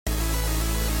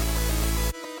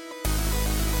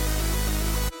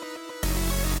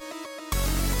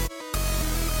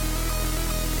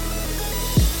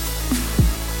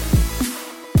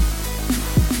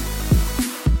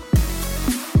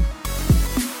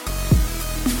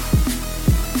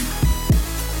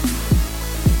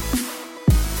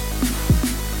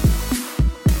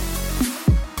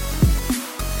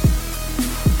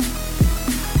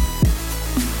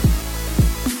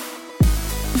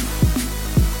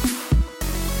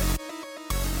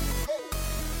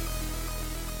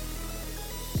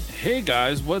Hey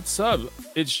guys, what's up?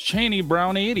 It's Cheney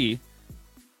Brown 80,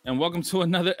 and welcome to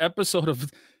another episode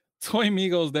of Toy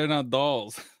Migos, They're Not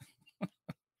Dolls.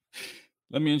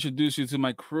 Let me introduce you to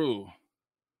my crew.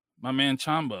 My man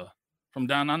Chamba from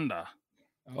Down Under.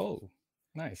 Oh,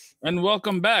 nice. And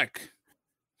welcome back.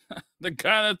 The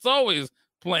guy that's always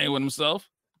playing with himself.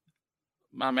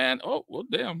 My man. Oh, well,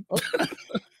 damn.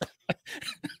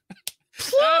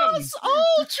 Plus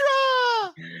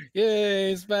Ultra!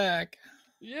 Yay, it's back.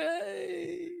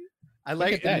 Yay. I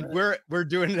like that. and we're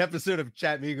doing an episode of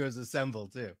Chat Migos Assemble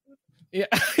too. Yeah.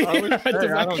 Oh, The hey, I don't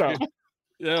backdrop. get-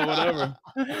 Yeah, whatever.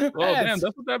 Well, damn,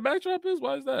 that's what that backdrop is?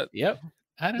 Why is that? Yep.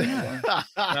 I don't know.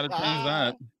 Gotta change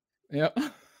that. Yep.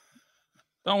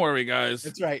 Don't worry, guys.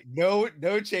 That's right. No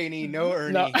Cheney, no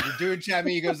Ernie. No. We're doing Chat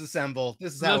Migos Assemble.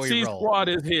 This is how The we C roll. Squad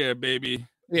is here, baby.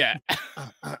 Yeah.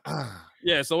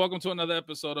 Yeah, so welcome to another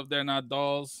episode of They're Not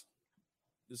Dolls.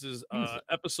 This is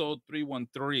episode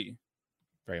 313.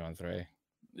 313.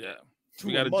 Yeah. To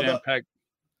We got a mother-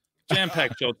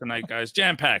 jam-packed show tonight, guys.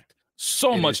 Jam-packed.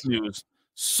 So It much is. news.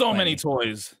 So many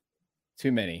toys.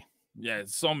 Too many. Yeah,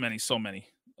 so many.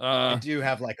 I do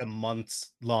have like a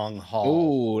month's long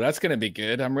haul. Oh, that's gonna be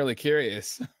good. I'm really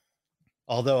curious.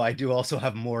 Although I do also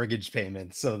have mortgage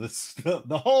payments, so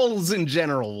the holes in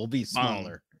general will be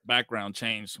smaller. background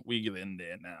change. We get in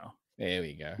there now. There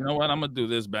we go. You know what? I'm gonna do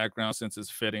this background since it's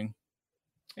fitting.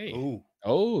 Hey. Ooh.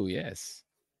 Oh, yes.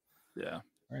 Yeah.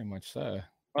 Very much so.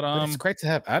 But But it's great to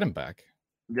have Adam back.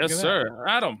 yes, at that. sir.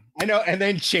 Adam. I know, and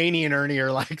then Cheney and Ernie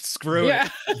are like, screw it.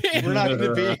 We're not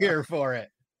gonna be here for it.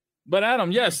 But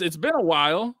Adam, yes, it's been a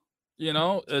while. You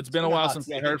know, it's been a been a while hot since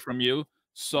we second. heard from you.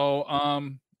 So,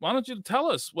 why don't you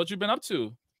tell us what you've been up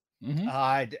to? Mhm.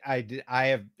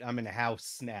 I'm in a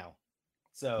house now.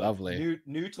 So Lovely.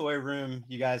 New toy room.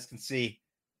 You guys can see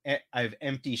I have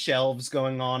empty shelves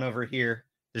going on over here.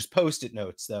 There's post-it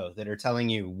notes though that are telling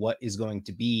you what is going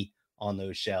to be on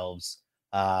those shelves.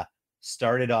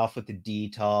 Started off with the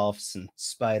Detolfs and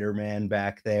Spider-Man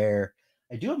back there.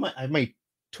 I do have my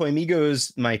Toy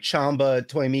Migos, my Chamba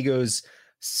Toy Migos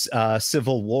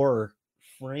Civil War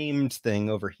framed thing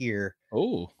over here.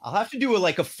 Oh, I'll have to do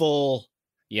a full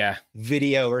yeah.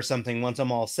 video or something once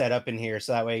I'm all set up in here,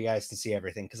 so that way you guys can see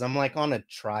everything, because I'm like on a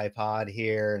tripod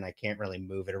here and I can't really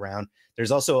move it around.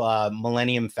 There's also a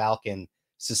Millennium Falcon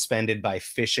suspended by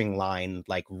fishing line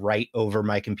like right over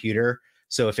my computer,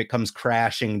 so if it comes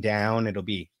crashing down it'll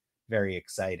be very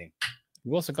exciting.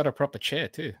 You also got a proper chair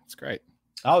too. It's great.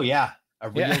 Oh yeah, a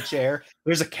real Yeah. chair.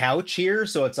 There's a couch here,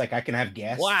 so it's like I can have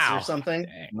guests Wow. or something.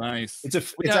 Dang. Nice. It's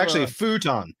We it's have actually a- a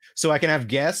futon, so I can have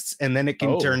guests, and then it can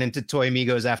Oh. turn into Toy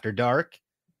Migos After Dark.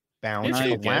 Bounce, It's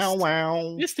still wow, guests.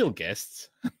 wow. You're still guests.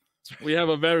 We have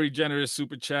a very generous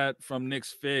super chat from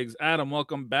Nick's Figs. Adam,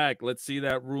 welcome back. Let's see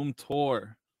that room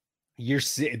tour.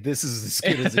 This is as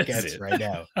good as it That's gets it. right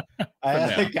now.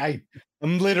 now.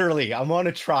 I'm on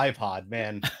a tripod,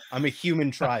 man. I'm a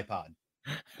human tripod.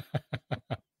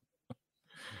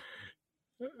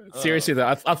 Seriously though,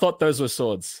 I thought those were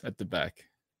swords at the back.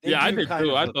 They Yeah, I do did kind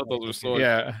too. of I look thought those like were it.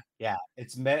 swords. Yeah.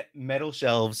 It's metal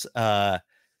shelves.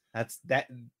 That's that.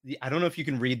 I don't know if you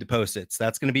can read the post-its.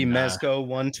 That's going to be Nah. Mezco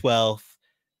 112th.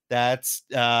 That's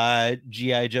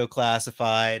GI Joe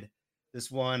Classified. This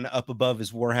one up above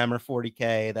is Warhammer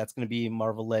 40K. That's going to be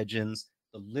Marvel Legends.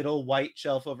 The little white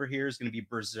shelf over here is going to be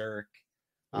Berserk.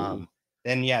 Ooh.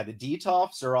 Then yeah, the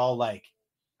Detolfs are all like,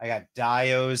 I got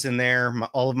dios in there.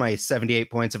 All of my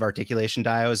 78 points of articulation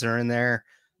dios are in there.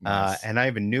 Nice. And I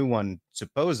have a new one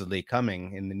supposedly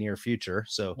coming in the near future.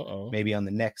 So Uh-oh. maybe on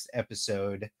the next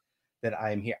episode that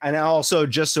I'm here. And also,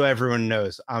 just so everyone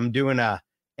knows, I'm doing a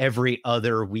every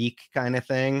other week kind of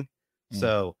thing. Mm.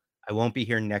 So I won't be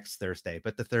here next Thursday,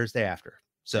 but the Thursday after.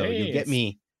 So Hey, you'll get it's-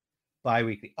 me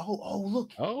bi-weekly. Oh, look.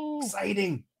 Oh.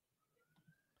 Exciting.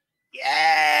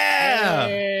 Yeah.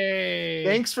 Hey.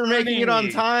 Thanks for making it on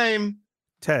Ernie. time.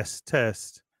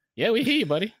 Test. Yeah, we hear you,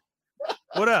 buddy.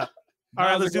 What up? All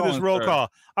right, How's let's it do this going, roll sir? call.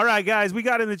 All right, guys, we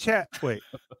got in the chat. Wait,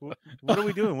 what are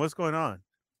we doing? What's going on?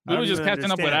 I We don't were just even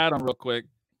catching up with understand. Adam real quick.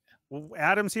 Well,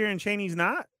 Adam's here and Cheney's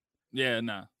not. Yeah,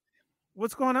 nah.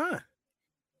 What's going on?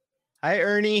 Hi,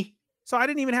 Ernie. So I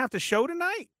didn't even have to show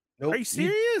tonight. Nope. Are you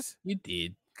serious? You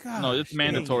did. No, it's Gosh,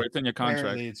 mandatory. It's in your contract.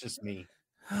 Apparently it's just me.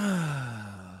 dang.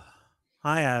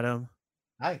 Hi, Adam.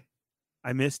 Hi.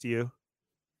 I missed you.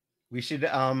 We should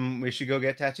go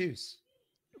get tattoos.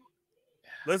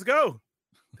 Let's go.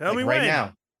 Tell Like me right when.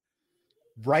 now.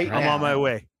 Right I'm now. on my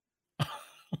way.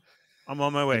 I'm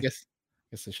on my I way. guess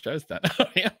it shows that.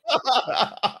 Yeah.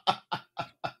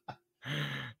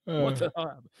 What the hell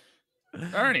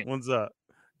happened? Ernie, What's up?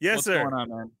 Yes, what's sir. going on,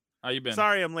 man? How you been?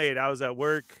 Sorry I'm late. I was at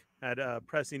work. Had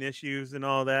pressing issues and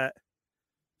all that.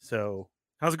 So,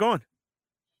 how's it going?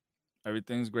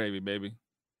 Everything's gravy, baby.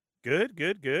 Good,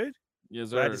 good, good. Yes,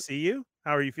 Glad sir. to see you.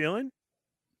 How are you feeling?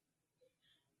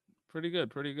 Pretty good.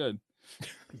 Pretty good.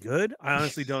 Good. I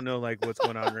honestly don't know like what's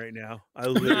going on right now. I Nah,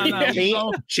 literally nah, we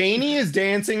know. Cheney is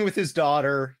dancing with his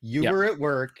daughter. You Yep. were at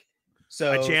work.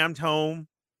 So I jammed home.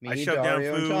 I me, shoved down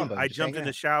Dario, and food. Chamba I just jumped hanging in the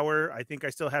out. shower. I think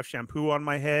I still have shampoo on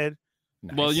my head.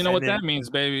 Well, you know And what then- that means,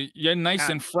 baby. You're nice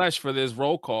Ad- and fresh for this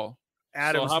roll call.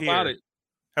 Adam's so how here. about it?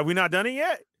 Have we not done it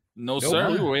yet? No, Nope.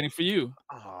 sir. We were waiting for you.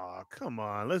 Oh, come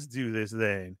on. Let's do this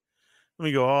then. Let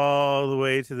me go all the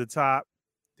way to the top.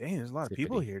 Dang, there's a lot of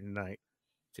people Tippity. here tonight.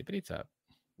 Tippity top.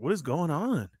 What is going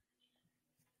on?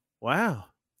 Wow.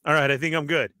 All right, I think I'm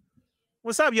good.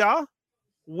 What's up, y'all?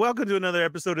 Welcome to another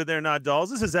episode of They're Not Dolls.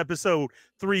 This is episode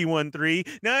 313.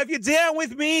 Now, if you're down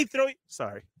with me,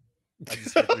 Sorry. I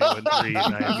just said 313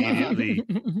 and I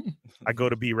immediately I go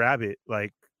to be rabbit,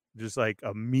 just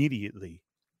immediately.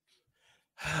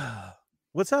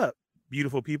 What's up,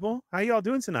 beautiful people? How y'all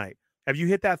doing tonight? Have you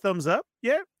hit that thumbs up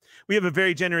yet? We have a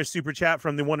very generous super chat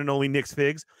from the one and only Nick's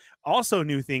Figs. Also,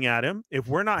 new thing, Adam. If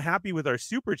we're not happy with our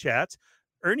super chats,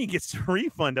 Ernie gets to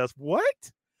refund us. What?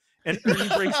 And Ernie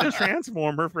breaks a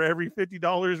transformer for every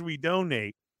 $50 we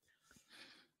donate.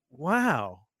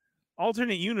 Wow.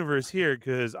 Alternate universe here,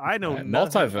 because I know That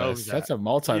nothing of multiverse. that. That's a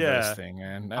multiverse Yeah. thing,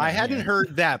 man. I hadn't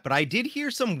heard that, but I did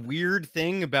hear some weird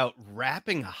thing about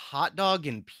wrapping a hot dog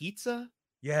in pizza.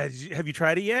 Yeah, have you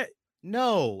tried it yet?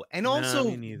 No, and No, also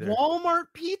me neither. Walmart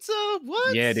pizza.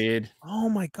 What? Yeah, dude. Oh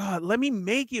my God. Let me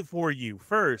make it for you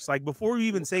first. Before you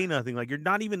even say nothing, you're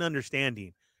not even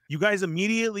understanding. You guys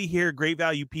immediately hear Great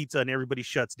Value Pizza and everybody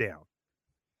shuts down.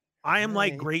 I am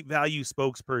like Right. Great Value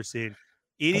spokesperson.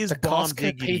 It But is the bomb Costco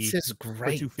diggity pizza's for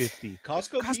great. $2.50.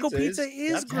 Costco pizza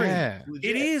is that's great. Yeah.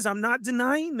 legit. It is. I'm not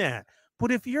denying that.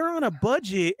 But if you're on a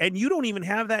budget and you don't even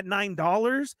have that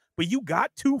 $9, but you got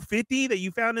 $2.50 that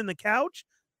you found in the couch,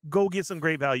 go get some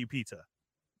Great Value Pizza.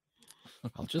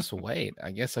 I'll just wait. I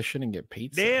guess I shouldn't get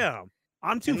pizza. Damn.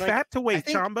 I'm too And, fat to wait,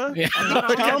 think- Chamba. Yeah. I'm not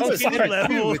on that Chamba's skinny right,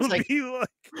 level too. It's to like- be like,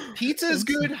 Pizza is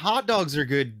good. Hot dogs are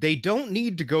good. They don't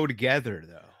need to go together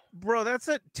though. bro, that's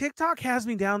a TikTok has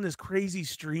me down this crazy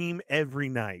stream every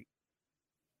night.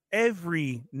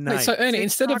 Every night. Wait, so Ernie,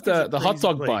 instead of TikTok is a the hot crazy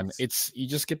dog bun, place. it's you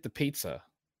just get the pizza.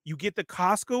 You get the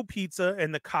Costco pizza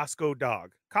and the Costco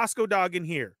dog. Costco dog in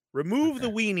here. Remove the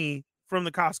Okay. weenie from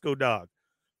the Costco dog.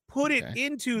 Put it Okay.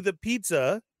 into the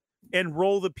pizza and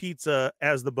roll the pizza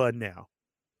as the bun now.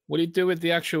 What do you do with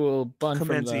the actual bun from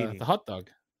Commence the eating. hot dog?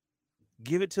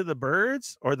 Give it to the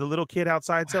birds or the little kid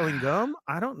outside selling gum.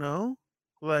 I don't know.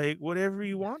 Whatever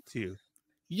you want to.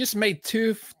 You just made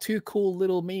two cool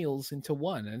little meals into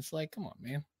one, and it's like, come on,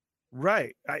 man.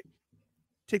 Right.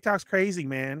 TikTok's crazy,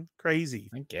 man. Crazy.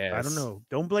 I guess. I don't know.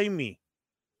 Don't blame me.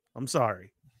 I'm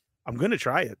sorry. I'm gonna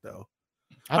try it though.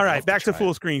 I'd All right, love back to try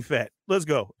full it. screen fet. Let's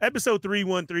go. Episode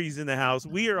 313 is in the house.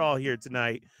 We are all here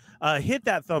tonight. Hit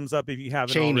that thumbs up if you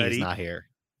haven't Cheney's already. not here.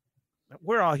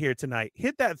 We're all here tonight.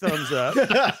 Hit that thumbs up.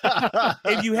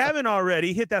 If you haven't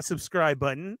already, hit that subscribe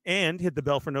button and hit the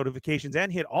bell for notifications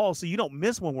and hit all so you don't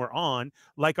miss when we're on,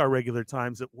 like our regular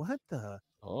times. What the?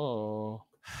 Oh,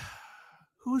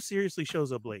 Who seriously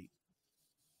shows up late?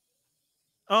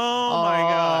 Oh my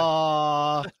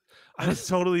God. I was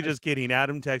totally just kidding.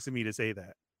 Adam texted me to say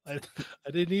that. I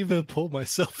didn't even pull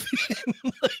myself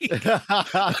in.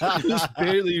 I was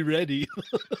barely ready.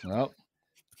 well,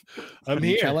 I'm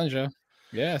here. Challenger.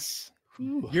 Yes.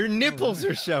 Whew. Your nipples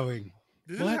are showing.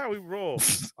 This What? is how we roll.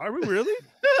 Are we really?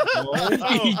 Oh,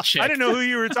 I didn't know who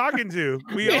you were talking to.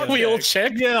 We all checked.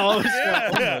 checked. Yeah, I was Yeah.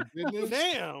 like, oh my goodness.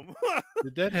 Damn.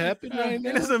 Did that happen right It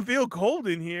now? doesn't feel cold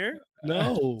in here.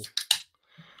 No.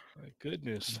 My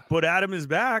goodness. But Adam is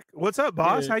back. What's up,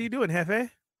 boss? Yeah. How you doing, Hefe?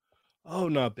 Oh,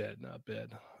 not bad, not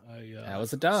bad. How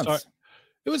was the dance? sorry.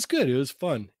 It was good. It was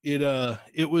fun.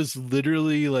 It was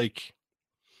literally like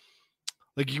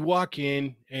you walk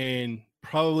in and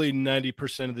probably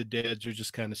 90% of the dads are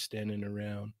just kind of standing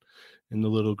around and the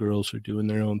little girls are doing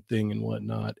their own thing and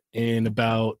whatnot. And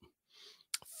about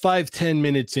 5-10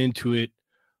 minutes into it,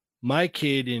 my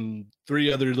kid and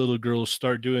 3 other little girls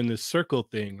start doing this circle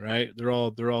thing, right? They're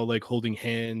all like holding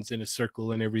hands in a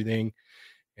circle and everything.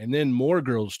 And then more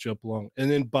girls jump along. And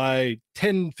then by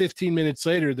 10-15 minutes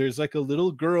later, there's like a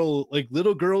little girl, like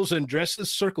little girls in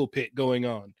dresses circle pit going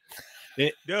on.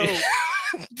 Yo,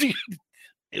 Dude,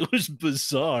 it was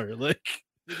bizarre. Like,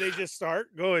 did they just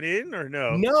start going in or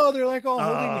no? no, they're like all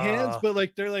holding hands, Ah. but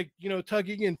like they're like,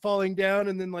 tugging and falling down.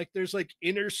 And then like there's like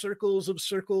inner circles of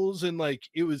circles. And like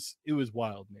it was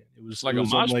wild, man. It was Like it a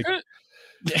was mosh unlike- pit?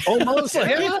 Almost,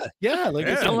 Like, yeah. Like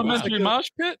Yeah. it's Elementary like mosh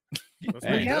pit. That's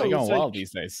Hey, what yeah, they're it going was like- wild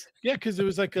these days. yeah, because it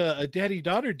was like a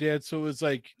daddy-daughter dance. So it was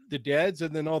like the dads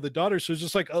and then all the daughters. So it was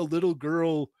just like a little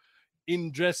girl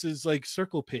in dresses, like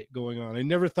circle pit going on. I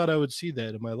never thought I would see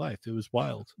that in my life. It was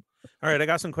wild. All right, I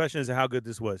got some questions of how good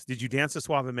this was. Did you dance to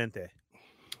Suavemente?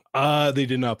 They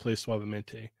did not play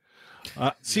Suavemente.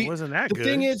 It See, wasn't that the good.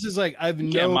 thing is like I've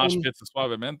You can't mosh known pit to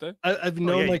Suavemente. I've Oh,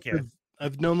 known yeah, you like can.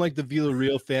 I've known like the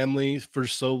Villarreal family for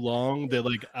so long that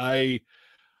like I'm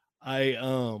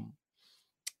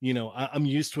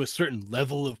used to a certain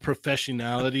level of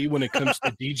professionality when it comes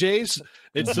to DJs.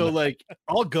 And so like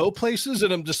I'll go places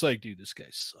and I'm just like, dude, this guy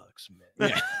sucks,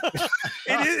 man.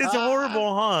 It's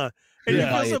horrible, huh? And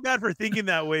Yeah. you feel so bad for thinking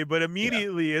that way, but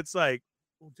immediately it's like,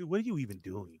 well, dude, what are you even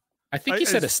doing? I think I- you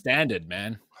set I- a standard,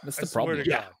 man. That's I the swear problem. to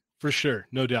Yeah. For sure.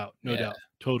 No doubt. No Yeah. doubt.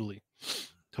 Totally.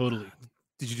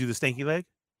 Did you do the stanky leg?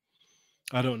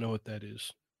 I don't know what that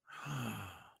is. I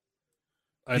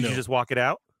Did know you just walk it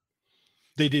out?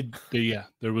 they did.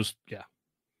 There was. Yeah.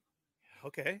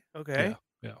 Okay. Okay.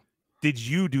 Yeah. Did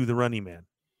you do the Running Man,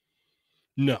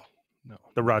 No.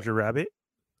 the Roger Rabbit,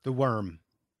 The worm.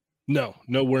 No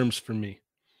worms for me.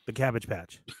 the Cabbage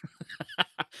Patch?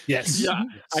 Yes. Yeah,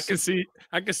 Yes.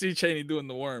 I can see Cheney doing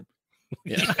the worm.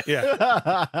 Yeah. Yeah,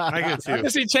 I I could I too. can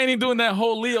see Cheney doing that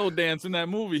whole Leo dance in that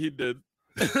movie he did.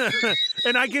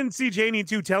 And I can see Janie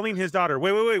too telling his daughter,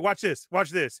 wait, watch this.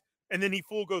 And then he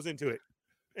full goes into it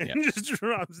and just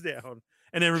drops down.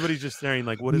 And everybody's just staring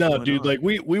like, what is No, going dude, on? like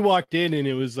we walked in and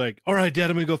it was like, all right, Dad,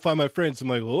 I'm gonna go find my friends. I'm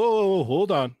like, oh,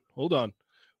 hold on.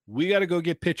 We gotta go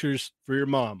get pictures for your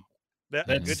mom.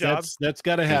 Good job. That's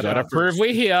gotta You happen. gotta prove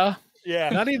we here. Yeah.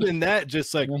 Not even that,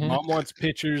 just like Mhm. mom wants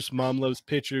pictures, mom loves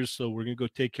pictures, so we're gonna go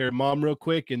take care of mom real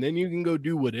quick, and then you can go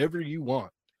do whatever you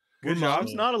want. Good Were job.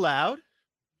 moms not allowed?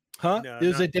 Huh? No, it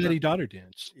was a not- daddy-daughter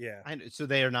dance. Yeah. So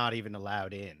they are not even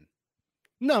allowed in.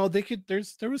 No, they could. There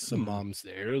was some moms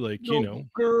there, like you know.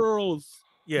 girls.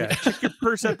 Yeah. Check your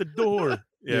purse at the door.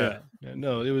 Yeah.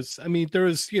 No, it was. I mean, there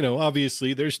was.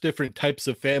 Obviously, there's different types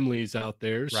of families out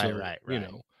there. So, Right.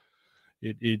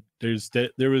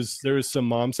 there was some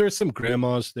moms. There was some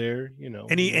grandmas there.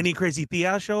 Any crazy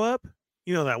Thea show up?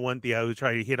 You know that one Thea who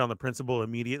tried to hit on the principal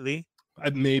immediately?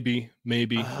 Maybe.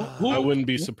 I wouldn't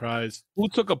be surprised. Who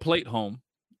took a plate home?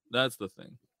 That's the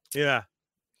thing. Yeah.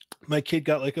 My kid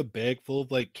got like a bag full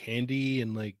of like candy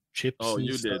and like chips. Oh, and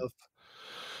you did. stuff.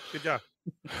 Good job.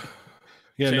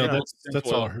 Yeah, no, Shane,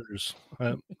 that's all tinfoil. hers.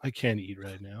 I can't eat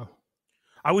right now.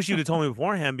 I wish you'd have told me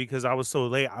beforehand because I was so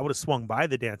late. I would have swung by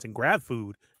the dance and grabbed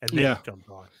food and then Yeah. jumped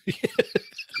on.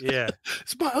 Yeah.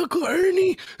 It's my Uncle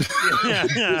Ernie.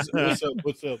 Yeah.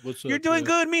 What's up? You're doing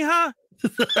good, mija.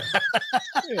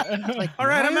 All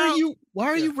right, I'm out. Why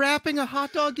are you wrapping a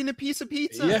hot dog in a piece of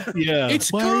pizza? Yeah.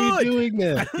 It's Why are good. you doing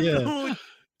that? Yeah.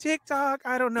 TikTok.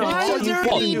 I don't know. Why It's is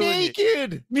all Ernie doing it.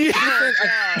 naked?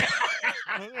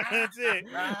 That's it.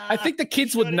 I think the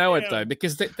kids would Shut it know it down. though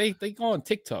because they go on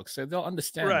TikTok, so they'll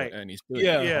understand Right. what Ernie's doing.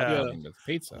 Yeah, yeah. With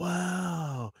pizza.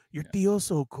 Wow, your Yeah. Theo's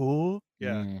so cool.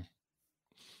 Yeah, Mm.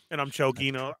 and I'm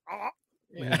choking. Oh,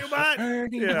 Yeah. come on.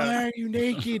 Ernie, Yeah. why are you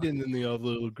naked? And then all the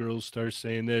little girls start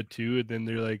saying that too. And then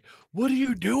they're like, "What are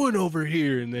you doing over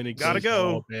here?" And then it Gotta goes go.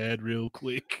 all bad real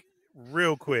quick.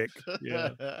 Real quick. Yeah.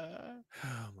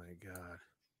 Oh my god.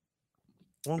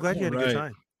 Well, I'm glad you had a good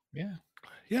Alright. time. Yeah.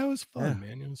 Yeah, it was fun, Yeah.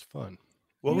 man. It was fun.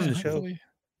 What was Yeah, the show? hopefully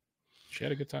She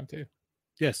had a good time too.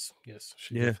 Yes.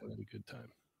 She Yeah. definitely had a good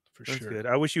time for That's sure. good.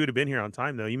 I wish you would have been here on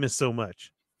time though. You missed so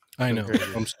much. I know. Crazy.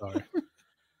 I'm sorry.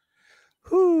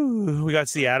 Whew. We got to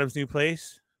see Adam's new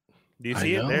place. Do you I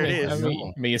see it? know, There it I is.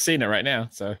 know. I mean, you're seeing it right now,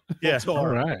 so Yeah, All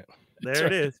right. there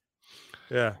it is.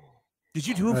 Yeah. Did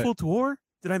you do a Alright. full tour?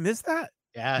 Did I miss that?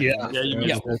 Yeah. Yeah. Yeah, you that's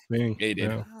missed that thing. Yeah, you did.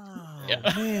 Yeah. Oh,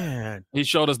 Yeah. man. He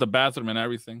showed us the bathroom and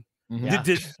everything. mhm. Yeah.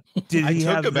 Did I he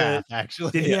took have a bath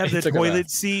actually. Did he Yeah, have he the took a bath. toilet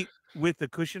seat with the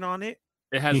cushion on it?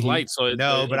 It has Mhm. lights, so it,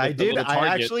 No, it- but it- I the did. little I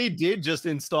target- actually did just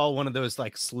install one of those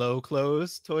like slow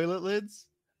close toilet lids.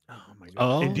 Oh my god.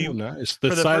 Oh, And do you, nice. The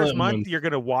for the silent first month, one. you're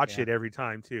gonna watch Yeah. it every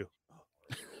time too.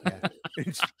 Yeah.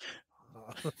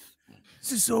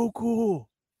 This is so cool.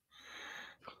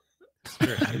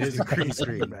 It is a green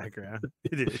screen background.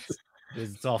 It is.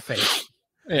 It's all fake.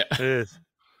 Yeah. It is.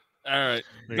 All right,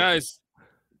 guys,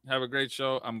 have a great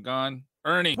show. I'm gone.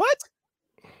 Ernie, What?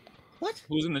 What?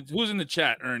 who's in the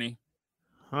chat? Ernie.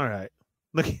 All right.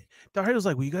 Look, Dario's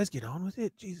like, will you guys get on with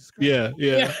it? Jesus Christ.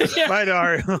 Yeah. Bye,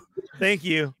 Dario. Thank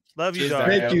you. Love you, Cheers,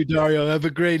 Dario. Thank you, Dario. Have a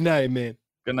great night, man.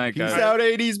 Good night, Peace guys. out,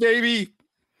 80s baby.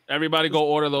 Everybody, go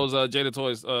order those Jada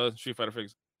Toys Street Fighter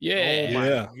figs. Yeah. Oh my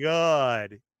Yeah.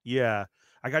 god. Yeah.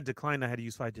 I got declined. I had to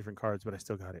use 5 different cards, but I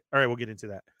still got it. All right, we'll get into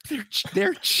that.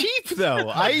 They're cheap though.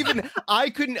 I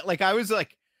couldn't like I was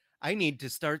like I need to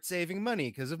start saving money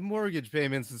because of mortgage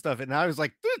payments and stuff. And I was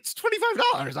like, it's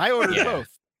 $25. I ordered both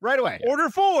right away. Order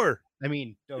 4. I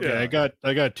mean, don't Yeah, I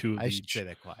got 2 of I each. should say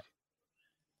that quiet.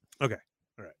 Okay.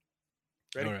 All right.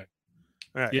 Ready? All right.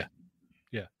 All right. Yeah.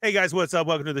 Hey guys, what's up?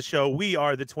 Welcome to the show. We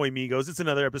are the Toy Migos. It's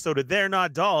another episode of They're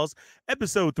Not Dolls,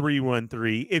 episode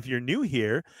 313. If you're new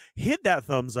here, hit that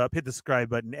thumbs up, hit the subscribe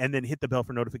button, and then hit the bell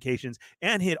for notifications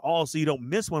and hit all so you don't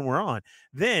miss when we're on.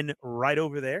 Then right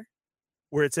over there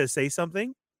where it says say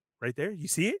something, right there, you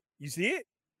see it? You see it?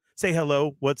 Say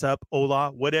hello, what's up,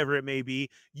 hola, whatever it may be.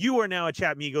 You are now a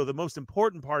Chat Migo, the most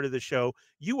important part of the show.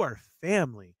 You are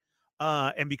family.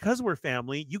 And because we're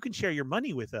family, you can share your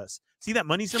money with us. See that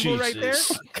money symbol right there?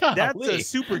 Jesus. That's a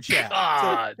super chat. So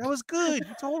God. that was good.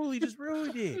 You totally just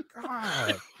ruined it.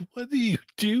 God. What are you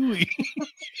doing?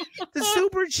 The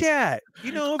super chat.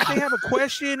 You know, if they have a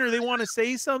question or they want to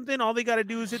say something, all they got to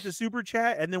do is hit the super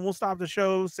chat, and then we'll stop the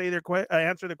show, say their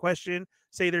answer the question,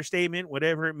 say their statement,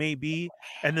 whatever it may be,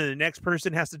 and then the next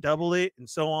person has to double it, and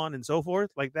so on and so forth,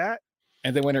 like that.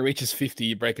 And then when it reaches 50,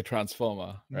 you break a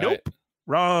transformer. Right? Nope.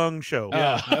 Wrong show.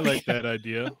 Yeah, I like okay. that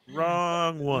idea.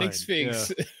 Wrong one. Nick's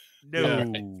Figs. No. Yeah.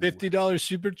 $50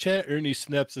 super chat. Ernie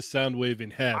snaps a sound wave in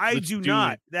half. I Let's do do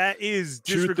not. it. That is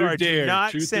Truth or disregard. Do dare.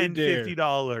 not Truth or send dare.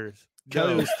 $50.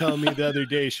 Kelly No. was telling me the other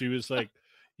day, she was like,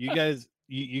 you guys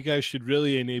should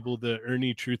really enable the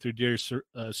Ernie Truth or Dare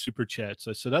super chats.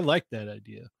 I said, I like that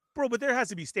idea. Bro, but there has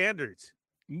to be standards.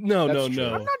 No, That's no, true.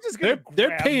 no. I'm not just gonna They're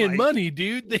grab paying my- money,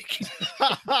 dude. They can...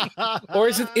 Or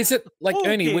is it like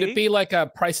Ernie? Would Okay. it be like a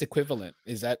price equivalent?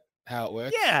 Is that how it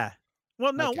works? Yeah.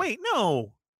 Well, no, Okay. wait,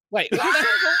 no. Wait. It doesn't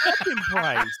go up in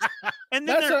price. And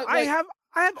then That's there, what, like-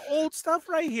 I have old stuff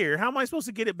right here. How am I supposed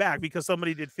to get it back because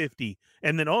somebody did 50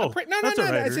 and then No, that's all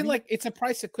right, As in, Ernie. like, it's a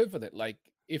price equivalent. Like,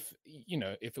 if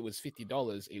if it was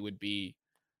 $50, it would be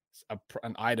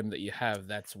an item that you have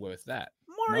that's worth that.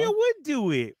 Mario No? would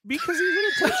do it because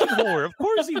he's an attention whore. Of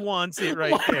course he wants it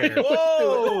right there. Mario would do it.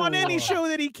 Go on any show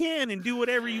that he can and do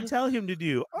whatever you tell him to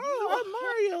do. Oh, I'm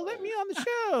Mario. Let me on the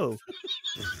show.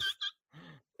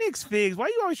 Nick's Figs, why are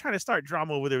you always trying to start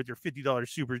drama over there with your $50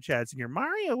 super chats and your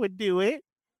Mario would do it?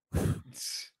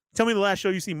 Tell me the last show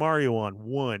you see Mario on.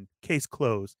 1. Case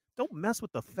closed. Don't mess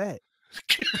with the Fett.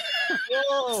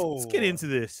 Whoa. Let's get into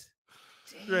this.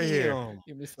 Right here. Damn.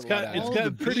 You missed a It's lot got out. it's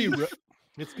gotten pretty rough.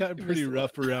 It's gotten pretty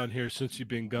rough around here since you've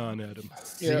been gone, Adam.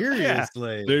 Yeah.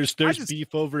 Seriously. There's just- beef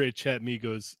over at Chat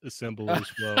Migos Assemble as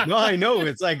well. No, I know.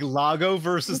 It's like Lago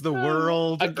versus the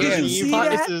world. Again, Ernie see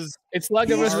that? versus It's like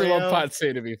a versus Mario. World Part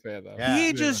 2, to be fair, though. Yeah.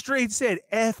 He just straight said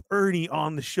F Ernie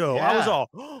on the show. I was Yeah.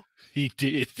 all, He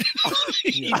did.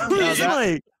 I No, was that-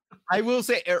 like, I will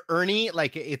say Ernie,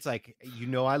 like it's like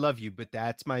I love you, but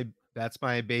that's my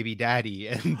baby daddy,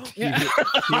 and Yeah.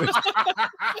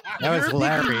 that was you're picking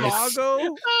hilarious.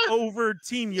 Lago over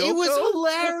Team Yoko. It was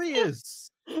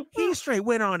hilarious. He straight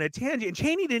went on a tangent. And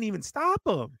Cheney didn't even stop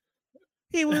him.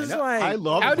 He was No, like, I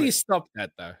love. How do it. you stop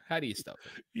that, though? How do you stop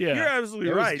it? "You're Yeah. absolutely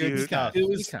It was right, good dude."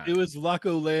 stuff. It was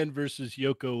Laco Land versus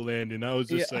Yoko Land, and I was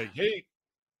just Yeah. like, hey,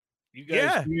 you guys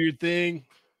Yeah. do your thing.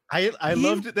 I He-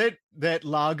 loved that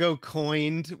Lago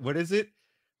coined. What is it?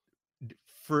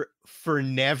 For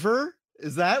never.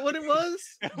 Is that what it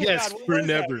was? Yes, God, what for was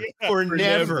that? never. Yeah. For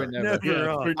never. never. Never.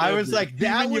 Yeah, for I was never. like,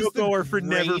 that and was Yoko the are for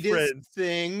never greatest friends.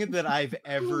 thing that I've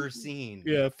ever seen.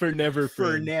 Yeah, for never.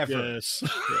 For friend. never. Yes.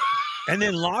 And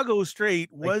then Lago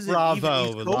straight Like, wasn't bravo,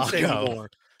 even East Coast Lago. anymore.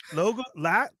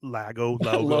 Lago.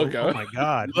 Logo. Oh my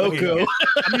God. Look at- Loco.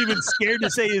 I'm even scared to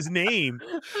say his name.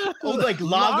 Oh, like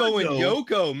Lago and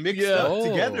Yoko mixed Yeah. up Oh.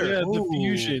 together. Yeah, the Ooh.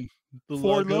 fusion. The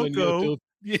For Lago and Loco. Yoko.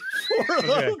 Yeah. For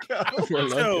Okay. Loco. For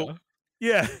So- Loco.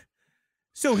 Yeah.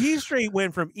 So he straight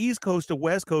went from East Coast to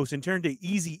West Coast and turned to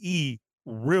Easy E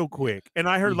real quick. And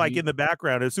I heard like Mhm. in the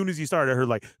background, as soon as he started, I heard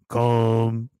like,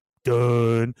 come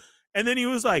done. And then he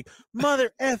was like, Mother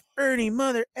F Ernie,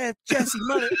 Mother F Jesse,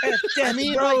 Mother F I Jesse,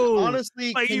 mean, bro. like,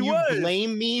 honestly, Like, he can you was.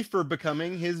 blame me for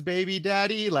becoming his baby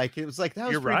daddy? Like, it was like, that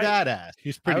was You're pretty right. badass.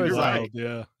 He's pretty was wild. like-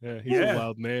 Yeah. Yeah. He's Yeah. a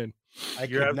wild man. I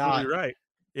You're could absolutely not, right.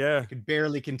 Yeah, could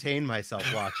barely contain myself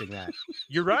watching that.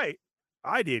 you're right.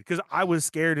 I did because I was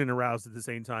scared and aroused at the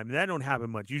same time. And that don't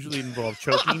happen much. Usually it involves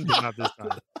choking, but not this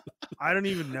time. I don't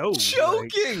even know. like-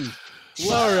 Choking.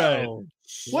 All right. Wow.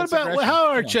 What That's about aggression. how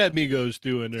are Come on. Chat Migos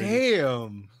doing? Ernie?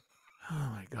 Damn. Oh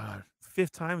my God.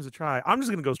 5th time's a try. I'm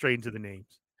just gonna go straight into the names.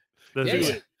 Let's Yeah, do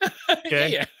yeah. it.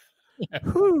 Okay. Yeah.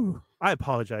 Whew. I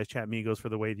apologize, Chat Migos, for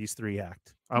the way these three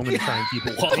act. I'm gonna try and keep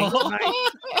it clean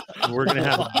tonight. We're gonna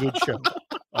have a good show.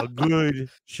 A good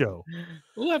show.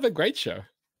 We'll have a great show.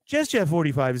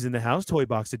 JessJet45 is in the house. Toy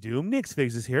Box of Doom. Nick's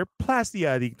Figs is here.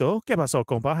 Plastiadicto. ¿Qué pasó,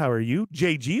 compa? How are you?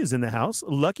 JG is in the house.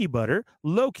 Lucky Butter.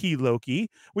 Loki Loki.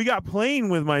 We got Playing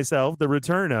with Myself, the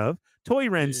return of Toy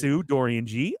Rensu, Dorian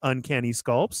G, Uncanny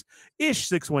Sculpts.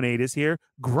 Ish618 is here.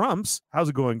 Grumps. How's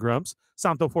it going, Grumps?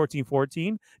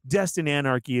 Santo1414. Destin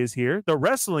Anarchy is here. The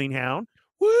Wrestling Hound.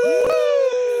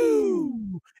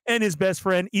 Woo! And his best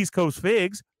friend, East Coast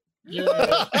Figs. Woo!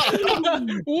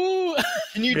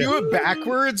 Can you do it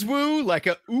backwards, woo? Like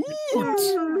a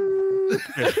ooh.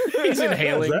 He's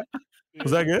inhaling.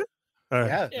 Was that good? All right.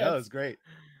 Yeah, Yeah. that was great.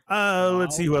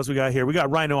 Let's see who else we got here. We got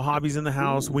Rhino Hobbies in the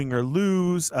house, Winger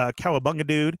Lose, Cowabunga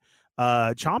Dude.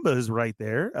 Chamba is right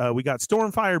there. We got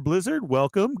Stormfire Blizzard,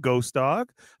 welcome, Ghost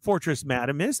Dog, Fortress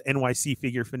Madamus, NYC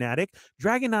Figure Fanatic,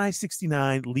 Dragon Eye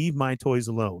 69, Leave My Toys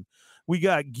Alone. We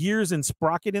got Gears and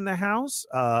Sprocket in the house,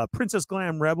 Princess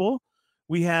Glam Rebel.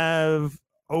 We have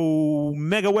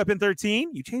Mega Weapon 13.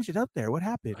 You changed it up there. What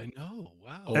happened? I know.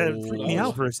 Wow. That freaked me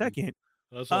out for a second.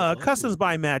 Customs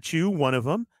by Matt Chu, one of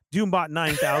them. Doombot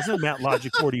 9000, Matt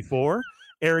Logic 44.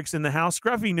 Eric's in the house.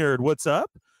 Scruffy Nerd, what's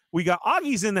up? We got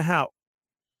Augie's in the house.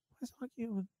 Where's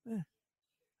Augie?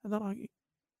 I thought Augie.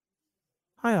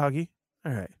 Hi, Augie.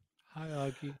 All right.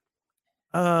 Hi,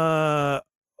 Augie.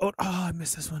 I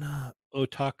missed this one up.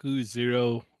 Otaku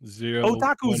 00.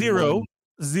 Otaku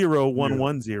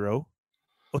 00110.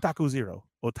 Otaku 0.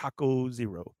 Otaku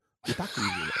 0.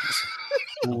 Otaku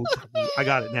 0. I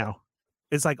got it now.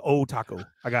 It's like Otaku.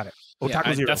 I got it.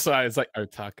 Otaku 0. That's why it's like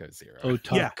Otaku 0.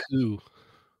 Otaku.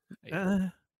 Yeah.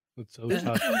 It's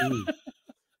Otaku.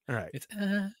 All right. It's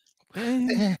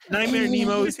Nightmare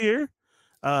Nemo is here.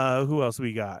 Who else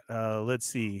we got? Let's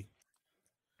see.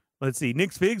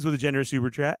 Nick's Figs with a generous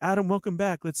super chat. Adam, welcome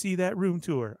back. Let's see that room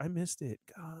tour. I missed it.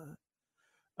 God.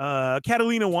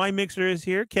 Catalina Wine Mixer is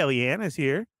here. Kellyanne is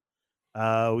here.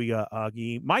 We got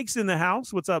Augie. Mike's in the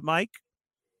house. What's up, Mike?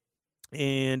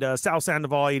 And South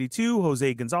Sandoval 82,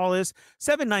 Jose Gonzalez,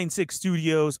 796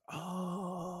 Studios.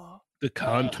 Oh, The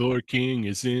Contour King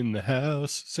is in the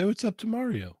house. Say what's up to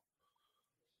Mario.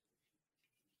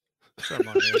 what's up,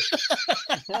 Mario?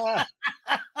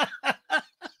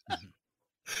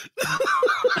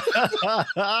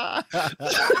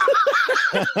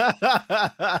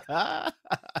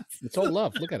 It's all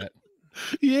love. Look at it.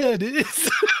 Yeah, it is.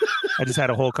 I just had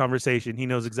a whole conversation. He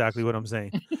knows exactly what I'm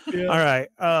saying. Yeah. All right.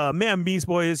 Man Beast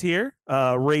Boy is here.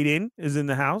 Raiden is in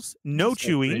the house. No What's up,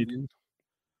 chewing.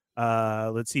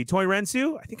 Raiden? Let's see. Toy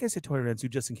Rensu. I think I said Toy Rensu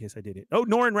just in case I did it. Oh,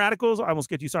 Norin Radicals. I almost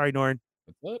get you. Sorry, Norin.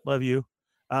 What's up? Love you.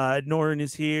 Norin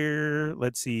is here.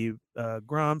 Let's see.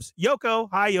 Grumps. Yoko.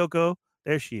 Hi, Yoko.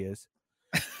 There she is.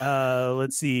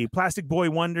 Let's see. Plastic Boy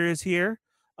Wonder is here.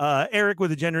 Eric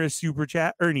with a generous super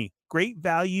chat. Ernie, great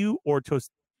value or toast?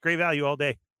 Great value all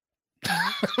day.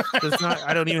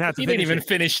 I don't even have to. You finish didn't even it.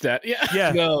 finish that. Yeah.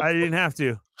 Yeah, No. I didn't have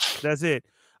to. That's it.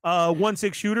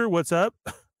 1-6 shooter. What's up?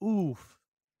 Oof.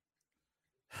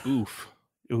 Oof.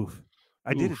 Oof.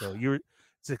 I did it Oof. though.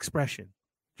 It's expression.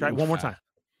 Try it one more time.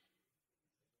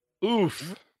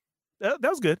 Oof. That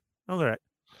was good. That was all right.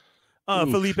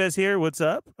 Oof. Felipe's here. What's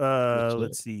up? up?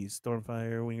 Let's see.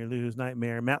 Stormfire, Winger Lose,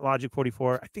 Nightmare, Matt Logic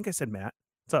 44. I think I said Matt.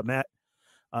 What's up, Matt?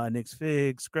 Nick's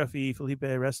Fig, Scruffy, Felipe,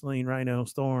 Wrestling, Rhino,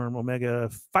 Storm, Omega,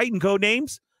 Fighting Code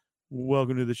Names.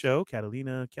 Welcome to the show.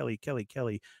 Catalina, Kelly.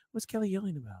 What's Kelly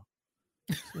yelling about?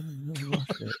 She's in the middle of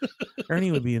the pit.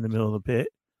 Ernie would be in the middle of the pit.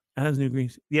 Adam's New Green.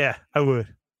 Yeah, I would.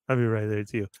 I'd be right there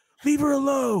too. Leave her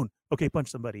alone. Okay, punch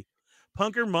somebody.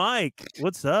 Punker Mike,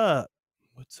 what's up?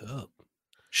 What's up?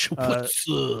 What's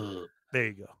up? There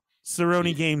you go.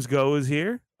 Cerrone Games Go is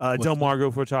here. What's Del up?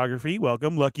 Margo Photography,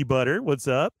 welcome. Lucky Butter, what's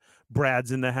up?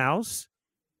 Brad's in the house.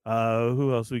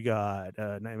 Who else we got?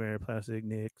 Nightmare Plastic,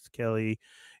 Nick's, Kelly,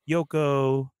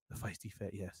 Yoko, the Feisty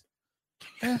Fat, yes.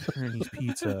 Ernie's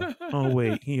Pizza. Oh,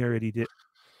 wait, he already did.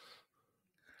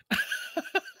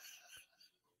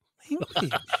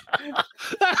 Language.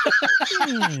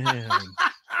 Man.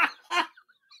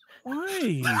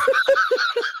 Why?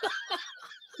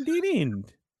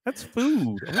 Didn't. That's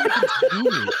food. I want to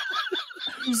consume it.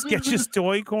 Sketches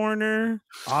Toy Corner.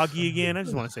 Augie again. I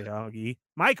just want to say Augie.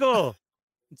 Michael,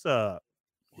 what's up?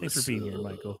 Thanks for being here,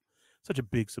 Michael. Such a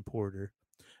big supporter.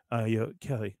 Yo,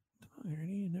 Kelly.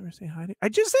 Ernie, you never say hi to. I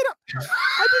just said. I've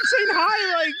been saying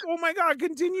hi like, oh my god,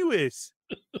 continuous.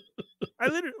 I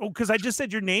literally. Oh, because I just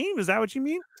said your name. Is that what you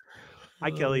mean? Hi,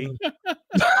 Kelly.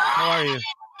 How are you?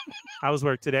 How was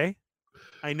work today?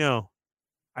 I know.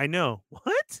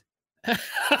 What?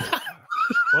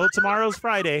 Well, tomorrow's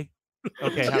Friday.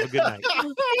 Okay, have a good night.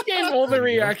 He gave all the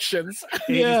reactions.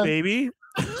 Ages, baby.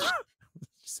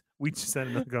 We just had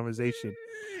another conversation.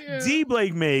 D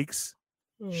Blake makes.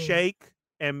 shake,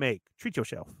 and make. Treat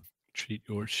yourself. Treat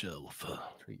yourself.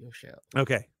 Treat yourself.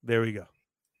 Okay, there we go.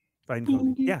 Find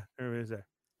Cody. Yeah, there it is there.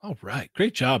 All right.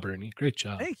 Great job, Ernie. Great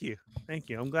job. Thank you. Thank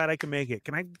you. I'm glad I can make it.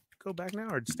 Can I go back now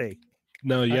or stay?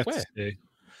 No, you have Where? to stay.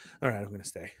 All right, I'm going to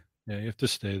stay. Yeah, you have to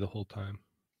stay the whole time.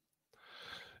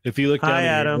 If you look down Hi,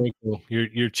 at your Adam. ankle,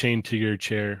 you're chained to your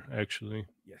chair, actually.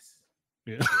 Yes.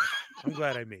 Yeah. I'm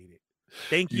glad I made it.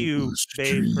 Thank You you,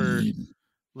 babe, for stream.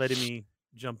 letting me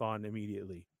jump on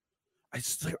immediately.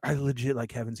 I legit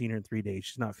like haven't seen her in 3 days.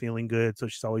 She's not feeling good, so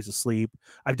she's always asleep.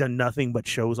 I've done nothing but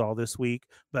shows all this week,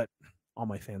 but all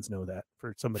my fans know that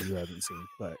for somebody who hasn't seen.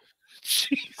 But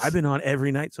Jeez. I've been on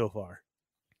every night so far.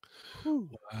 Whew.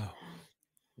 Wow.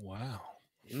 Wow.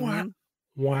 Mhm.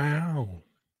 Wow.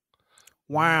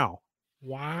 Wow.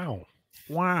 Wow.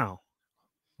 Wow.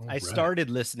 All I right. started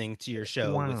listening to your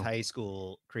show with Wow. High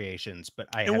School Creations, but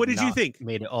I And have what did you not think?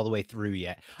 made it all the way through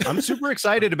yet. I'm super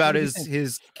excited about did you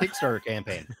his Kickstarter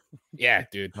campaign. Yeah,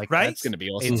 dude. Like Right? That's gonna be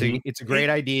awesome. it's a great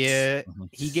idea. Mhm.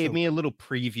 He gave So- me a little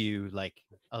preview like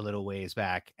a little ways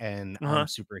back, and Uh-huh. I'm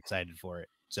super excited for it.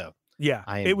 So Yeah,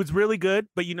 I it am- was really good.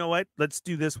 But you know what? Let's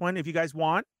do this one. If you guys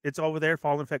want, it's over there,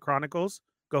 Fallen Fett Chronicles.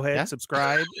 Go ahead, Yeah.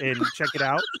 subscribe, and check it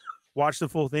out. Watch the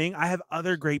full thing. I have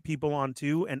other great people on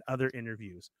too, and other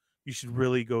interviews. You should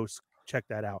really go check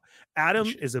that out. Adam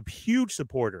should. is a huge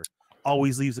supporter.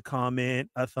 Always leaves a comment,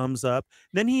 a thumbs up.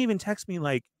 Then he even texts me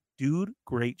like, "Dude,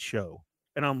 great show,"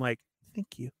 and I'm like,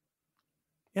 "Thank you."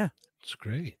 It's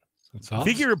great. That's awesome.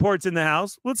 Figure Report's in the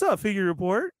house. What's up, Figure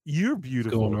Report? You're What's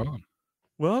beautiful. going on?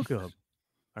 Welcome.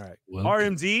 All right.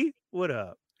 Welcome. RMD, what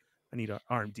up? I need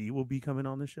RMD will be coming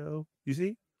on the show. You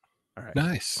see? All right.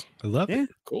 Nice. I love Yeah. it.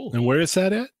 Cool. And where is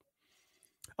that at?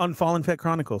 On Fallen Fett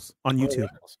Chronicles on YouTube.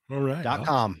 All right.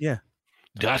 .com.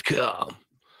 .com.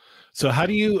 So how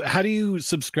do you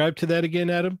subscribe to that again,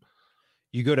 Adam?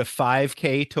 You go to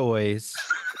 5K Toys,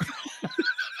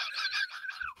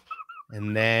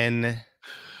 and then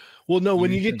Well, no,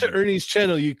 when You you get to can- Ernie's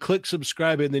channel, you click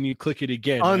subscribe and then you click it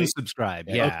again. right? unsubscribe.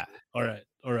 Yeah. Yeah. All right.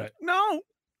 All right. No.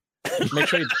 Make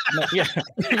sure you,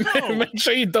 make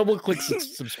sure you double click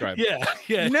subscribe. Yeah.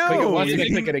 Yeah. Click it No. once and then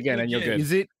click it again, and you're Yeah. good.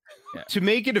 Is it Yeah. to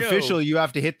make it Yo. official? You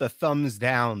have to hit the thumbs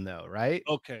down, though, right?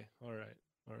 Okay. All right.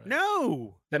 All right.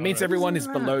 No. That means Alright. everyone is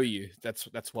Isn't that- below you. That's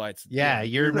why it's Yeah,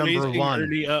 you're You're number raising one.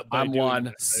 Ernie up by I'm doing one. that,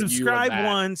 right? Subscribe that.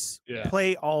 once, Yeah.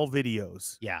 play all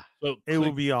videos. Yeah. So It will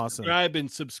click be awesome. subscribe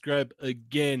and subscribe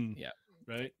again. Yeah.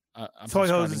 Right. I'm Toy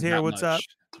Hose is subscribing here. that What's up? much,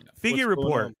 you know. Figure What's going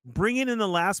Report. on? Bring it in the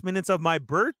last minutes of my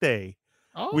birthday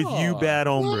with you Oh, bad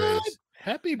hombres.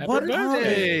 Happy Happy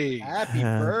birthday. Happy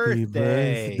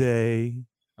birthday. birthday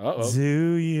Uh-oh. to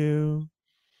you.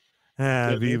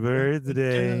 Happy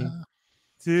birthday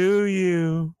to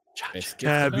you. Best gift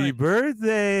Happy tonight.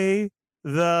 birthday,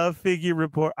 the Figure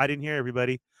Report. I didn't hear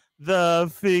everybody.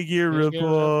 The Figure Figure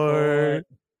Report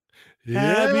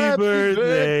Happy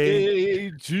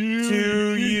birthday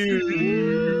to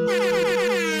you.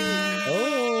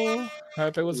 Oh,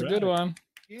 hope it was a good Right. one.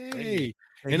 Yay.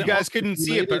 And And you guys also couldn't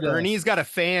see it, but related, Ernie's got a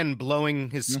fan blowing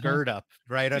his Mhm. skirt up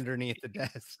right underneath the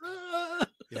desk.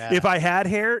 Yeah. If I had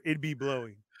hair, it'd be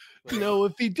blowing. You know,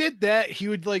 if he did that, he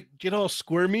would like get all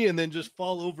squirmy and then just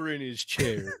fall over in his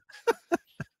chair.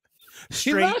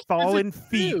 Straight laughed as fallen it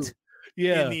feet too.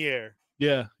 Yeah. in the air.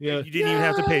 Yeah. Yeah. You didn't even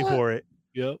have to pay for it.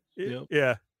 Yep. Yep.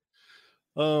 Yeah.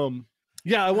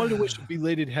 Yeah, I wanted to wish a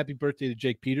belated happy birthday to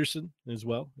Jake Peterson as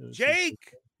well. It was his Jake.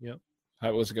 birthday.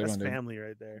 That was a good That's one, dude. family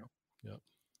right there.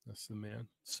 That's the man.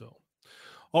 So,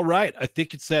 all right, I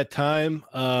think it's that time.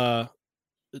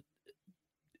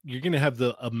 You're gonna have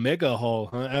a mega haul,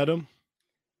 huh, Adam?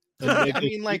 A I mega,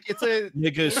 mean, like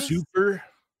mega it's- super.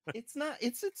 it's not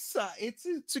it's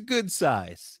a good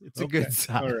size. It's a good Okay, size.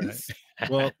 all right.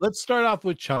 Well, let's start off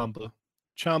with Chamba.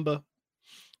 Chamba.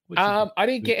 what you got? I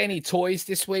didn't get any toys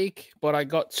this week, but I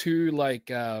got two like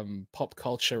pop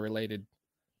culture related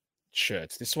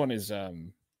shirts. This one is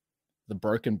the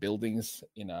broken buildings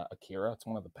in Akira. It's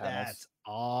one of the panels. That's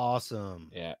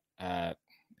awesome. Yeah.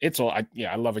 It's all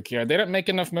I love Akira. They don't make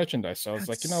enough merchandise, so I was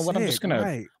like, you know what? I'm just Sick, gonna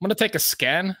right. I'm gonna take a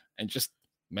scan and just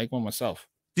make one myself.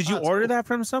 Did you Oh, that's order cool. that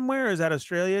from somewhere? Or is that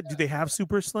Australia? Do they have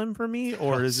Super Slim for me,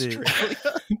 or is it?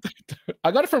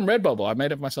 I got it from Redbubble. I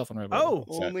made it myself on Redbubble. Oh,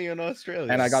 So- Only in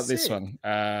Australia. and I got this sick. one.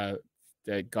 The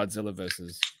Godzilla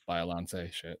versus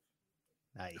Biolante shirt.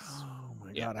 Nice. Oh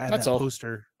my Yeah, god, I have that's that all.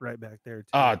 poster right back there. Too.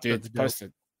 Oh, dude, That's dope.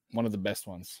 posted one of the best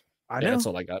ones. I Yeah, know. that's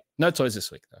all I got. No toys this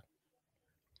week though.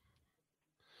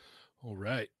 All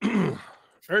right,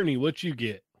 Ernie, what you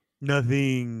get?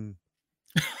 Nothing.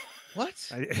 What?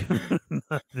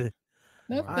 Nothing.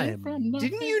 Nothing from nothing.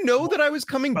 Didn't you know that I was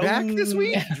coming back this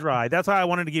week? Bone dry. That's why I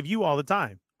wanted to give you all the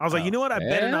time. I was like, Oh, you know what? I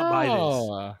better not buy this.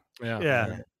 Oh,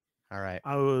 Yeah. All right.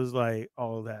 I was like,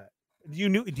 all of that. Do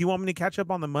you want me to catch up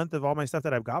on the month of all my stuff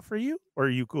that I've got for you, or are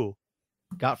you cool?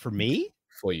 Got for me?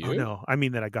 for you. Oh, no, I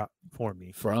mean that I got for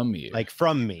me. From you. Like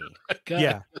from me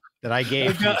Yeah, that I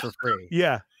gave you for free.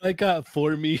 yeah, I got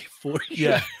for me for you.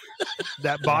 yeah.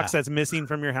 That box that's missing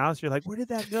from your house. You're like, where did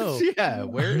that go? Yeah,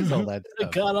 where is all that I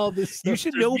stuff? got all this stuff. You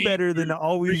should for know me. better than to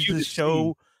always you to just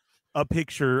show a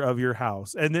picture of your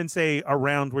house and then say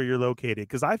around where you're located.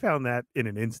 Because I found that in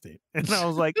an instant, and I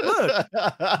was like, look,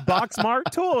 Boxmark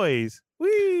Toys.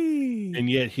 Whee! And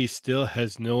yet he still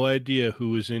has no idea who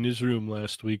was in his room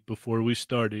last week before we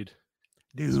started.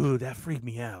 Dude, that freaked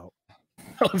me out.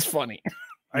 That was funny.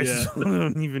 I Yeah. still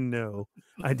don't even know.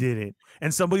 I didn't.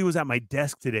 And somebody was at my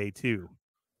desk today too.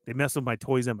 They messed with my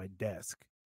toys at my desk.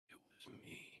 It was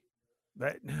me.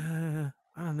 That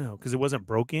I don't know because it wasn't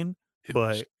broken. It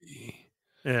But- was me.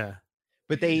 Yeah.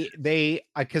 But they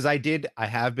because I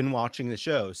have been watching the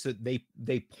show. So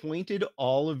they pointed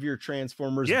all of your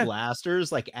Transformers Yeah.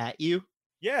 blasters like at you.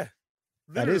 Yeah.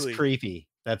 That is literally. creepy.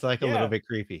 That's like a Yeah. little bit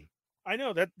creepy. I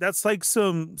know that's like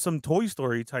some Toy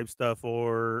Story type stuff,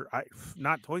 or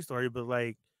not Toy Story, but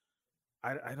like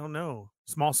I don't know,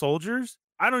 Small Soldiers.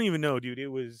 I don't even know, dude. It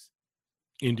was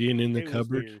Indian in the it was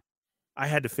cupboard. weird. I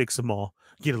had to fix them all.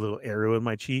 Get a little arrow in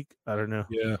my cheek. I don't know,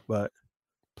 Yeah. but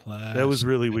that was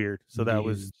really weird. So that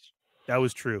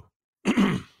was true. All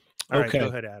right, Okay. go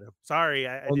ahead, Adam. Sorry,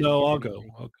 I Well, didn't no, get I'll anything.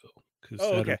 go. I'll go. Because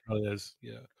Oh, okay. probably has,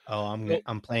 yeah. Oh, Well-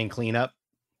 I'm playing cleanup.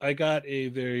 I got a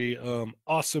very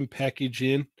awesome package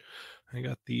in. I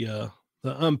got the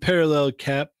unparalleled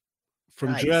cap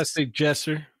from Nice. Jurassic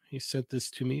Jesser. He sent this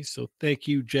to me, so thank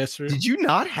you, Jesser. Did you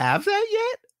not have that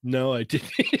yet? No, I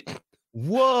didn't.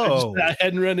 Whoa. I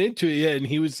hadn't run into it yet, and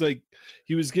he was like,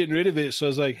 he was getting rid of it, so I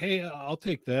was like, hey, I'll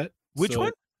take that. Which So-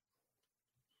 one?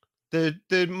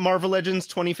 The Marvel Legends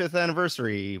 25th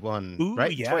anniversary one, Ooh,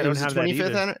 right? yeah, I It was didn't the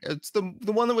have that either. It's the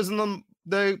one that was in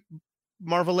the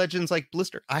Marvel Legends like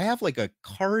blister. I have like a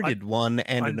carded one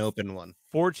and an I'm- open one.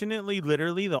 Fortunately,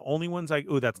 literally the only ones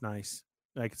that's nice.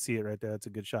 I can see it right there. That's a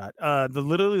good shot.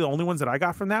 Literally the only ones that I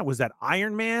got from that was that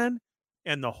Iron Man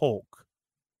and the Hulk.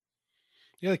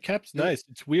 Yeah, the cap's nice.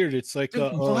 It's weird. It's like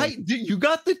Dude, why? Dude, you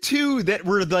got the two that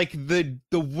were like the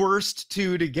worst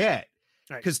two to get.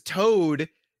 Right. Because Toad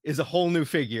is a whole new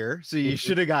figure, so you Mhm.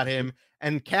 should have got him.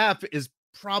 And Cap is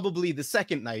probably the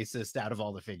second nicest out of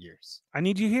all the figures. I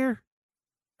need you here.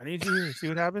 I need you here. See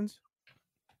what happens.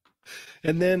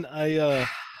 And then I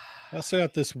also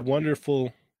got this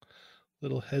wonderful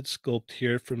little head sculpt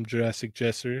here from Jurassic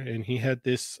Jesser, and he had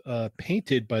this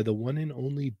painted by the one and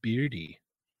only Beardy.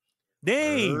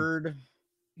 Dang. Heard.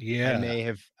 Yeah,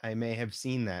 I may have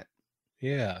seen that.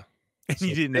 yeah. And you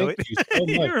So didn't know thank it. you so much,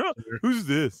 You're all- sir. Who's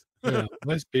this? Yeah,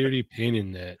 why's Beardy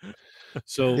painting that?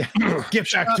 So Get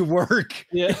back to work.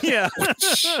 yeah, Yeah.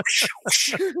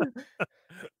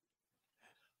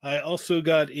 I also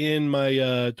got in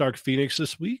my Dark Phoenix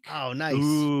this week, Oh, nice.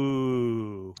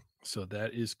 Ooh. so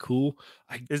that is cool.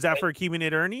 Is that for keeping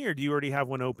it Ernie, or do you already have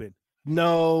one open?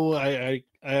 No, I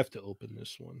have to open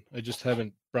this one. I just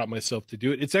haven't brought myself to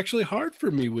do it. It's actually hard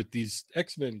for me with these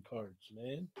X-Men cards,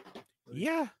 man.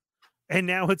 Yeah. And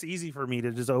now it's easy for me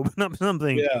to just open up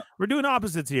something. Yeah. We're doing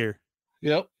opposites here.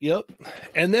 Yep.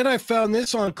 And then I found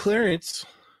this on clearance.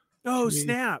 Oh, Me.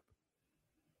 snap.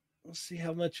 Let's see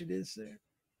how much it is there.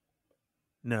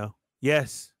 No.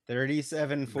 Yes.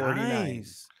 37.49.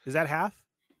 Nice. Is that half?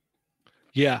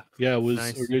 Yeah, it was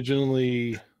Nice.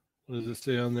 originally, what does it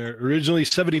say on there? Originally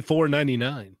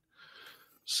 $74.99.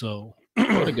 So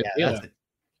What a good Yeah, deal. that's a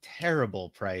terrible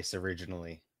price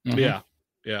originally. Mhm. yeah.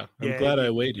 I'm Yeah, glad I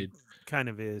it- waited. Kind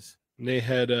of is. And they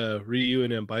had Ryu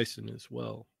and M. Bison as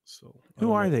well. So I Who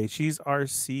don't are know. they? She's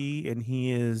RC and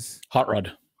he is Hot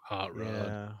Rod. Hot Rod.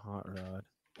 yeah, Hot Rod.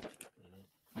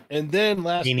 And then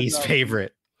last, but Amy's not-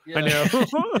 favorite. Yeah. I know.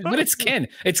 But it's Ken.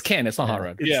 It's Ken. It's not Hot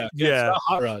Rod. Yeah, yeah. It's not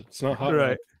Hot Rod. It's not Hot Rod.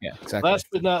 Right. Yeah, exactly. Last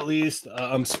but not least,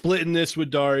 I'm splitting this with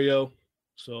Dario.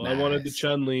 So I wanted the Nice.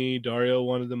 Chun-Li. Dario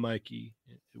wanted the Mikey.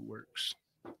 It works.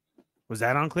 Was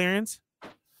that on clearance?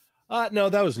 No,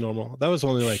 that was normal. That was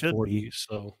only like Should 40. be.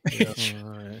 So yeah. All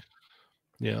right.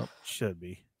 Yeah. Should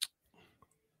be.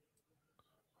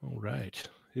 All right.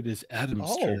 It is Adam's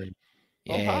Oh. turn.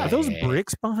 Yeah. Are those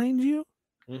bricks behind you?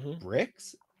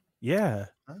 Bricks? Yeah.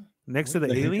 Huh? Next to the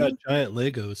He got alien? giant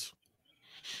Legos.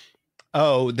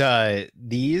 Oh,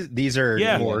 these are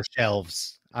Yeah. more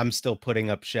shelves. I'm still putting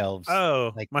up shelves.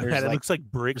 Oh, Like, my there's, bad. It like, looks like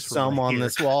bricks. from some right on here.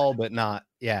 this wall, but not.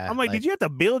 Yeah. I'm like, did you have to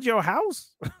build your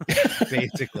house?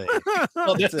 basically?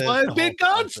 Oh, that's It's a- why the I've been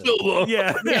whole gone process. so long.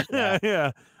 yeah, Yeah.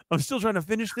 yeah. I'm still trying to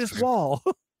finish this wall.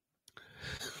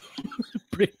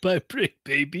 Brick by brick,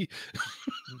 baby.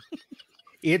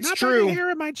 It's Not by the true.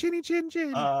 hair of my chinny chin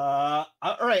chin. All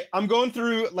right, I'm going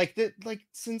through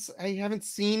since I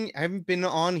haven't been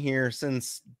on here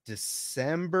since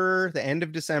December, the end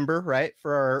of December, right?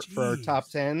 For our top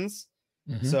Jeez. tens.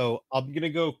 Mhm. So I'm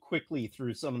gonna go quickly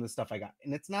through some of the stuff I got,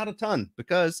 and it's not a ton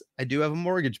because I do have a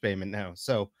mortgage payment now.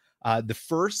 So the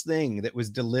first thing that was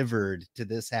delivered to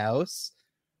this house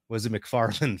was a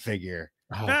McFarlane figure.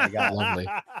 Oh my god, lovely.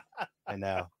 I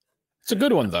know. It's a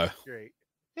good one though. Great.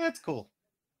 Yeah, it's cool.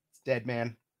 It's Dead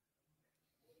Man.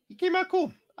 He came out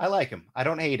cool. I like him. I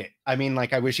don't hate it. I mean,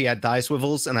 like, I wish he had thigh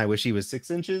swivels and I wish he was 6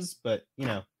 inches, but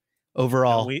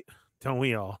overall, Don't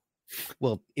we all?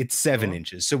 well, it's 7 Oh.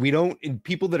 inches. So we don't, and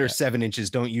people that are Yeah. 7 inches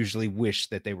don't usually wish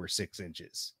that they were 6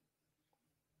 inches.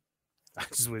 I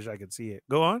just wish I could see it.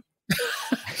 Go on.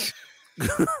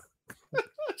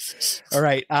 All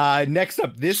right. Next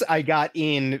up, this I got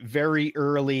in very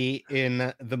early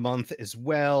in the month as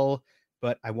well,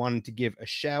 but I wanted to give a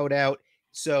shout out.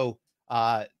 So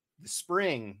the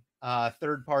spring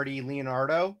third party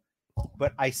Leonardo,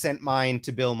 but I sent mine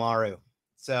to Bill Maru.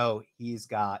 So he's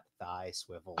got thigh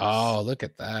swivels. Oh, look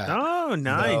at that. Oh,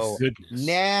 nice. So Goodness.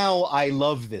 now I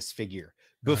love this figure.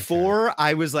 Before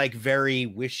I was like very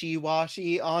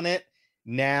wishy-washy on it.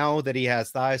 Now that he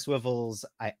has thigh swivels,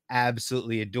 I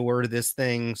absolutely adore this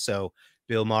thing. So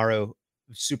Bill Maru,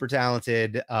 super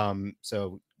talented.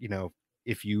 So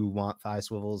if you want thigh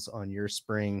swivels on your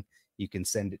spring, you can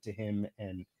send it to him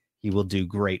and he will do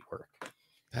great work.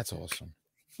 That's awesome.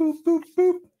 Boop, boop,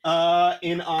 boop.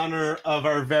 In honor of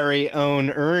our very own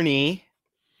Ernie,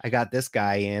 I got this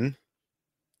guy in.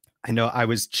 I know I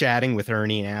was chatting with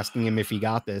Ernie and asking him if he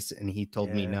got this, and he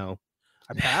told me Yeah. no.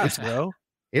 I passed, bro.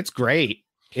 It's great.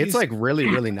 He's- It's like really,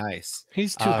 really nice.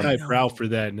 He's too Um, highbrow for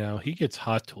that now. He gets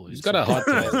hot toys. He's got a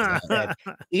hot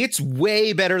toy. It's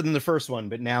way better than the first one,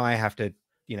 but now I have to,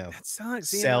 That sucks.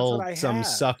 See, that's sell what I some have.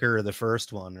 sucker the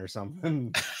first one or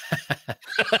something.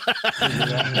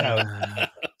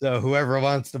 So whoever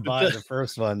wants to buy the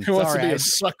first one, Who wants to sorry, be I- a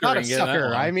sucker? not a and get that sucker.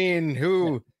 one? I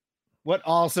mean, what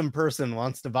awesome person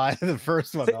wants to buy the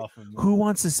first one off of me? Who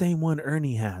wants the same one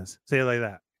Ernie has? Say it like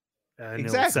that. And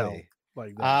it'll sell Exactly.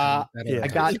 like that. That'll- I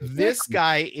got this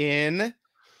guy in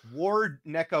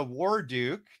NECA War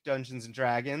Duke Dungeons and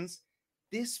Dragons.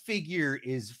 This figure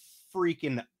is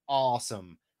freaking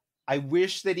awesome. I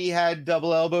wish that he had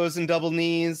double elbows and double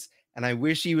knees, and I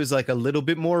wish he was like a little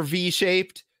bit more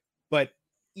V-shaped, but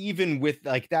even with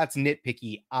like that's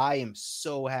nitpicky. I am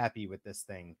so happy with this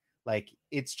thing. Like,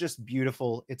 it's just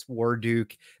beautiful. It's War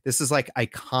Duke. This is like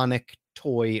iconic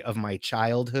toy of my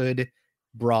childhood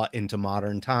brought into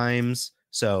modern times.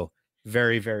 So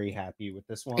very, very happy with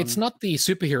this one. It's not the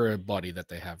superhero body that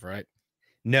they have, right?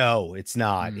 No, it's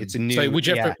not. It's a new. So would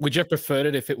you yeah. have preferred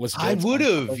it if it was? I built on would top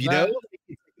have, of you that? know,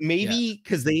 maybe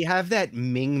because they have that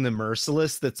Ming the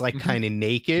Merciless that's like Mhm. kind of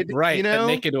naked, Right, You that know,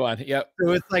 naked one. Yep. so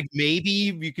it's like maybe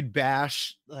you could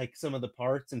bash like some of the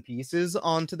parts and pieces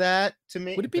onto that to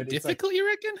make. Would it be but it's like- difficult? You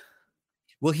reckon?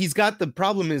 well, he's got the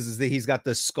problem is that he's got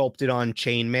the sculpted on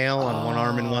chainmail on one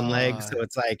arm and one leg, Ah. so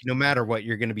it's like no matter what,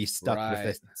 you're going to be stuck with Right.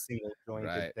 this single jointed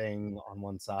Right. thing on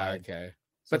one side. Okay.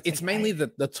 So But it's like, mainly the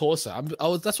torso.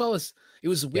 That's why it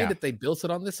was weird Yeah. that they built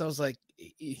it on this. I was like,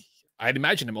 I'd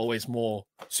imagine him always more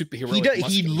superhero.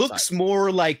 he looks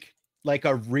more like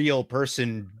a real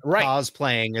person Right.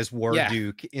 cosplaying as War Yeah.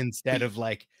 Duke instead of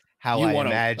like how you I want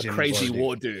imagine a crazy Duke.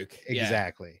 War Duke. Yeah.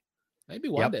 Exactly. Maybe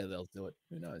one Yep. day they'll do it.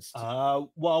 Who knows?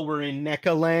 While we're in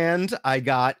NECA land, I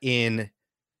got in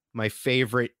my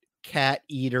favorite cat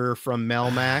eater from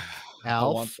Melmac, I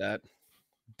want Alf. that.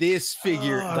 This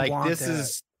figure, Oh, I like want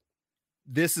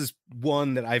this is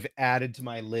one that I've added to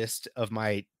my list of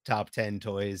my top 10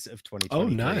 toys of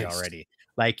 2023 nice. already.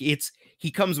 Like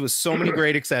he comes with so many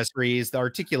great accessories. The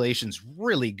articulation's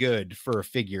really good for a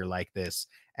figure like this,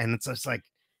 and it's just like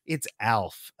it's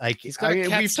Alf. Like He's got a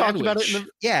cat we've talked about it.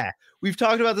 sandwich. We've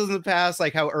talked about this in the past,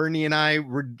 like how Ernie and I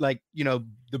were like,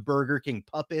 the Burger King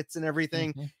puppets and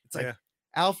everything. Mhm. It's like Yeah.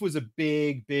 Alf was a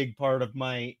big, big part of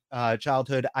my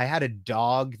childhood. I had a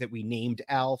dog that we named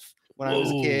Alf when I was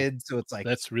a Whoa. kid, so it's like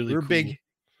That's really we're cool.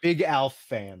 big Alf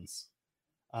fans.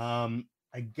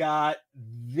 I got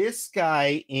this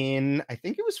guy in, I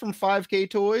think it was from 5K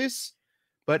Toys,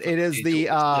 but it is the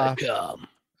Ah,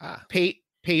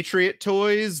 Patriot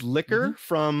Toys liquor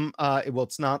from well,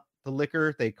 it's not the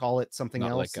liquor. They call it something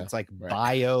Not else. liquor, It's like right.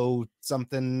 bio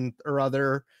something or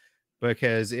other,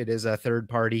 because it is a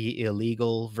third-party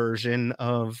illegal version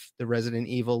of the Resident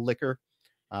Evil liquor.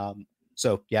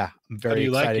 So yeah, I'm do very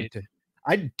you like excited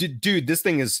it? dude, this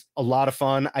thing is a lot of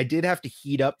fun. I did have to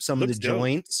heat up some Looks of the dope.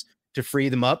 joints to free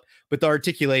them up, but the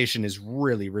articulation is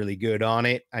really, really good on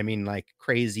it. I mean, like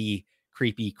crazy,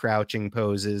 creepy crouching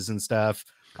poses and stuff.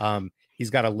 He's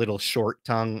got a little short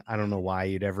tongue. I don't know why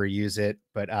you'd ever use it,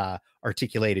 but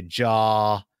articulated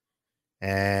jaw,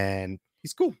 and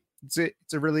he's cool. It's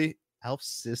a really Alf's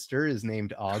sister is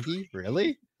named Augie.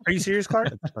 Really? Are you serious, Clark?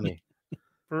 That's funny.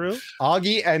 For real?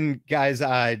 Augie, and guys,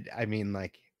 I mean,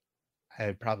 like,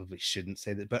 I probably shouldn't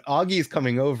say that, but Augie is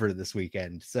coming over this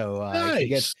weekend, so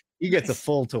Nice. he gets a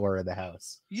full tour of the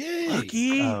house. Yay.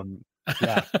 Lucky.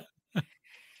 Yeah.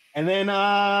 And then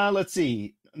let's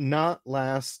see, not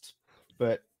last,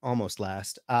 but almost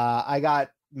last. I got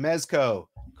Mezco,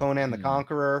 Conan the Hmm.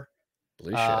 Conqueror.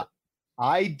 Blue Uh, shit.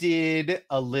 I did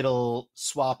a little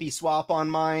swappy swap on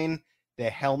mine. The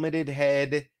helmeted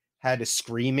head had a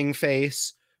screaming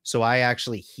face, so I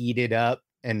actually heated up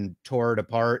and tore it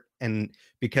apart. And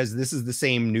because this is the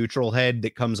same neutral head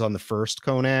that comes on the first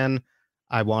Conan,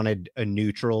 I wanted a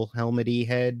neutral helmety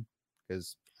head,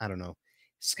 because I don't know,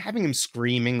 having him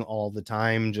screaming all the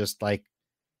time, just like,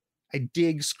 I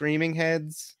dig screaming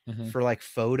heads Mhm. for like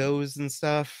photos and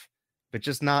stuff, but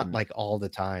just not Mm. like all the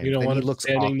time. You don't Then want he him looks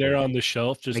standing there awkward. on the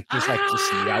shelf, just Like, Just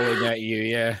yelling at you.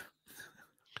 Yeah.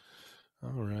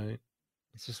 all right.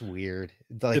 It's just weird.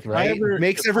 Like, If I right? ever-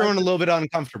 Makes if I everyone a ever- little bit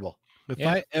uncomfortable. If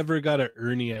Yeah. I ever got an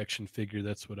Ernie action figure,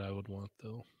 that's what I would want,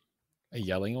 though. A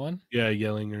yelling one. Yeah,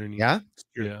 yelling Ernie. Yeah.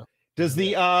 Yeah. Does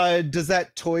the does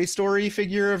that Toy Story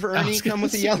figure of Ernie was come gonna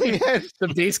with a say- yelling head? The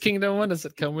Beast Kingdom one. Does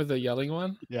it come with a yelling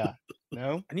one? Yeah.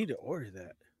 No. I need to order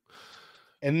that.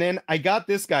 And then I got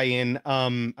this guy in.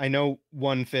 I know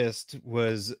One Fist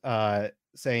was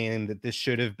saying that this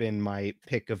should have been my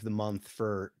pick of the month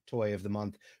for toy of the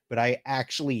month, but I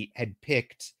actually had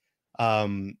picked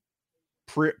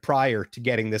prior to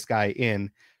getting this guy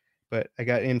in. But I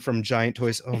got in from Giant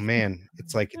Toys. Oh man,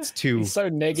 it's like it's too He's so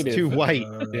negative. too white.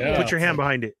 Yeah. Put your hand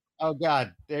behind it. Oh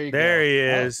god, there you go. There he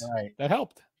Oh, is. all right. That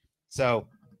helped. So,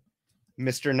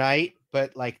 Mr. Knight,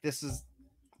 but like this is,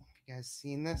 you guys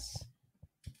seen this?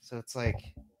 So it's like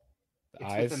The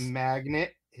it's with a eyes.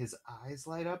 magnet. His eyes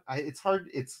light up. It's hard.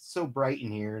 It's so bright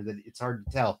in here that it's hard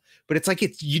to tell. But it's like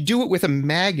you do it with a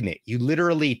magnet. You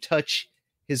literally touch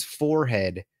his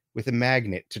forehead with a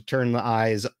magnet to turn the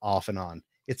eyes off and on.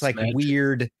 It's like Magic.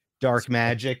 weird dark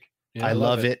magic. Yeah, I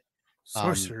love it.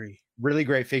 Sorcery. Really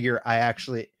great figure.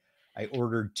 I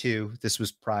ordered two. This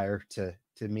was prior to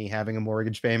me having a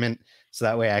mortgage payment, so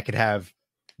that way I could have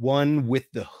one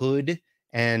with the hood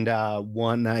and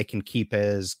one I can keep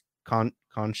as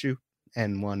Khonshu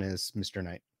and one as Mr.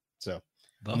 Knight. So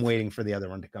I'm Lovely. waiting for the other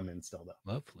one to come in still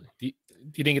though. Lovely. You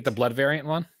didn't get the blood variant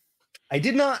one? I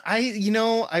did not.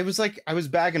 I was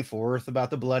back and forth about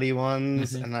the bloody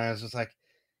ones, Mhm. and I was just like,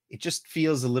 it just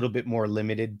feels a little bit more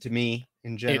limited to me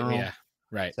in general. Yeah.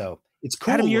 Right. So it's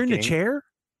cool. Adam, you're in the looking. chair?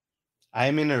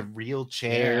 I'm in a real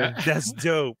chair. Yeah. That's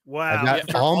dope. Wow. got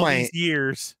After all my- these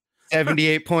years.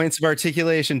 78 points of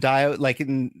articulation. Like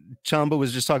Chamba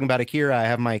was just talking about Akira. I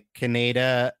have my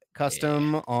Kaneda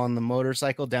custom on the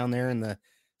motorcycle down there in the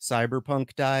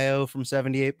Cyberpunk Dio from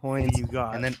 78 points. You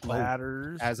got and then, oh,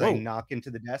 ladders. As Whoa. I knock into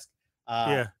the desk,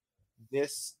 Yeah.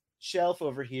 this shelf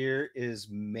over here is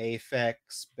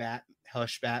Mafex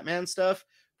Hush Batman stuff,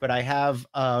 but I have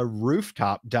a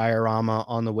rooftop diorama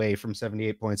on the way from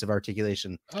 78 points of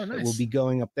articulation Oh, that nice. will be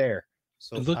going up there.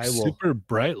 So It looks I will. super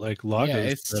bright, like Lago's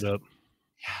it's- setup.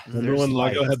 Yeah, Remember there's when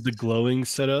Lago lights. had the glowing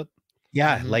setup?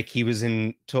 Yeah, Mhm. like he was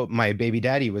in my baby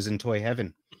daddy was in toy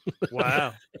heaven.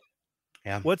 Wow.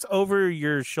 Yeah. What's over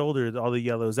your shoulder? All the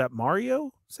yellow. Is that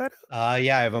Mario setup?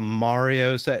 Yeah, I have a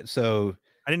Mario set. So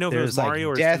I didn't know if it there's was like Mario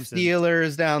or Death Simpsons.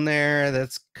 Dealers down there.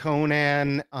 That's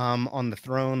Conan on the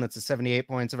throne. That's a 78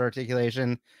 points of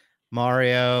articulation.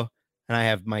 Mario, and I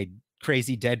have my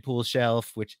crazy Deadpool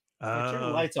shelf, which if I turn the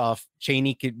Oh. lights off,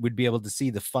 Cheney would be able to see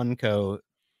the Funko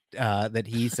that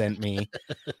he sent me.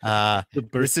 The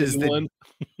This is birthday the- one.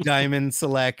 Diamond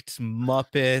Select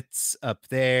Muppets up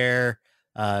there,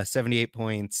 78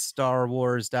 points, Star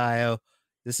Wars Dio.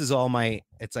 This is all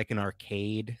it's like an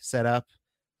arcade setup.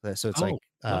 So it's like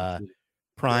lovely.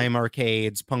 Prime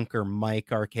arcades, Punker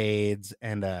Mike arcades,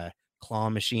 and a claw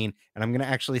machine. And I'm gonna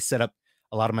actually set up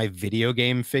a lot of my video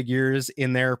game figures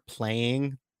in there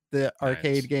playing the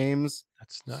arcade Nice. games.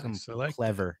 That's Some nice. I like that.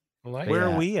 clever. I like Where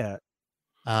Yeah. are we at?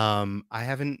 I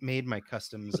haven't made my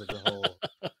customs of the whole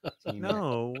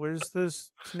No, where's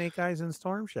this Snake Eyes and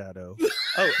Storm Shadow?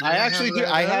 Oh, I don't actually have do.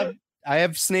 that I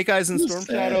have Snake Eyes and You Storm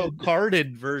Shadow said.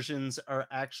 carded versions are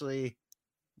actually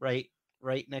right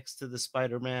next to the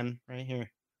Spider-Man right here.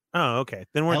 Oh, okay.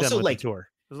 Then we're Also, done with like, the tour.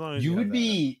 As long as You have would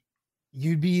that.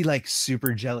 you'd be like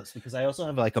super jealous because I also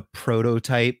have like a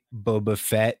prototype Boba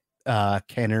Fett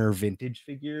Kenner vintage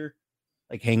figure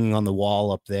like hanging on the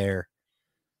wall up there.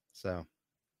 So,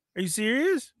 Are you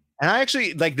serious? and I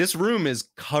actually like this room is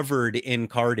covered in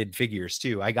carded figures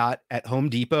too. I got at Home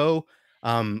Depot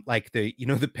like the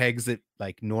the pegs that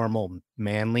like normal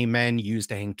manly men use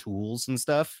to hang tools and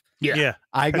stuff. Yeah.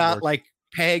 I got Pegboard. like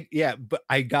but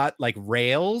I got like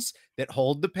rails that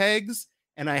hold the pegs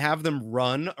and I have them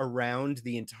run around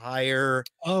the entire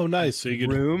Oh, nice. So you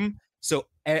could. room. So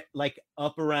like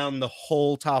up around the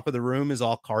whole top of the room is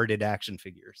all carded action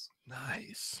figures.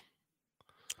 Nice.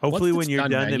 Hopefully, Once when it's you're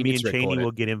done, done, man, then you me need and to Cheney record it.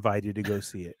 will get invited to go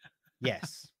see it.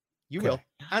 Yes, you Okay. will.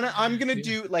 And I'm gonna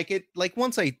do like it like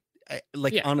once I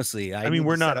Yeah. honestly. I mean, need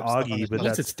we're to set not up stuff on Augie, this but website.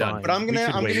 Once that's it's done. fine. But I'm We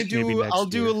gonna could wait, maybe do next I'll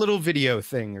do year. a little video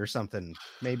thing or something.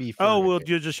 Maybe. Oh, for- well,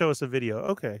 you'll just show us a video.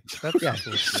 Okay, that's yeah,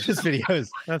 cool. just videos.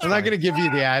 That's I'm not fine. gonna give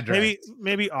you the address.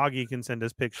 Maybe Augie can send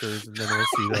us pictures, and then we'll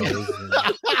see those.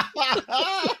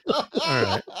 All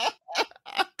right.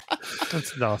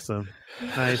 That's awesome.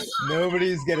 Nice.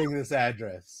 Nobody's getting this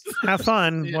address. Have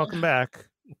fun. Yeah. Welcome back.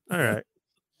 All right.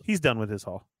 He's done with his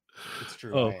haul. It's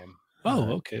true. Oh. I am. Oh,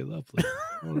 Alright. okay. Lovely.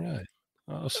 All right.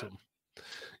 Awesome.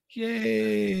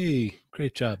 Yay.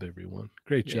 Great job, everyone.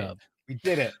 Great Yeah. job. We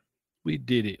did it. We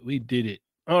did it. We did it.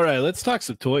 All right. Let's talk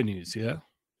some toy news. Yeah.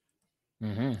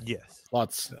 Mm-hmm. Yes.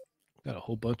 Lots. Got a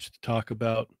whole bunch to talk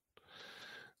about.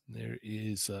 There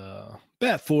is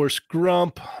Bat Force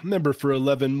Grump, member for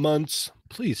 11 months.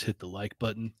 Please hit the like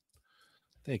button.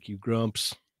 Thank you,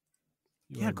 Grumps.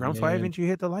 You Yeah, are Grumps, the why man. haven't you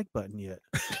hit the like button yet?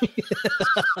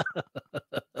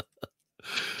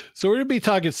 So we're gonna be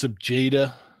talking some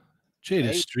Jada. Jada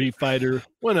Hey. Street Fighter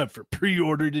went up for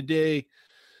pre-order today.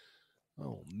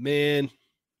 Oh man,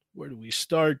 where do we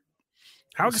start?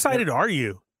 How Let's start- excited are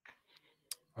you?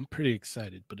 I'm pretty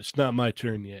excited, but it's not my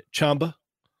turn yet. Chamba.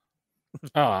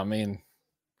 Oh, I mean,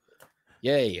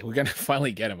 yay! We're gonna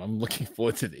finally get them. I'm looking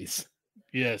forward to these.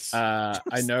 Yes. I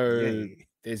know Yay.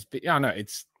 there's. Yeah, no,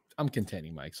 it's. I'm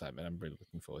containing my excitement. I'm really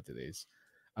looking forward to these.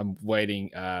 I'm waiting.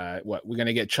 What we're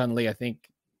gonna get Chun-Li, I think,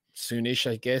 soonish,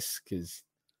 I guess, because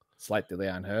slight delay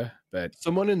on her, but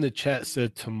Someone in the chat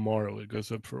said tomorrow it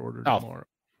goes up for order Oh. tomorrow.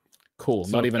 cool.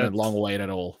 So Not even a that's- long wait at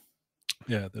all.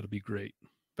 Yeah, that'll be great.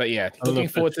 But yeah, I don't know looking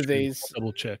if forward that's to true. these. I'll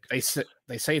double check. They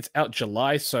say it's out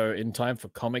July, so in time for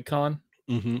Comic Con,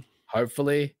 Mm-hmm.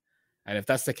 hopefully. And if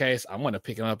that's the case, I'm going to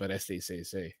pick them up at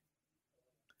SDCC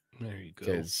There you go.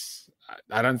 because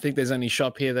I don't think there's any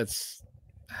shop here that's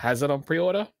has it on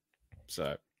pre-order.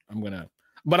 So I'm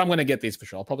gonna get these for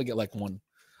sure. I'll probably get like one.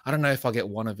 I don't know if I'll get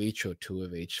one of each or two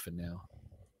of each for now,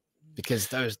 because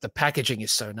the packaging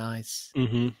is so nice.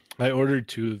 Mm-hmm. I ordered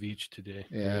 2 of each today.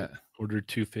 Yeah, Ordered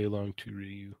 2 Fei Long, 2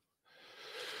 Ryu.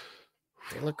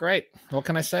 they look great. What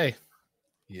can I say?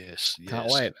 Yes. Can't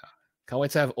yes. wait. Can't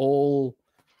wait to have all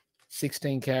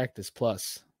 16 characters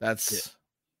plus. It's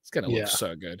gonna look Yeah.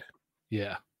 so good.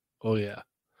 Yeah. Oh yeah.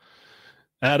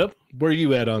 Adam, where are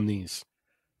you at on these?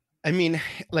 I mean,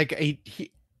 like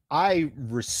I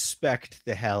respect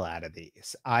the hell out of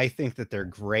these. I think that they're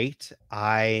great.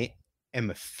 I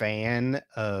am a fan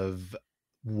of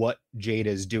what Jada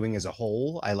is doing as a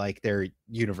whole. I like their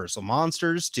Universal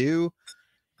Monsters too.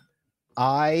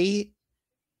 I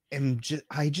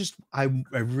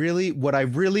really what I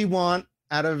really want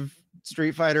out of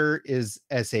Street Fighter is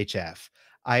SHF.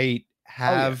 I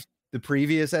have the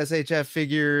previous SHF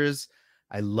figures.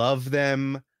 I love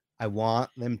them. I want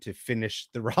them to finish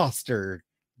the roster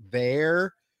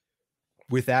there.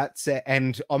 With that said,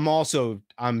 and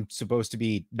I'm supposed to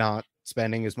be not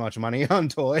spending as much money on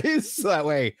toys, so that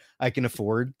way I can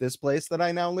afford this place that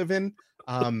I now live in.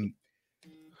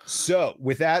 So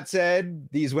with that said,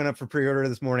 these went up for pre-order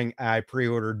this morning. I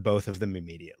pre-ordered both of them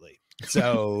immediately.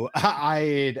 So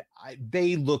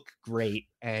they look great,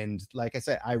 and like I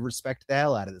said, I respect the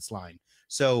hell out of this line.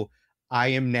 So I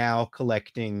am now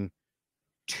collecting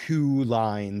 2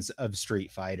 lines of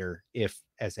Street Fighter if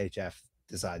SHF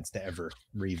decides to ever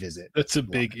revisit. That's a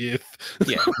big if.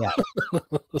 Yeah.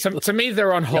 To me,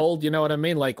 they're on hold. You know what I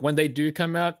mean? Like when they do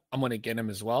come out, I'm going to get them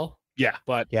as well. Yeah.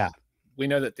 But Yeah. we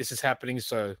know that this is happening,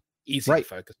 so easy Right. to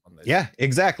focus on this. Yeah,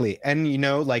 exactly. And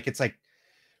like it's like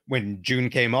when June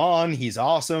came on, he's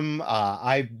awesome.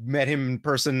 I met him in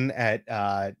person at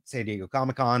San Diego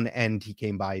Comic-Con, and he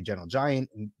came by Gentle Giant,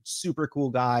 and super cool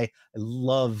guy. I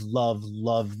love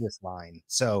this line.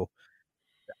 So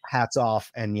hats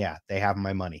off, and yeah, they have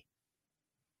my money.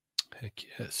 Heck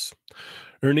yes.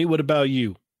 Ernie, what about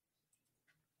you?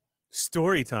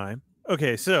 Story time.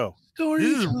 Okay, so Story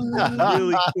this is time. a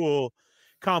really cool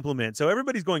compliment. So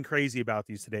everybody's going crazy about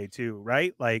these today too,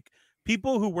 right? Like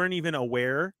people who weren't even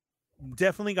aware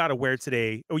definitely got aware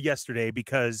today or yesterday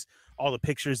because all the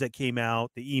pictures that came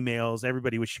out, the emails,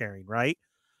 everybody was sharing, right?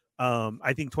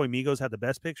 I think Toy Migos had the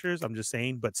best pictures. I'm just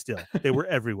saying, but still, they were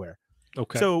everywhere.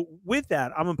 Okay. So with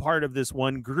that, I'm a part of this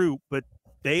one group, but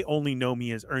they only know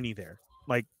me as Ernie there.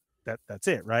 Like that's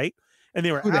it, right? And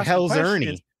they were Who the asking hell's questions.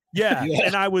 Ernie? Yeah. Yeah.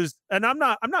 And I'm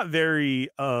not very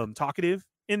talkative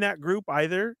in that group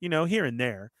either, here and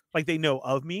there. Like they know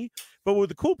of me. But what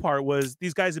the cool part was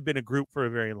these guys have been a group for a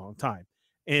very long time.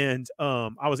 And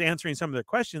I was answering some of their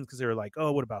questions because they were like,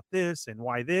 oh, what about this and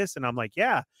why this? And I'm like,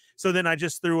 yeah. So then I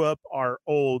just threw up our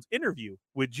old interview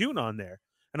with June on there.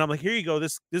 And I'm like, here you go.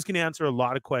 This can answer a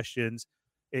lot of questions.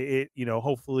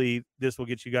 Hopefully this will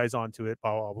get you guys onto it,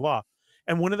 blah, blah, blah.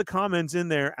 And one of the comments in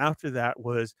there after that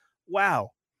was, wow,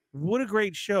 what a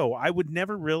great show. I would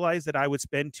never realize that I would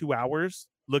spend 2 hours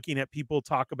looking at people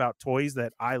talk about toys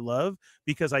that I love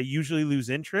because I usually lose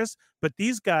interest. But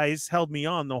these guys held me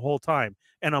on the whole time,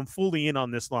 and I'm fully in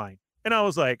on this line. And I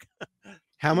was like,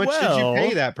 How much did you pay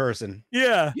Well- that person?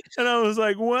 yeah. And I was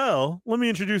like, well, let me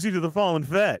introduce you to the Fallen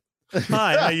Fett.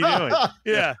 Hi, how you doing?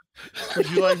 Yeah. Would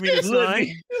you like me to Let sign?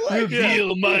 me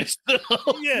reveal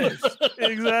myself. Yes,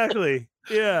 exactly.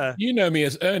 Yeah. You know me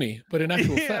as Ernie, but in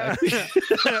actual Yeah.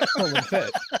 fact, Colin Fett.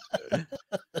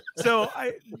 So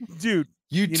dude,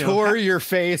 You know, tore your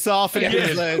face off, and it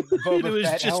was a It Boba was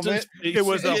Fett just helmet. it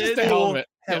was a Just a full helmet.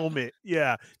 helmet.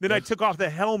 Yeah. Then I took off the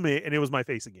helmet and it was my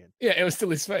face again. Yeah, it was still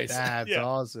his face. That's Yeah.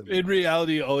 awesome. In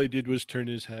reality, all he did was turn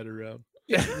his head around.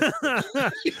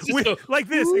 We- like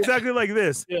this, exactly like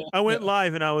this. Yeah. I went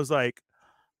live and I was like,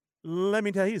 let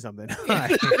me tell you something.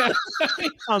 Hi.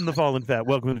 I'm the Fallen Fat.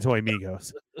 Welcome to Toy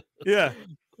Migos. Yeah.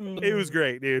 It was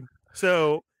great, dude.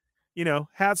 So,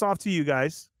 hats off to you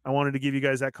guys. I wanted to give you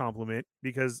guys that compliment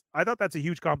because I thought that's a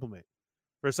huge compliment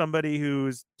for somebody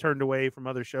who's turned away from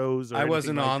other shows. Or I anything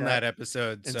wasn't like on that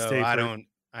episode, and so stay I for-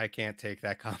 I can't take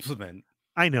that compliment.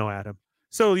 I know, Adam.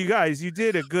 So you guys, you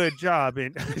did a good job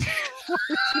in.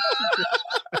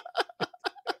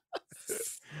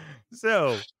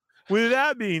 So, with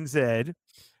that being said,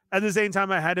 at the same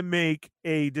time, I had to make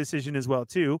a decision as well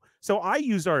too. So I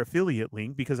used our affiliate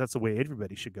link because that's the way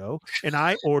everybody should go, and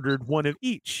I ordered one of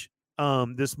each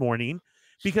this morning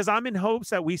because I'm in hopes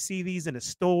that we see these in a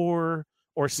store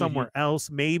or somewhere else,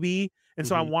 maybe. And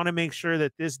so I want to make sure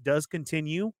that this does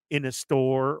continue in a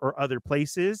store or other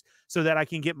places so that I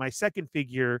can get my second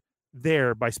figure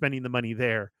there by spending the money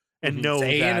there and know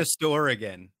Say in that a store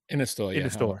again. In a store, in yeah. a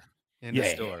store. In Yeah.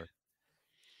 a store.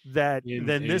 That In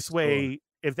then a this store. way,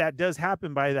 if that does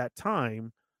happen by that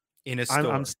time, In a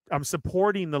store. I'm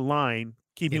supporting the line,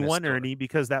 keeping In a one store. Ernie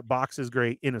because that box is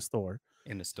great in a store.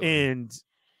 In a store. And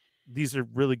these are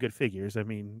really good figures. I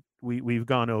mean, we've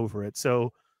gone over it.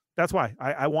 So that's why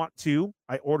I want two.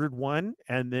 I ordered one,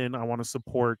 and then I want to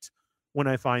support when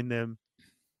I find them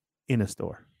in a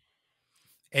store.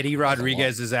 Eddie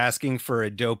Rodriguez is asking for a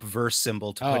dope verse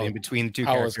symbol to put Oh, in between the two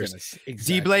I was characters. gonna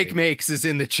D Blake Makes is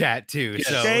in the chat too. Yes.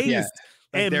 So Say yeah.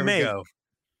 and there we make. go.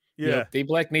 Yeah. D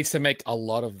Black needs to make a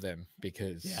lot of them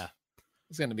because Yeah.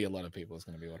 there's going to be a lot of people that's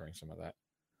going to be ordering some of that.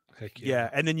 Heck Yeah,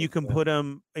 and then you can put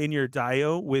them in your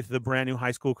dio with the brand new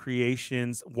High School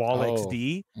Creations Wall Oh,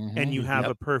 XD, and Mhm. you have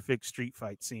Yep. a perfect street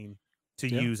fight scene to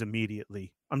Yeah. use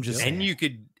immediately. I'm just And saying. you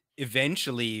could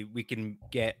eventually we can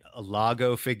get a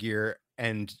Lago figure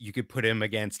and you could put him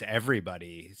against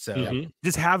everybody. So Mhm.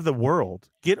 just have the world.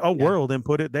 Get a world and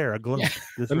put it there. A globe. Yeah.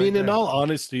 Just I right mean, in there. all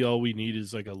honesty, all we need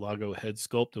is like a Lago head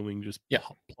sculpt, and we can just Yeah.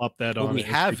 plop that Well, on. we a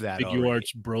have that Figure already.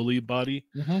 Arts Broly body.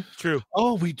 Mhm. True.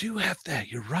 Oh, we do have that.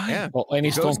 You're right. Yeah. Well, any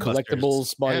Stone Ghostbusters.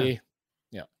 collectibles body.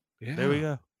 Yeah. There we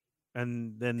go.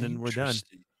 And then we're done.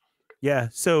 Interesting. Yeah.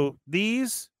 So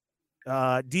these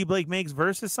D Blake Makes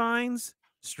versus signs,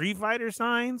 Street Fighter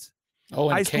signs, Oh,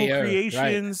 and High School KO, right.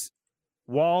 Creations,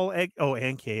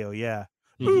 and KO, yeah.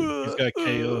 Mhm. He's got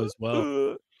KO as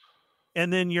well.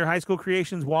 And then your High School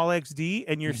Creations Wall XD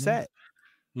and your Mhm. set.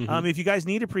 Mhm. If you guys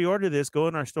need to pre-order this, go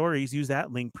in our stories, use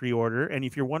that link pre-order. And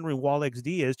if you're wondering Wall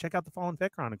XD is, check out the Fallen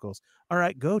Fett Chronicles. All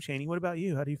right, go, Cheney. What about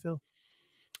you? How do you feel?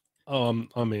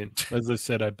 I mean, as I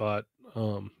said, I bought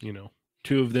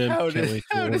two of them. How, Can't wait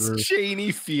to how does order.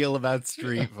 Cheney feel about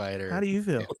Street Fighter? How do you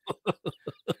feel?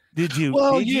 Did you?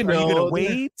 Well, did you are you gonna know,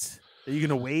 wait? Are you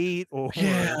gonna wait? Or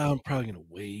Yeah, I'm probably gonna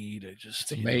wait. I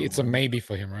just It's a maybe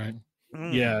for him, right?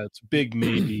 Yeah, it's a big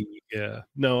maybe. Yeah.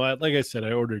 No, like I said,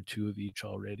 I ordered 2 of each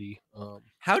already.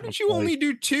 How did you only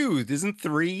do 2? Isn't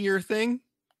 3 your thing?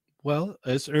 Well,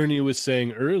 as Ernie was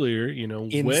saying earlier,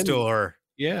 In store.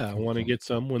 Yeah, I want to get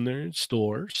some when they're in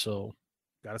store. So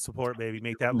Gotta support, baby.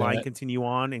 Make that line continue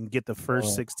on and get the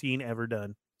first 16 ever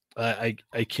done. I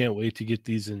can't wait to get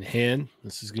these in hand.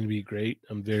 This is going to be great.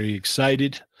 I'm very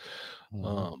excited.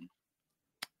 I've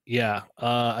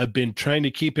been trying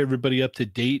to keep everybody up to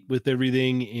date with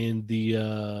everything in the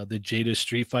Jada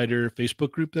Street Fighter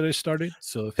Facebook group that I started.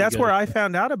 So if that's where I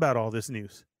found out about all this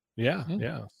news. Yeah.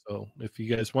 So if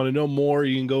you guys want to know more,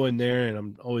 you can go in there, and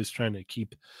I'm always trying to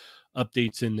keep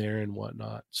updates in there and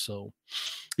whatnot. So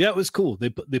yeah, it was cool. They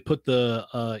put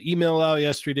the email out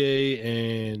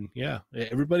yesterday, and yeah,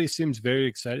 everybody seems very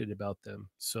excited about them.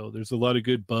 So there's a lot of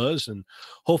good buzz, and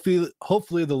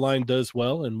hopefully the line does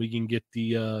well, and we can get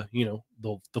the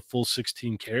the full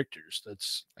 16 characters.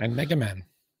 And Mega Man.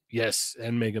 Yes,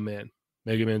 and Mega Man.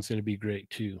 Mega Man's going to be great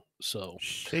too. So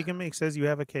Shake and Make says you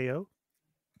have a KO.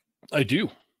 I do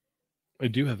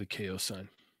have a KO sign.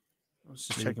 I was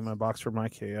just checking my box for my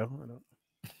KO.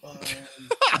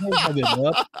 I don't have it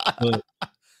up, but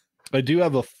I do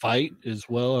have a fight as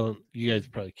well. You guys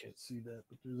probably can't see that,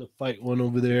 but there's a fight one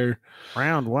over there.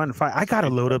 Round 1 fight. I gotta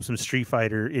load up some Street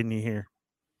Fighter in here.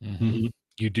 Mm-hmm.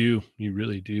 You do. You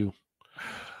really do.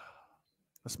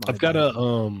 I've got a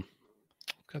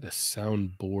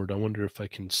soundboard. I wonder if I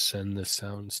can send the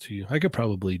sounds to you. I could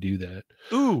probably do that.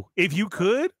 Ooh, if you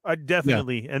could, I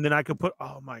definitely. Yeah. And then I could put.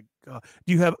 Oh my god,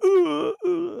 do you have?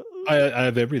 I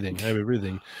have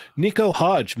everything. Nico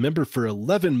Hodge, member for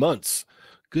 11 months.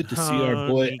 Good to see our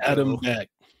boy Nico. Adam back.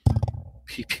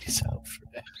 Peace out for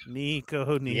that.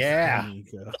 Nico. Yeah.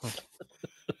 Nico.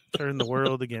 Turn the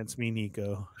world against me,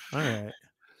 Nico. All right.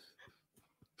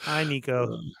 Hi,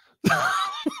 Nico.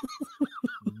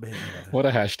 What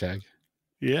a hashtag.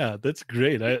 Yeah, that's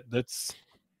great.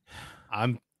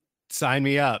 Sign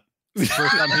me up.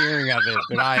 First I'm hearing of it,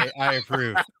 but I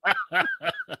approve.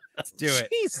 Let's do it.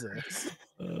 Jesus.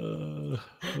 I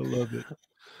love it.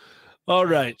 All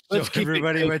right. Let's keep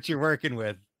everybody what you're working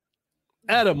with.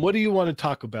 Adam, what do you want to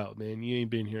talk about, man? You ain't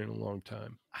been here in a long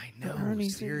time. I know.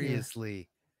 Seriously.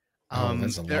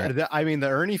 The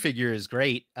Ernie figure is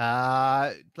great.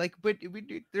 But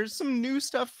there's some new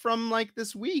stuff from like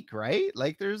this week, right?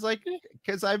 Like there's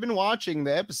because I've been watching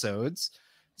the episodes,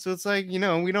 so it's like we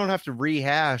don't have to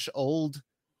rehash old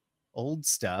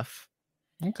stuff.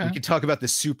 Okay, we could talk about the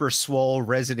super swole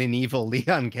Resident Evil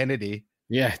Leon Kennedy.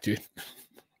 Yeah, dude.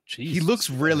 Jeez, he looks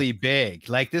really big.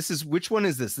 Like which one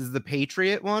is this? This is the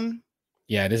Patriot one?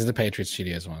 Yeah, this is the Patriot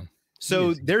Studios one.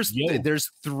 So there's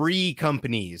 3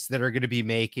 companies that are going to be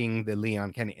making the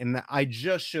Leon Kennedy, and I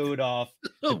just showed off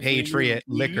the Patriot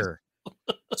Liquor.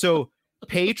 So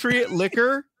Patriot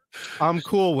Liquor, I'm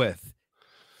cool with.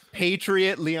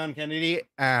 Patriot Leon Kennedy,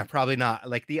 probably not.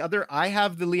 Like the other, I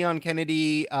have the Leon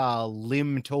Kennedy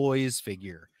Lim Toys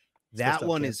figure. That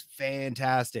one is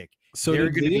fantastic. So they're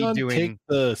going to be doing take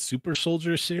the super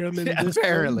soldier serum in this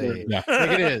apparently. Yeah.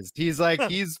 Like it is. He's like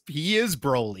he is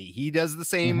Broly. He does the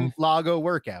same Lago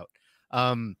workout.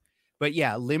 But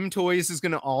yeah, Lim Toys is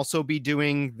going to also be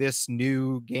doing this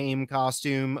new game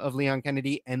costume of Leon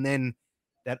Kennedy, and then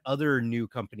that other new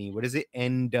company. What is it?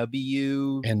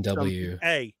 NW.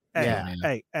 Hey.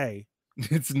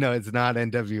 It's not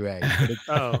NWA.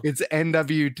 It's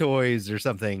NW Toys or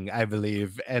something, I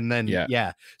believe. And then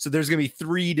so there's gonna be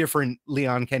 3 different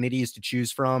Leon Kennedys to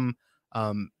choose from.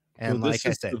 And like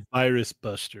I said, the Virus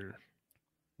Buster.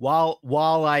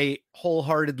 While I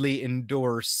wholeheartedly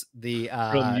endorse the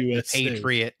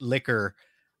Patriot Liquor,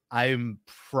 I'm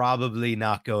probably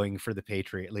not going for the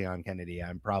Patriot Leon Kennedy.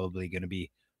 I'm probably gonna be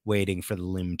waiting for the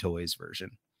Lim Toys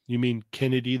version. You mean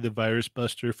Kennedy the Virus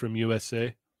Buster from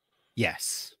USA?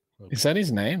 Yes. Is that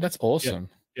his name? That's awesome.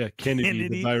 Yeah, Kennedy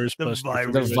the Virus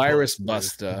Buster. The Virus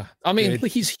Buster. I mean,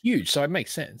 he's huge, so it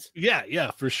makes sense.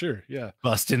 Yeah, for sure. Yeah.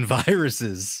 Busting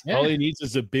viruses. Yeah. All he needs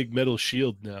is a big metal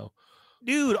shield now.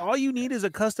 Dude, all you need is a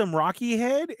custom Rocky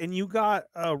head, and you got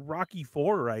a Rocky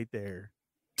 4 right there.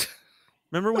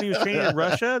 Remember when he was training in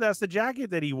Russia? That's the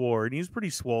jacket that he wore, and he was pretty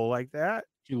swole like that.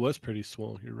 He was pretty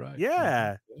swole. You're right.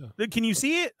 Yeah. Can you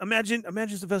see it? Imagine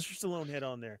Sylvester Stallone head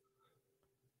on there.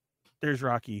 There's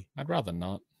Rocky. I'd rather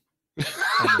not.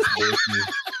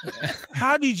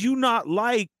 How did you not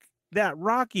like that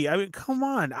Rocky? I mean, come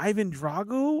on, Ivan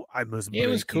Drago. It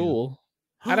was cool.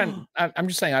 I'm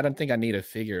just saying. I don't think I need a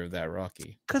figure of that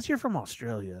Rocky. Because you're from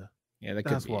Australia. Yeah,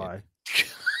 that's why.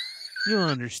 You don't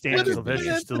understand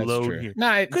Sylvester Stallone here.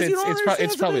 No,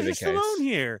 it's probably the case. Stallone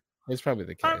here. It's probably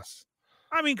the case.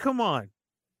 I mean, come on.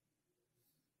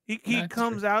 He That's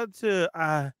comes out to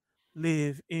I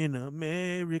live in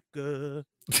America.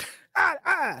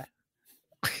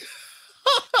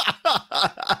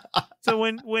 So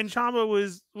when Chamba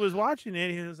was watching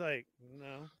it, he was like,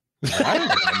 no.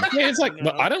 Yeah, it's like,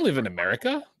 but No. I don't live in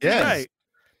America. Yes. Right.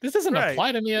 This doesn't Right.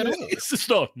 apply to me at all. This is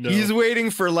not. No. He's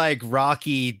waiting for like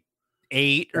Rocky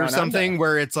 8 or Down something Under.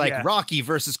 where it's like Yeah. Rocky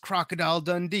versus Crocodile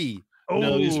Dundee.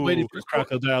 No, he's waiting for Oh.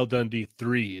 Crocodile Dundee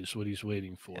 3 is what he's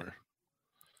waiting for.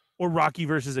 Or Rocky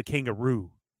versus a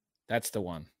kangaroo. That's the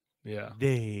one. Yeah.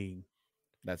 Dang.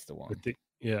 That's the one. But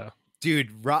yeah. Dude,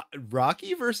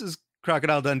 Rocky versus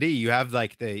Crocodile Dundee, you have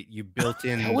like you built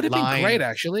in That would have been line great,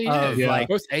 actually. of, Yeah. like,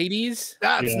 Both 80s.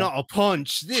 that's Yeah. not a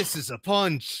punch. This is a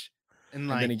punch. And And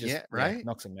like, then he just yeah, right?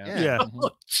 knocks him out. Yeah. Yeah. Mhm.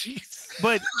 Oh, jeez.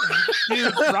 But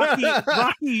dude,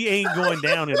 Rocky ain't going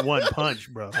down in one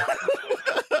punch, bro.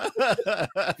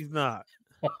 He's not.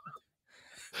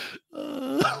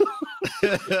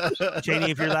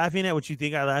 Cheney, if you're laughing at what you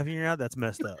think I'm laughing at, that's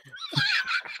messed up.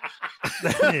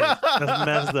 That's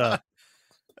messed up.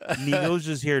 Nigo's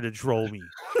just here to troll me.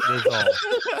 That's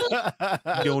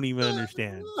all. You don't even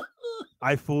understand.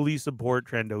 I fully support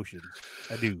Trandoshan.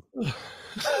 I do.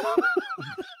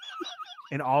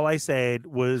 And all I said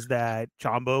was that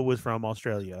Chamba was from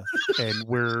Australia and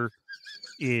we're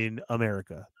in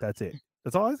America. That's it.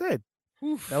 That's all I said.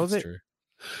 That was That's it. true.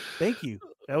 Thank you.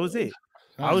 That was it.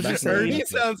 Oh, I was back just in the saying- Ernie 80s.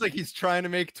 sounds like he's trying to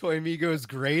make Toy Migos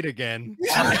great again.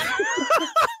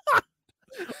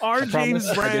 Our I James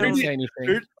promise I didn't Brown. say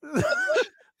anything.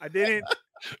 I didn't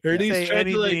Ernie's say trying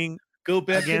to like anything. go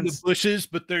back in the against- bushes,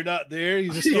 but they're not there.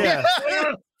 He's just Yeah.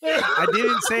 I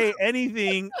didn't say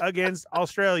anything against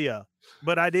Australia,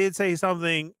 but I did say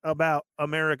something about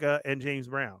America and James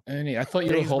Brown. Ernie, I thought you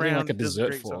were James holding Brown like a does a dessert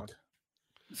great fork.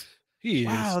 song. he is.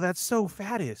 Wow, that's so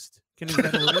fattest. Can you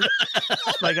get a word?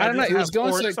 Like I don't know. just It was have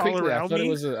going so forks all quickly. I around thought it me,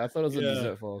 was a Yeah.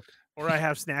 dessert fork. or I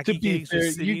have To snacky be cakes fair,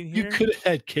 just sitting you here. could have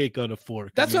had cake on a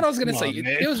fork. That's what I was gonna come say. on,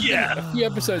 man. There was yeah. a few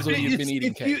episodes where you've been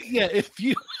eating cake. If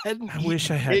you hadn't I wish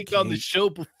I had cake on the cake. show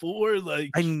before, like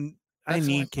I That's what I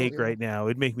need thought, cake yeah. right now.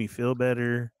 It'd make me feel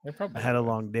better. They probably I had a would.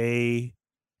 long day.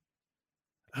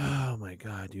 Oh my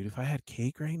god, dude! If I had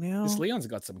cake right now, This Leon's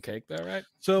got some cake though, right?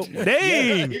 so.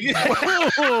 dang! Yeah.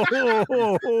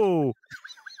 Whoa.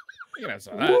 You can have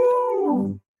some of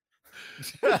that.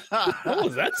 What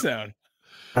was that sound?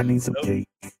 I need some Nope. cake.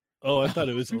 Oh, I thought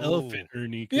it was an Ooh. elephant,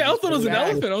 Ernie. 'cause Yeah, I it's thought it was an so-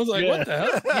 elephant. I was like, what the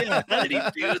hell? Yeah, how did he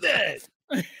do that?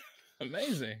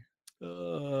 Amazing.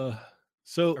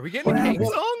 So Are we getting a cake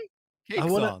What- song? Cake I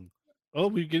wanna- song. oh,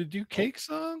 we're gonna do cake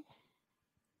song?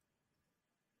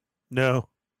 No,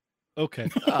 Okay.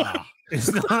 Ah.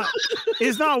 it's not.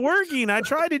 It's not working. I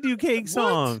tried to do cake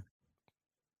song.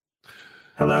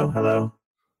 Hello.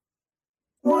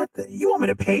 What? You want me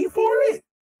to pay for it?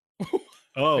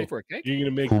 Oh, Pay for a cake? you're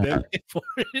gonna make them pay for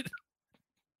it?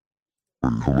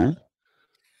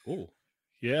 Ooh,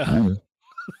 Yeah.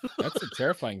 that's a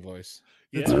terrifying voice.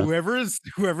 It's Yeah.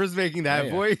 whoever's making that Oh,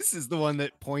 yeah. voice is the one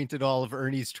that pointed all of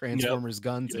Ernie's Transformers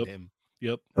guns Yep. at him.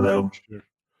 Yep. Hello? Sure.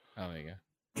 Oh, there you go.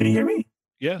 Can you hear me?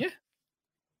 Yeah. Yeah.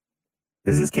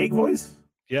 Is this cake voice?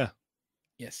 Yeah.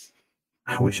 Yes.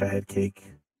 I wish I had cake.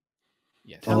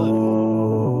 Yes.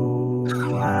 Oh,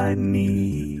 I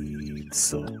need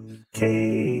some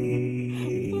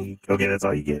cake. Okay, that's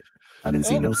all you get. I didn't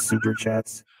see no super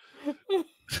chats.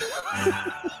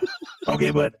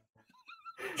 Okay, but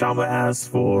Chamba asked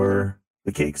for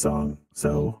the cake song,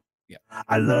 so Yeah.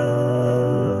 I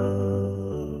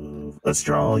love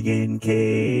Australian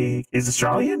cake. Is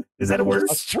Australian? Is that a word?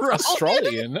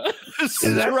 Australian.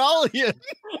 Australian.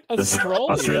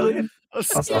 Australian?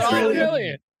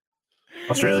 Australian.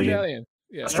 Australian.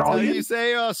 Yeah. That's how Australian? you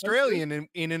say Australian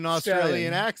in an Australian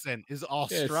Australian. accent is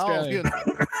Australian.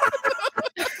 Australian.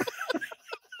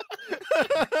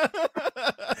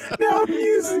 Now I'm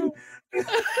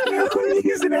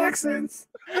using accents.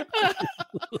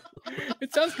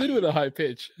 It sounds good with a high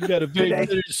pitch. You got a very Today.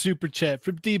 generous super chat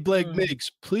from D Black Mm. Mix.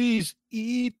 Please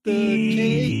eat the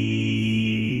cake.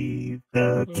 Eat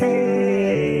the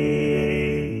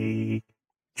cake.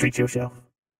 Treat yourself.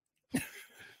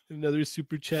 Another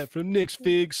super chat from Nick's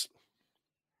Figs.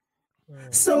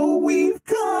 So we've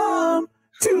come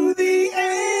to the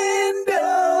end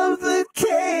of the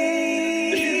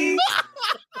cake.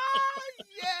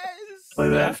 Yes. Play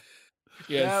that.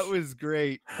 Yes. That was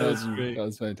great. That was great. That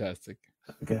was fantastic.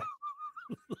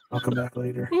 I'll come back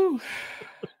later. Woo.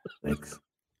 Thanks.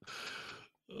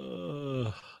 I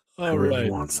All really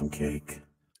right. want some cake.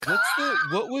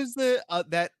 What was the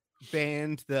that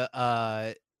band, the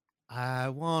I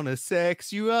wanna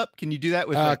sex you up? Can you do that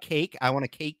with a cake? I wanna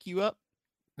cake you up.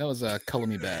 That was Color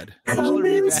Me Bad. Come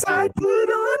inside, put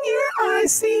on your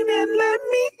icing, and let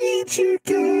me eat your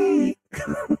cake.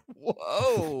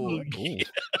 Whoa.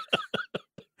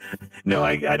 No,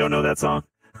 I don't know that song.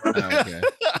 Oh, okay.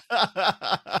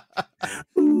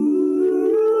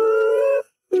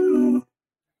 Ooh,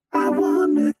 I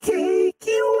wanna cake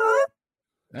you up.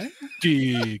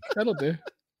 Dig. That'll do.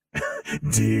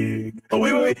 Dig. Oh,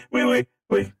 wait.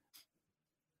 Wait,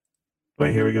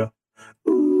 here we go.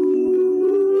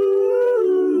 Ooh,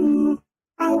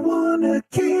 I wanna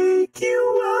cake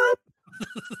you up.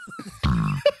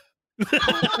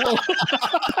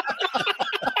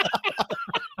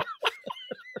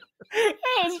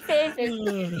 That was perfect.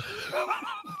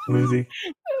 Where is he?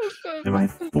 Am I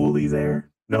fully there?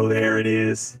 No, there it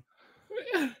is.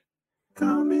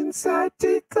 Come inside,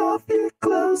 take off your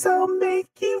clothes. I'll make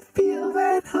you feel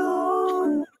at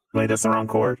home. Wait, that's the wrong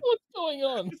chord. What's going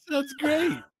on? Sounds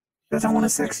great. That's I want to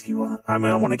sex you up. I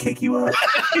mean, I want to cake you up.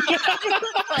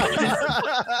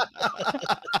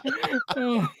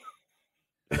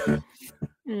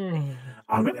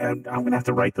 I'm gonna have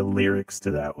to write the lyrics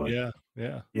to that one.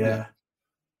 Yeah.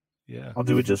 I'll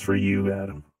do it just for you,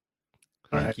 Adam.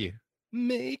 Thank you.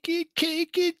 Make it,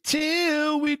 cake it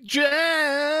till we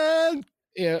drown.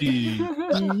 Yeah. Dig.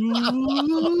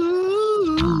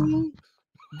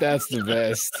 That's the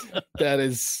best. That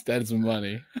is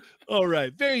money. All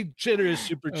right. Very generous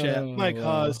super chat. Oh, Mike wow.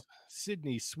 Haas,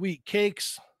 Sydney Sweet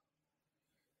Cakes.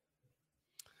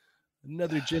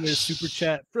 Another generous super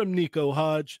chat from Nico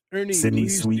Hodge. Ernie, Sydney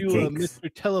please Sweet do a Cakes.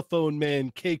 Mr. Telephone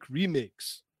Man cake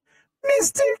remix.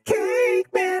 Mr.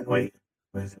 Cake Man. Wait,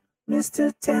 what is it?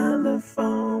 Mr.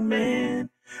 Telephone Man.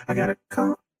 I gotta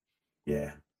call.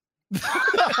 Yeah.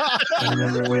 I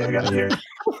remember. Wait, I gotta hear it.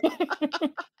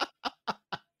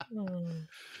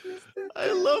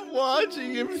 I love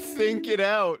watching him think it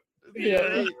out.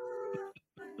 Yeah.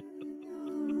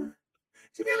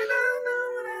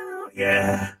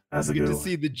 Yeah, that's a Good good to one.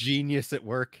 see the genius at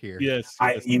work here. Yes.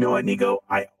 You know what, Nico?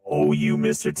 I owe you,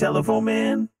 Mr. Telephone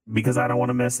Man, because I don't want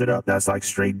to mess it up. That's like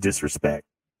straight disrespect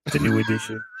to New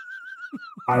Edition.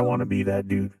 I don't want to be that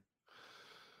dude.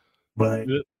 But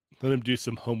Let him do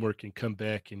some homework and come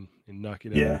back and knock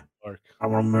it out Yeah. of the park. I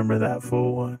want to remember that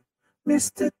full one.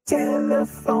 Mr.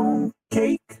 Telephone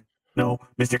Cake. No,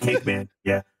 Mr. Cake Man.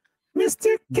 Yeah.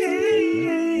 Mr.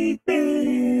 Cake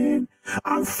Man.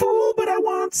 I'm full, but I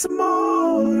want some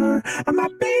more. And my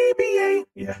baby ain't.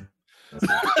 Yeah.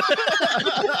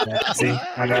 Yeah, see,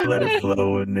 I gotta let it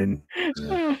flow and then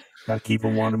gotta keep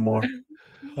on wanting more.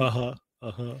 Uh-huh.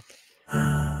 All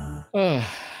Oh,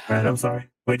 right, I'm sorry.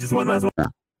 Wait, just one last one.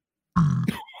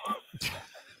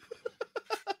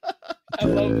 I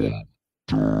love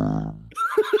that.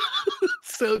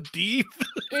 So deep.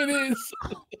 It is.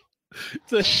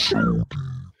 It's a-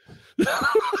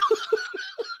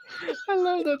 I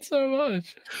love that so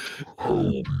much.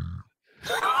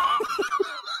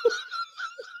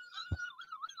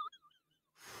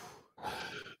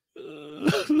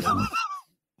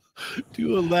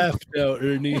 Do a laugh now,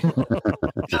 Ernie.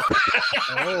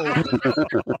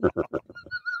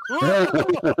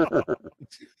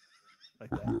 Like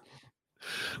that.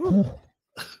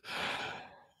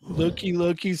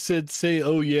 Loki said, say,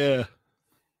 oh, yeah.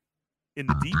 In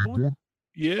the deep one?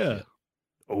 Yeah.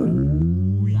 Oh,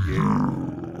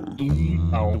 yeah.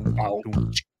 Oh,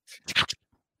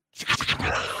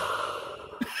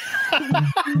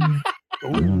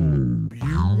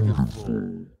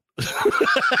 beautiful.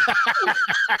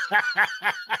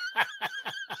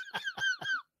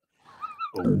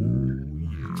 Oh,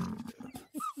 yeah.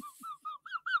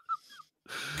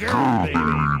 Girl, baby.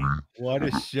 What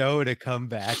a show to come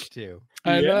back to.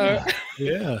 I know.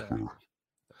 Yeah.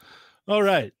 All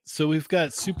right. So we've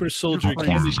got Super Soldier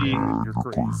Kennedy. You're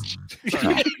crazy.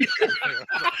 Sorry.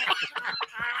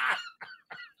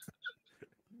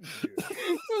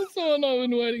 That's the one I've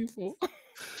been waiting for.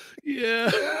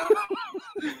 Yeah.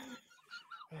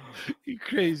 You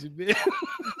crazy, man.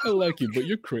 I like you, but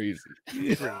you're crazy.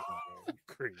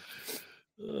 Crazy.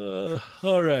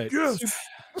 All right.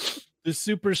 Yes. The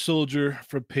Super Soldier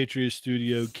from Patriot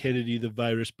Studio, Kennedy the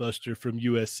Virus Buster from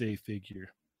USA Figure.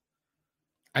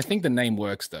 I think the name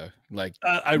works though. Like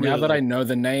I now really that I know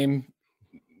the name,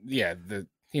 yeah,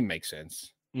 he makes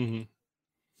sense. Mm-hmm.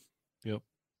 Yep.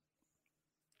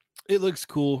 It looks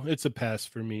cool. It's a pass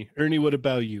for me. Ernie, what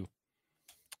about you?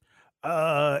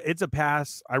 It's a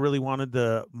pass. I really wanted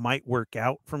the Might Work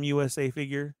Out from USA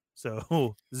Figure,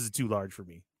 so this is too large for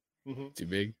me. Too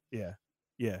big. Yeah.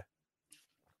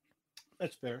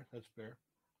 That's fair. That's fair.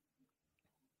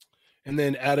 And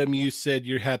then Adam, you said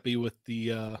you're happy with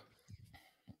the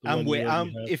one you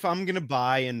already have? If I'm gonna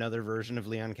buy another version of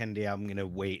Leon Kennedy, I'm gonna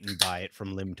wait and buy it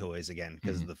from Lim Toys again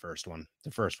because of the first one.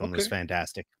 The first one was Okay.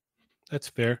 fantastic. That's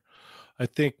fair. I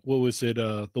think what was it?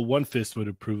 The One Fist would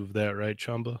approve of that, right,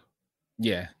 Chamba?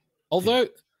 Yeah. Although,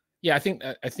 yeah, I think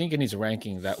in his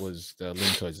ranking that was the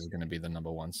Lim Toys is going to be the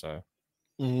number one, so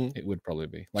it would probably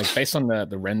be like based on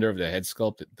the render of the head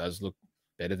sculpt, it does look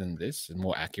better than this and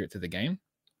more accurate to the game.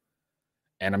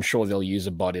 And I'm sure they'll use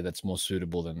a body that's more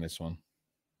suitable than this one.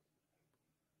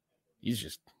 He's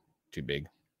just too big.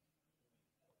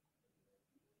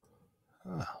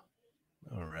 Ah,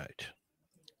 all right.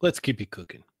 Let's keep it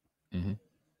cooking. Mhm.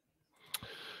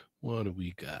 What do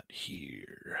we got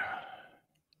here?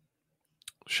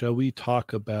 Shall we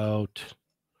talk about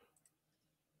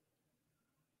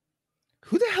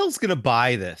Who the hell's gonna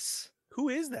buy this? Who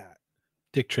is that?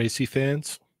 Dick Tracy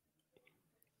fans?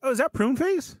 Oh, is that Prune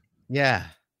Face? Yeah.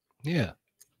 Yeah.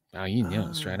 Oh, you knew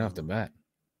it straight off the bat.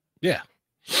 Yeah.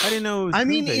 I didn't know. It was I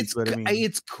mean, Prune Face, but I mean,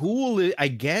 it's cool. I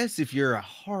guess if you're a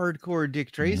hardcore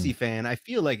Dick Tracy fan, I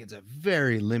feel like it's a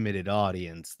very limited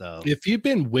audience, though. If you've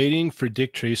been waiting for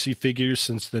Dick Tracy figures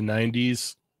since the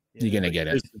 90s, You're gonna get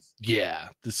it.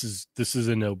 this is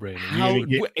a no-brainer. How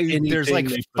there's like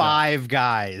 5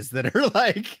 guys that are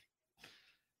like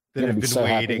that Gonna have be been so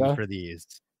happy, waiting though. for these.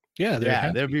 Yeah,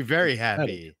 Yeah, they'll be very Excited.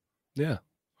 happy. Yeah.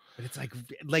 But it's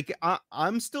like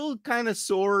I'm still kind of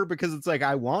sore because it's like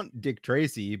I want Dick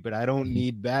Tracy, but I don't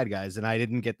need bad guys, and I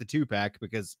didn't get the 2-pack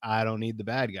because I don't need the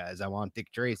bad guys. I want Dick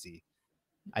Tracy.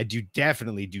 I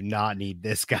definitely do not need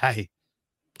this guy.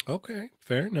 Okay,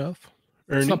 fair enough.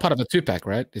 It's Ernie? not part of the 2-pack,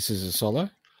 right? This is a solo.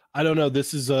 I don't know.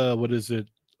 This is what is it?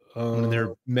 One of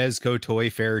their Mezco Toy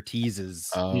Fair teases.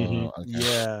 Oh, Mhm. okay.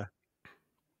 yeah,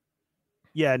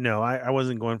 yeah. No, I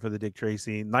wasn't going for the Dick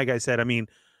Tracy. Like I said, I mean,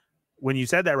 when you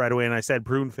said that right away, and I said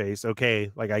Prune Face,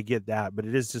 okay, like I get that, but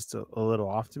it is just a little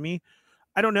off to me.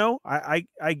 I don't know. I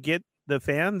get the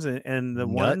fans and the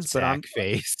ones, but I'm Nutsack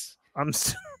face.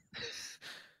 s-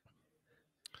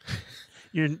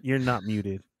 you're not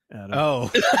muted, Adam. Oh.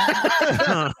 Just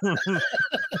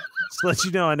to let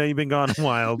you know, I know you've been gone a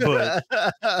while, but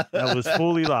that was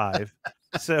fully live.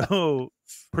 So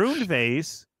Prune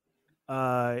Face,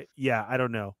 yeah, I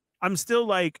don't know. I'm still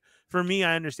like, for me,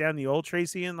 I understand the old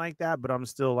Tracy and like that, but I'm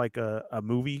still like a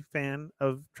movie fan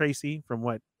of Tracy from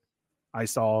what I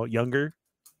saw younger.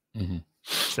 Mhm.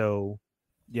 So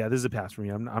yeah, this is a pass for me.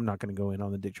 I'm not going to go in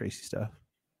on the Dick Tracy stuff.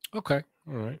 Okay.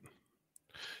 All right.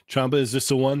 Chamba, is this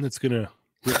the one that's gonna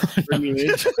bring you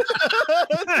in?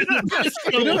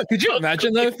 Could you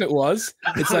imagine though if it was?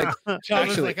 It's like I was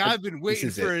actually, like, I've been waiting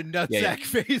is for it. a nutsack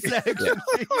face action.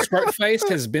 Scrot Face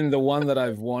has been the one that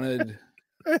I've wanted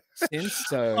since.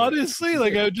 So Honestly,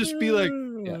 like I would just be like,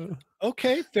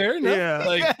 okay, fair enough. Yeah.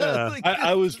 Like Like,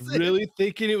 I was this is it. really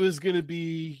thinking it was gonna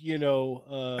be,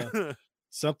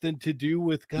 something to do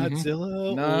with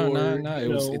Godzilla. no, or, it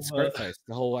was it's Scrot Face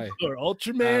the whole way. or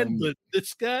Ultraman, Um, but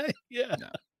this guy, yeah.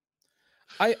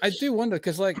 I do wonder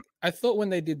because like I thought when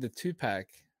they did the 2-pack,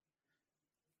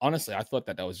 honestly, I thought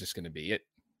that was just going to be it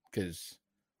because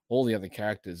all the other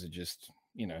characters are just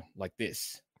like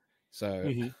this. So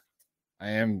Mhm.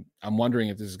 I'm wondering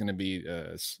if this is going to be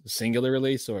a singular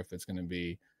release or if it's going to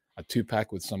be a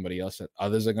 2-pack with somebody else that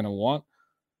others are going to want.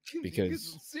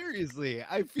 Because- seriously,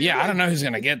 I feel Yeah, I like don't know who's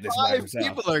going to get this by 5 himself.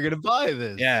 people are gonna buy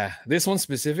this. Yeah, this one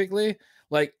specifically,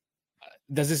 like,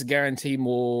 does this guarantee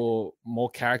more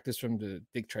characters from the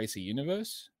Dick Tracy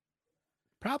universe?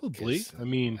 Probably. Because, I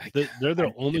mean, like, they're the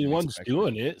I only didn't ones expect it.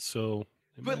 doing it, so.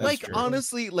 it But might like be true.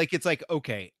 honestly, like it's like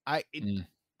okay, Mm.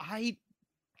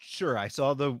 I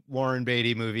saw the Warren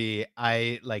Beatty movie.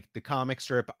 I like the comic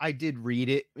strip. I did read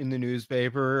it in the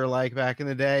newspaper like back in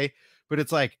the day, but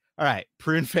it's like, all right,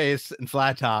 Prune Face and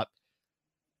Flat Top.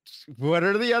 What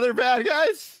are the other bad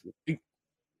guys?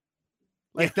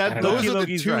 Like I that, don't those know. are the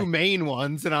Loki's 2 right. main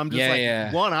ones, and I'm just Yeah, like,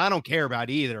 yeah. one, I don't care about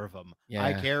either of them.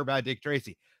 I Yeah. care about Dick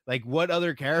Tracy. Like, what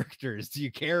other characters do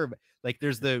you care about? Like,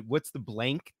 there's what's the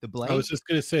blank? The blank. I was just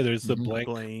gonna say there's the Mhm. blank.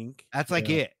 Blank. That's like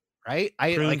Yeah. it, right?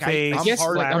 Prune I'm Face. I guess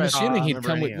hard like, I'm pressed to assuming he'd remember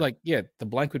come any with of like the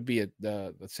blank would be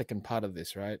the second part of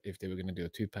this, right? If they were going to do a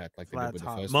 2-pack like they did Flat with the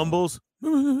top. first Mumbles.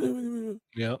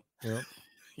 Yep. one.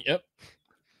 Yep.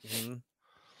 Mhm.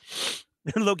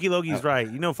 Loki's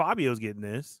right. You know Fabio's getting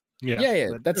this. Yeah. Yeah.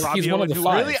 But That's he's Fabio one of the and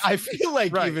five. Really, I feel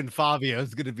like Right. even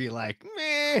Fabio's gonna be like,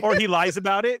 meh. Or he lies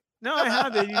about it. No, I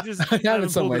have it. You just I have it haven't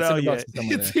pulled somewhere. it It's in out the box yet.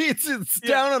 somewhere It's there. it's Yeah.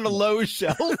 down on a low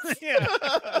shelf. Yeah.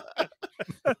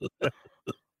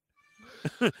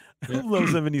 Low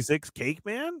 76 Cake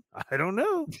Man? I don't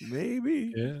know.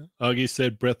 Maybe. Yeah. Augie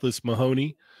said Breathless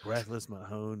Mahoney. Breathless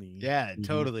Mahoney. Yeah, Mhm.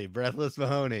 totally. Breathless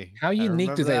Mahoney. How I unique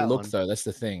do remember they that look one. though? That's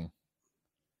the thing.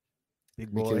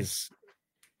 Big boy. Because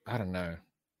I don't know.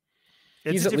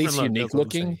 It's He's a at least different look, unique that's what I'm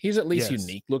looking. saying. He's at least Yes.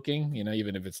 unique looking,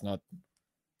 even if it's not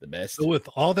the best. So with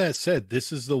all that said,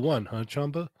 this is the one, huh,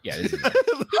 Chamba? Yeah, this is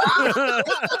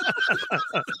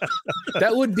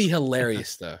that would be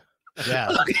hilarious though. Yeah.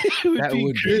 That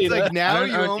would be. It's like now don't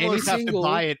you own any almost have single- to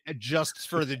buy it just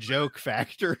for the joke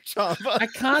factor, Chamba. I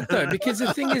can't though, because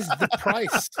the thing is the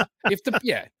price.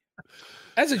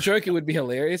 As a joke, it would be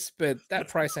hilarious, but that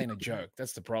price ain't a joke.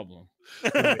 That's the problem.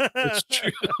 It's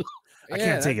true. I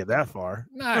can't take it that far.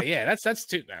 No, yeah, that's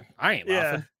too. Man, I ain't Yeah.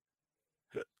 laughing.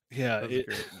 Yeah. That's It,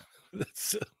 great.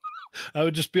 that's, I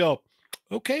would just be all,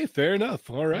 okay, fair enough.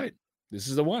 All right. This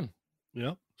is the one.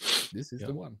 Yeah. This is Yeah.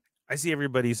 the one. I see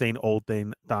everybody saying old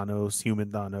thing Thanos,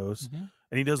 human Thanos, Mhm.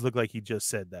 and he does look like he just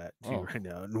said that to you Oh. right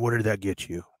now. And what did that get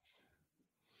you?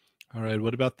 All right.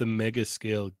 What about the mega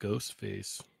scale ghost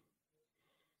face?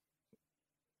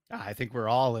 I think we're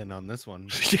all in on this one.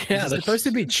 Yeah. Is it supposed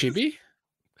to be chibi?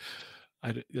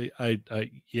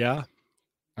 Yeah.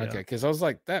 Okay, because I was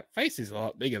like, that face is a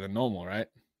lot bigger than normal, right?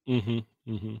 Mm-hmm.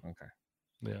 Mm-hmm. Okay.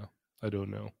 Yeah. I don't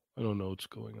know. I don't know what's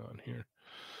going on here.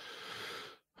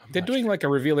 I'm They're not doing sure. like a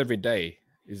reveal every day.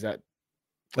 Is that?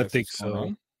 I that's think what's going so.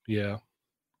 on? Yeah.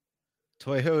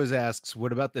 Toy Hose asks,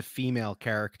 "What about the female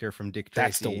character from Dick Tracy?"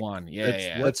 That's the one. Yeah, That's-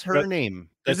 yeah. what- What's her That's- name?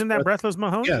 Isn't that Breath- Breathless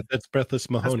Mahoney? Yeah. That's Breathless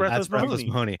Mahoney. Breathless That's Breathless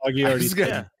Mahoney. Mahoney. Augie I already was said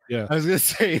gonna- Yeah. it. Yeah. I was gonna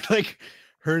say like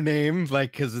her name,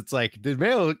 like because it's like the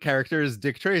male character is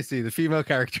Dick Tracy, the female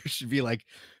character should be like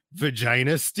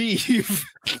Vagina Steve.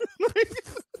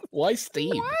 Why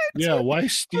Steve? Yeah. Why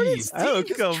Steve? Oh, Steve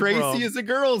 'cause come Tracy from? is a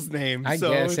girl's name. I so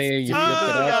guess it's- hey, you Oh,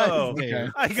 flipped it up. Oh, Okay.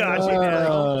 I got you now.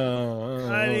 Oh,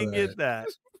 I didn't all get right. that.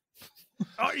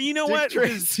 Oh, you know Dick what? 'Cause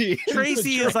Tracy.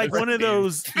 Tracy is like one of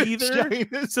those either.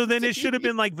 Vagina So then it should have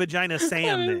been like Vagina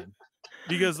Sam then.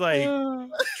 Because like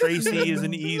Tracy is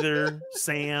an either,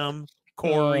 Sam,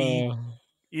 Corey,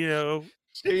 you know,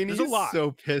 Shane's There's a lot.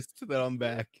 so pissed that I'm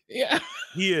back. Yeah.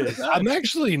 he is. I'm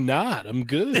actually not. I'm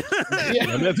good.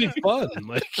 I'm having fun.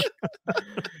 Like,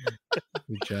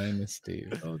 Vagina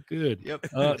Steve. oh, good. Yep.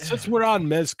 Since we're on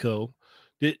Mezco,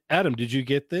 Adam, did you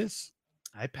get this?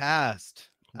 I passed.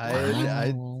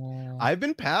 Wow. I've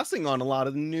been passing on a lot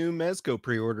of the new Mezco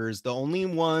pre-orders. The only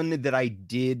one that I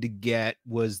did get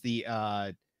was the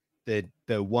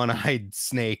one-eyed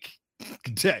snake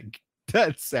deck.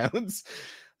 That sounds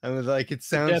I was like, it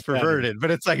sounds Death Adder. perverted, but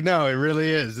it's like, no, it really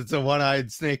is. It's a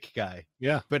one-eyed snake guy.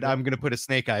 Yeah. But I'm gonna put a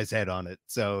snake eyes head on it,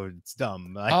 so it's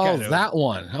dumb. I Oh, kind of- that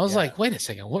one. I was yeah. like, wait a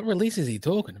second. What release is he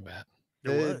talking about?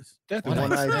 There the- was. Death the One-eyed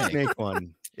one-eyed snake. snake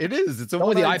one. It is. It's a Oh,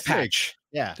 with the eye one-eyed snake. patch.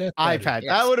 Yeah, Death eye Adder, patch.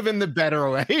 yes. That would have been the better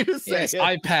way to say Yes, it.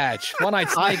 eye patch. One-eyed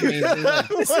snake means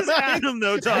This is Adam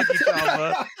though talking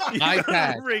Chamba. You Eye gotta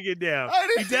patch. bring it down. I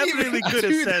He didn't even definitely could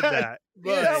have do said that. that.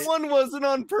 Yeah, But that one wasn't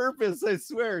on purpose. I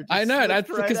swear. I Just know that's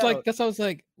slipped right because like out. that's I was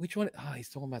like, which one? Oh, he's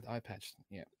talking about the eye patch.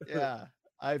 Yeah. Yeah,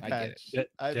 eye get it. patch. De-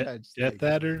 Eye de- patch. Death snake.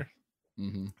 Adder.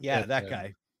 Mm-hmm. Yeah, Death that Adder.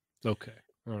 guy. Okay.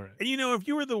 All right. and you know, if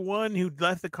you were the one who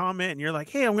left the comment and you're like,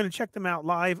 hey, I'm gonna check them out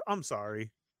live, I'm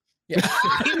sorry. Yeah.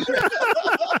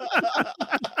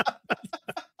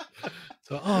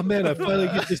 So, oh man, I finally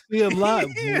get to see him live.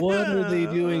 What are they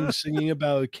doing? Singing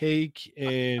about cake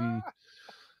and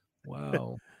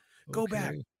wow. Go back.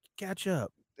 Okay. Catch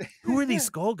up. Who are these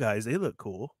skull guys? They look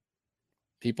cool.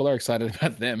 People are excited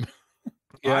about them.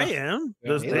 I am. Yeah.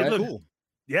 Those- They they look look cool.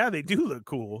 Yeah, they do look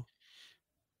cool.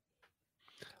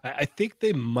 I think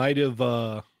they might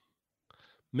have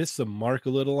missed the mark a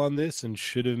little on this and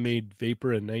should have made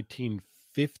Vapor a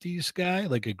 1950s guy,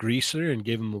 like a greaser, and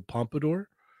gave him a pompadour.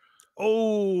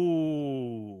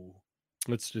 Oh.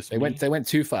 That's just They went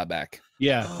too far back.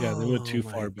 yeah, they went Oh too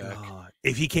my far back. God.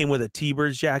 If he came with a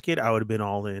T-Birds jacket, I would have been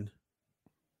all in.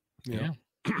 Yeah.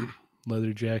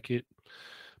 Leather jacket,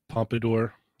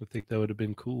 pompadour. I think that would have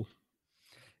been cool.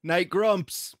 Night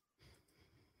Grumps.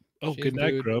 Oh, Shit, good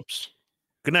night, dude. Grumps.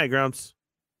 Good night, Grumps.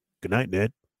 Good night,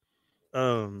 Ned. I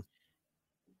don't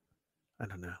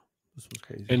know. This was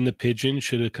crazy. And the pigeon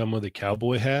should have come with a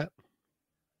cowboy hat.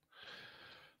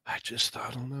 I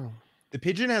don't know. The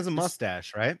pigeon has a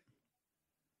mustache, right?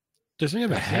 Doesn't he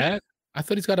have a The hat? I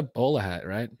thought he's got a bowler hat,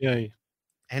 right? Yeah.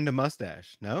 And a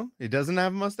mustache. No, it doesn't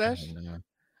have a mustache. I don't know.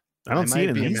 I don't I see it might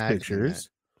in be these imagining pictures.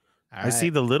 All I see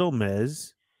right. the little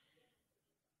Mez.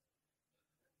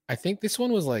 I think this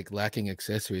one was like lacking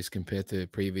accessories compared to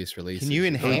previous releases. you Oh, he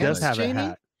enhance? does have Jamie? a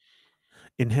hat.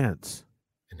 Enhance.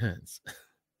 Enhance.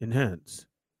 Enhance.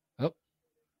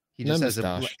 He No just has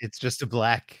mustache. it's just a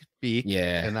black beak.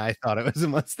 Yeah. And I thought it was a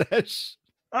mustache.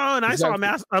 Oh, and I Is saw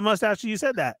that- a mustache. You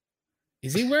said that.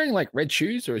 Is he wearing like red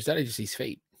shoes or is that just his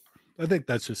feet? I think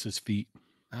that's just his feet.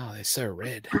 Oh, they're so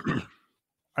red.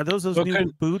 Are those What new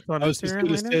kind- boots on I was just Instagram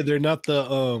gonna right say now? they're not the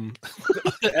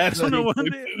I don't know what Astro Boy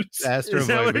they- boots. Astro Is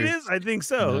that Boy what it boots. is? I think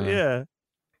so. No. Yeah.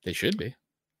 They should be.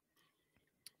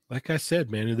 Like I said,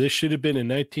 man, this should have been a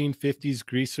 1950s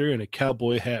greaser and a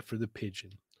cowboy hat for the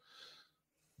pigeon.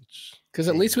 Because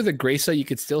at least with a greaser, you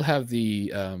could still have the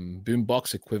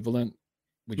boombox equivalent,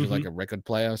 which is like a record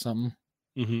player or something.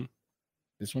 Mm-hmm.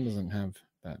 This one doesn't have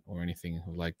that or anything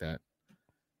like that.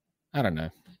 I don't know.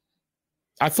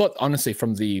 I thought honestly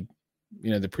from the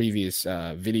the previous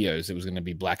videos it was going to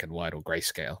be black and white or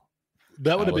grayscale.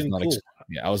 That would I have was been not cool.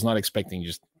 I was not expecting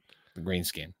just the green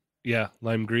skin. Yeah,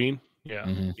 lime green. Yeah,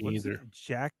 Mhm. me What is either. it?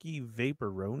 Jackie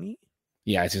Vaporoni?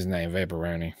 Yeah, it's his name,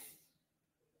 Vaporoni.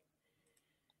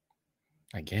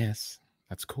 I guess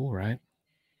that's cool, right?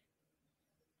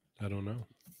 I don't know.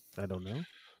 I don't know.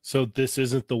 So this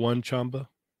isn't the one, Chamba?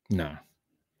 No,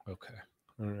 Okay.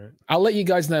 All right. I'll let you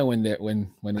guys know when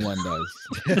one does.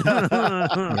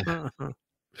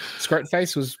 Skirt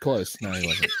face was close. No, he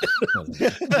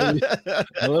wasn't.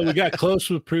 Well, we got close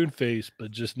with prune face, but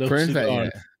just no Prune face, cigar. yeah.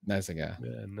 No cigar.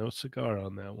 Yeah, no cigar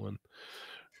on that one.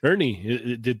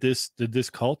 Ernie, did this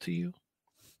call to you?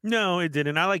 No, it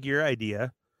didn't. I like your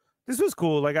idea. This was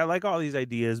cool. Like I like all these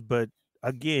ideas, but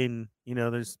again,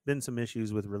 there's been some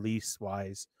issues with release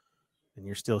wise, and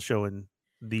you're still showing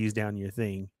these down your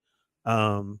thing.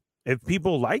 If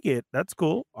people like it, that's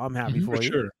cool. I'm happy Mhm. for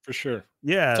you. For sure.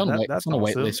 Yeah, It's on, that's it's on a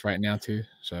wait awesome. list right now too.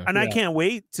 So And I Yeah. can't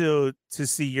wait to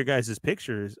see your guys'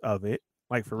 pictures of it.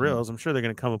 Like for Mhm. reals, I'm sure they're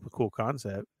gonna come up with a cool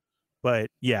concept. But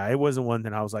yeah, it wasn't one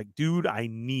that I was like, dude, I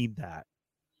need that.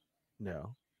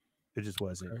 No, it just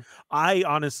wasn't. Okay. I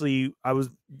honestly,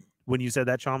 when you said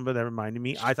that, Chamba, that reminded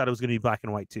me. I thought it was gonna be black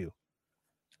and white too.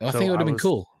 I So think it would I have been was-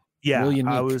 cool. Yeah, Real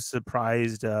I unique. was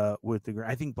surprised with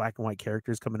I think black and white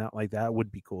characters coming out like that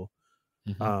would be cool.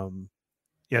 Mhm.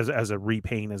 As a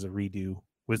repaint, as a redo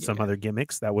with some Yeah. other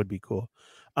gimmicks, that would be cool.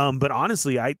 But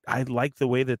honestly, I like the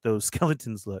way that those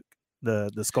skeletons look, the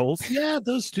skulls. Yeah,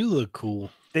 those do look cool.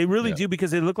 They really Yeah. do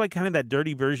because they look like kind of that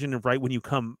dirty version of right when you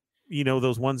come,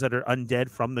 those ones that are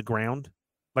undead from the ground,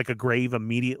 like a grave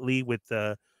immediately with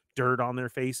the dirt on their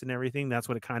face and everything. That's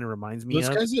what it kind of reminds me Those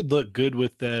of. guys would look good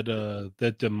with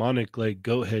that demonic like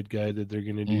goat head guy that they're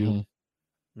gonna do.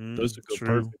 Mhm. Those would go True.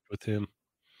 perfect with him.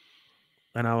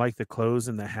 And I like the clothes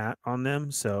and the hat on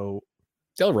them. So,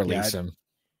 They'll release them.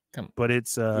 but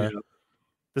it's Yeah.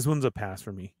 this one's a pass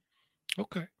for me.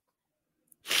 Okay.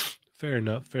 Fair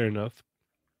enough. Fair enough.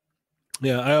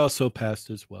 Yeah, I also passed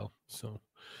as well. So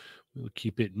we'll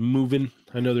keep it moving.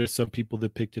 I know there's some people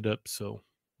that picked it up, so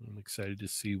I'm excited to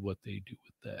see what they do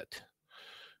with that.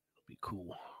 It'll be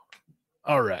cool.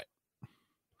 All right.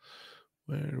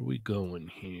 Where are we going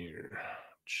here?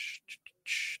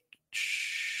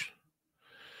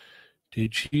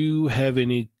 Did you have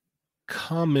any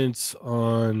comments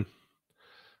on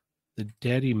the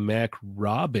Daddy Mac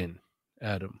Robin,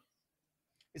 Adam?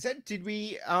 Is that did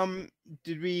we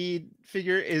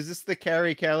figure is this the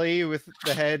Carrie Kelly with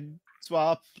the head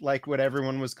swap like what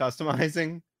everyone was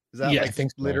customizing? Is that Yeah, I like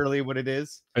think so. literally what it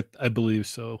is? I believe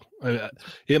so.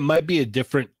 It might be a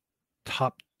different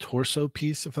top torso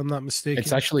piece, if I'm not mistaken.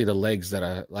 It's actually the legs that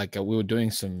are like we were doing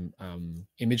some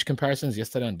image comparisons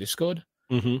yesterday on Discord,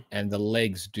 Mhm. and the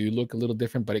legs do look a little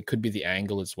different, but it could be the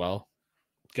angle as well.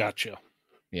 Gotcha.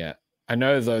 Yeah, I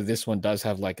know though this one does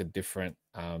have like a different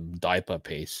diaper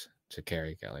piece to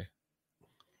Carrie Kelly.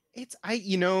 It's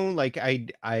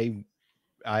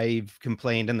I've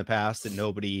complained in the past that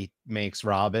nobody makes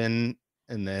Robin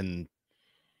and then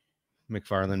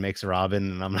McFarlane makes a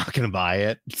Robin and I'm not gonna buy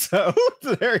it. So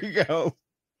there you go.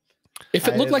 If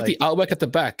it I looked like like- the artwork at the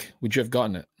back, would you have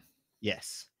gotten it?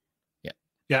 Yes.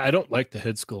 Yeah, I don't like the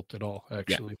head sculpt at all,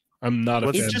 actually. I'm not a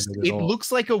What's- fan It just of it it at all.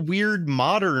 looks like a weird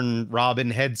modern Robin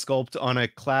head sculpt on a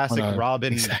classic On a-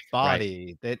 Robin exactly, right.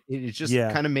 body that it just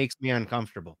Yeah. kind of makes me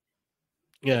uncomfortable.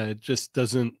 Yeah, it just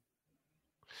doesn't.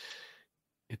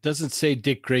 It doesn't say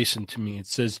Dick Grayson to me. It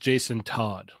says Jason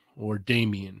Todd or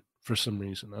Damien for some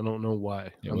reason. I don't know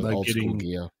why. Yeah, I'm with not old school getting.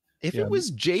 gear. If Yeah. it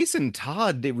was Jason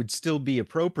Todd, it would still be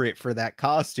appropriate for that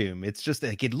costume. It's just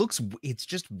like it's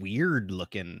just weird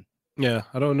looking. Yeah,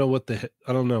 I don't know what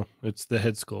I don't know. It's the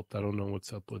head sculpt. I don't know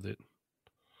what's up with it.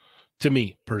 To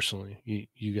me personally,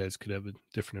 you guys could have a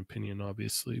different opinion,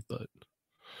 obviously, but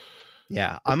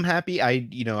Yeah, I'm happy.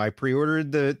 I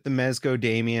pre-ordered the Mezco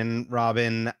Damien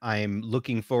Robin. I'm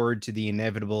looking forward to the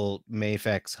inevitable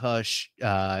Mayfex Hush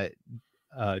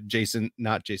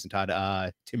not Jason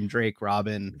Todd, Tim Drake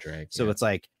Robin. Drake. So yeah. it's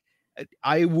like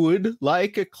I would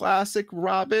like a classic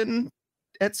Robin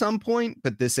at some point,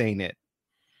 but this ain't it.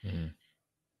 Mhm.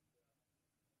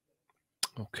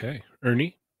 Okay,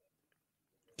 Ernie.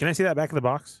 Can I see that back of the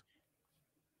box?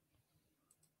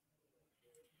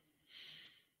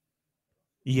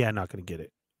 Yeah, not gonna get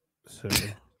it. So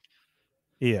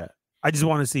yeah. I just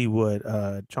want to see what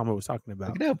Chamba was talking about.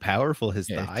 Look at how powerful his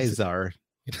Yeah, thighs are.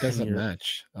 It doesn't You're-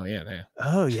 match. Oh yeah, there.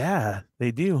 Oh yeah,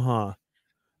 they do, huh?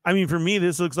 I mean, for me,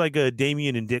 this looks like a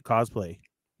Damien and Dick cosplay.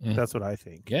 Mm. That's what I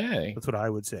think. Yeah. That's what I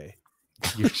would say.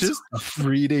 You're just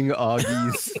reading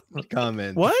Augie's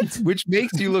comments. What? Which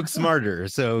makes you look smarter.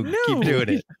 So No. keep doing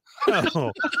it.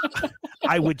 No.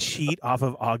 I would cheat off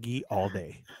of Augie all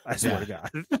day. I swear to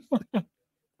God.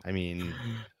 I mean,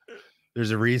 there's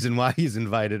a reason why he's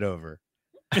invited over.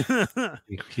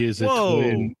 He is a Whoa.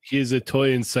 toy. He is a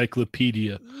toy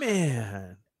encyclopedia.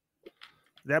 Man,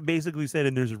 that basically said,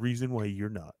 and there's a reason why you're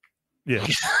not. Yeah,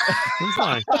 I'm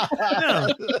fine. No,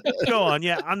 go on.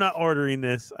 Yeah, I'm not ordering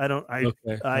this. I don't. I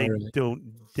Okay, all right.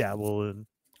 don't dabble in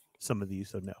some of these,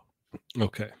 so no.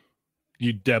 Okay,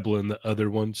 you dabble in the other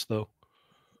ones though.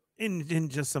 In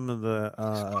just some of the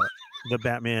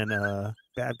Batman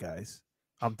bad guys,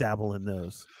 I'll dabble in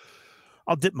those.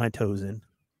 I'll dip my toes in.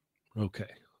 Okay,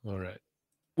 all right.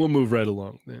 We'll move right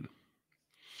along then.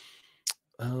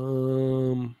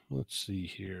 Let's see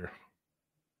here.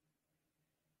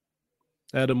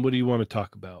 Adam, what do you want to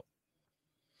talk about?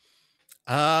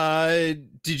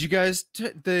 Did you guys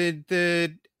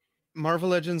the Marvel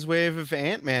Legends wave of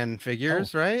Ant-Man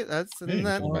figures, right? That's isn't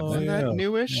that, Oh, isn't that yeah,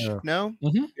 newish? yeah. No?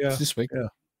 Mm-hmm. Yeah, It's this week. yeah.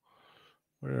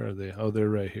 Where are they? Oh, they're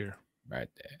right here. Right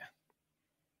there.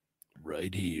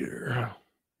 Right here.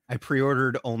 I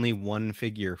pre-ordered only one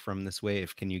figure from this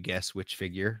wave. Can you guess which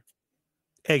figure?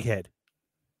 Egghead.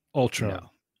 Ultron. No.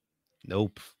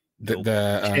 Nope. The Nope.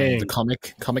 the Kang.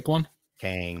 comic one.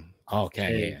 Kang. Oh,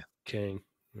 okay. Yeah. Kang.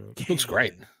 Yeah. Looks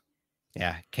great.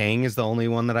 Yeah, Kang is the only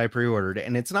one that I pre-ordered,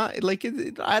 and it's not like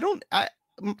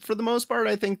for the most part,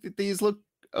 I think that these look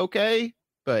okay,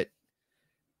 but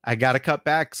I got to cut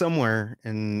back somewhere,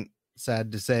 and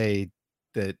sad to say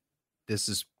that this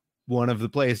is one of the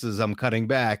places I'm cutting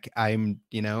back. I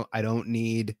don't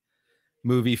need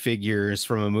movie figures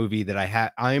from a movie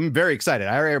that I'm very excited.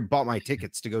 I already bought my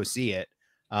tickets to go see it.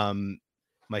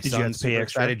 My Did you have son's to pay super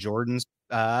extra? excited. Jordan's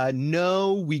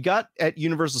no, we got at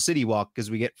Universal City Walk because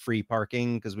we get free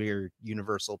parking because we are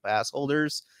Universal pass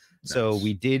holders. So Nice.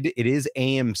 we did. It is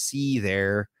AMC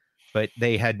there, but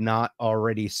they had not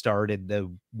already started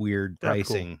the weird Oh, cool.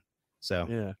 pricing. So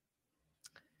Yeah.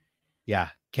 yeah,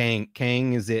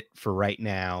 Kang is it for right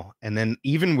now. And then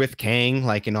even with Kang,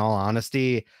 like in all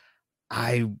honesty,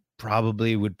 I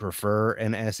probably would prefer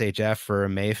an SHF for a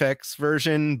Mafex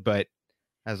version, but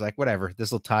I was like, whatever,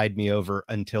 this will tide me over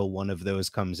until one of those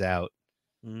comes out.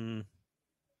 Mm.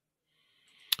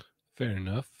 Fair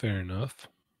enough. Fair enough.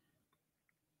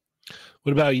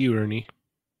 What about you, Ernie?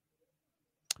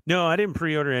 No, I didn't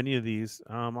pre-order any of these.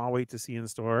 I'll wait to see in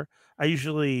store. I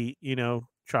usually,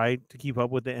 try to keep up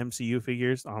with the MCU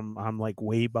figures. I'm like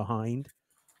way behind.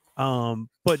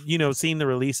 But seeing the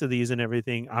release of these and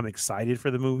everything, I'm excited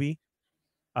for the movie.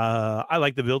 I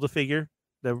like the Build-A-Figure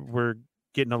that we're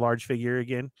getting a large figure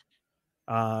again.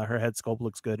 Her head sculpt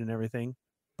looks good and everything,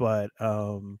 but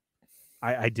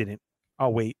I didn't.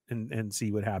 I'll wait and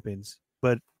see what happens.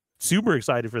 But super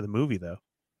excited for the movie though.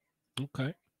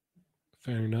 Okay.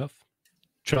 Fair enough.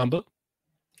 Chamba?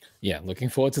 Yeah, looking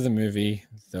forward to the movie.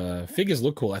 The figures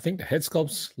look cool. I think the head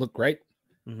sculpts look great.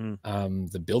 Mm-hmm.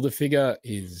 The Build-A-Figure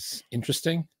is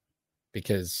interesting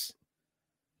because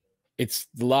it's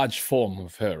the large form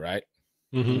of her, right?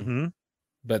 Mm-hmm. Mm-hmm.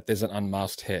 But there's an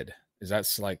unmasked head. Is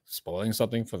that like spoiling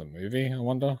something for the movie? I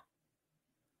wonder.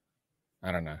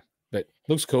 I don't know, but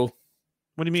looks cool.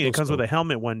 What do you mean? It Looks comes with cool. a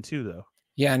helmet one too, though.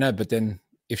 Yeah, I know, but then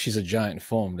if she's a giant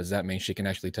form, does that mean she can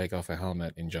actually take off her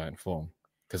helmet in giant form?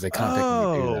 Because they can't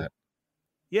technically do Oh. that.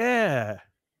 Yeah.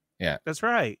 Yeah. That's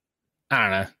right. I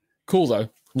don't know. Cool though.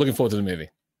 Looking forward to the movie.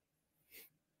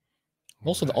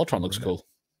 Also, the Alright, Ultron looks alright. cool.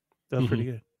 That's pretty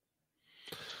good.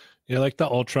 Yeah, I like the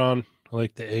Ultron. I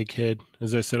like the Egghead.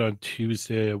 As I said on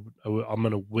Tuesday, I'm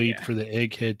going to wait Yeah. for the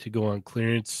Egghead to go on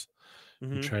clearance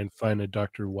Mhm. and try and find a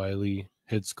Dr. Wily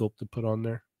head sculpt to put on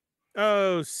there.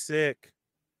 Oh, sick.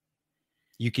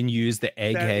 You can use the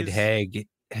egghead is-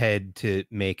 head to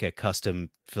make a custom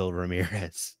Phil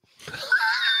Ramirez.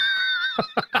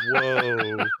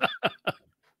 Whoa.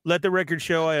 Let the record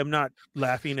show I am not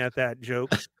laughing at that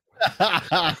joke.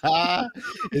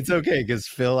 It's okay because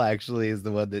Phil actually is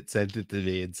the one that sent it to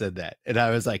me and said that, and I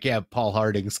was like, "Yeah, Paul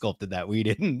Harding sculpted that. We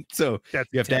didn't." So That's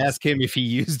you have to ask him if he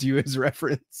used you as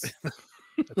reference.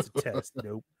 That's a test.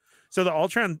 Nope. So the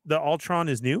Ultron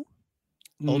is new.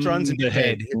 Ultron's a Mm, new the head.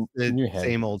 head. It's the New head.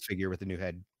 same old figure with a new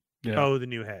head. Yeah. Oh, the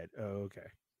new head. Oh, okay.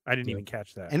 I didn't Yeah. even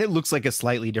catch that. And it looks like a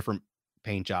slightly different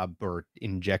paint job or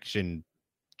injection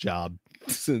job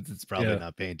since it's probably Yeah.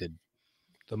 not painted.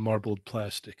 The marbled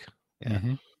plastic. Yeah.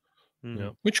 Mhm. Mm. Yeah.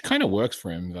 Which kind of works for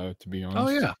him, though, to be honest. Oh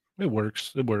yeah, it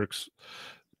works. It works.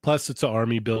 Plus, it's an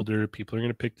army builder. People are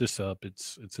going to pick this up.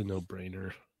 It's a no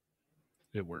brainer.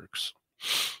 It works.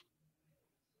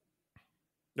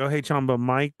 Oh, hey, Chamba.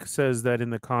 Mike says that in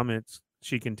the comments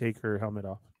she can take her helmet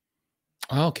off.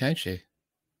 Oh, can she?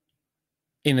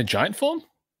 In a giant form?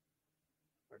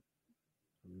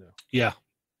 No. Yeah.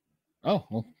 Oh,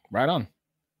 well, right on.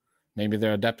 Maybe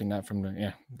they're adapting that from the,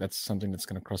 yeah, that's something that's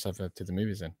going to cross over to the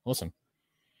movies then. Awesome.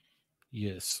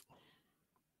 Yes.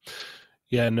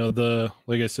 Yeah. No.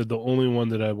 Like I said, the only one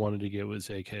that I wanted to get was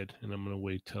Egghead, and I'm going to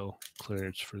wait till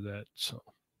clearance for that. So,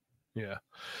 yeah.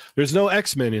 There's no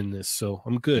X-Men in this, so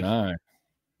I'm good. No.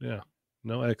 Yeah.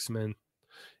 No X-Men.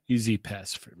 Easy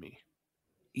pass for me.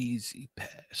 Easy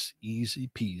pass. Easy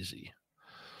peasy.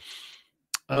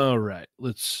 All right.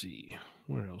 Let's see.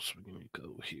 Where else are we going to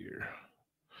go here?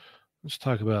 Let's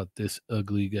talk about this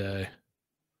ugly guy.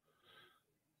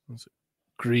 What's it?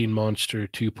 Green Monster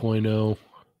 2.0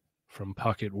 from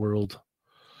Pocket World.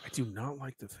 I do not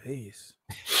like the face.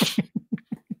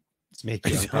 It's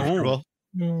making you I uncomfortable.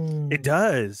 It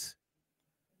does.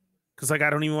 Because, like, I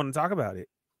don't even want to talk about it.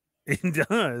 It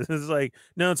does. It's like,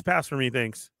 no, it's pass for me.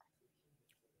 Thanks.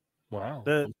 Wow.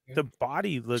 The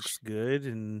body looks good,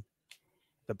 and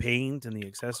the paint and the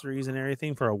accessories and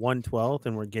everything for a 1/12,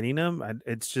 and we're getting them.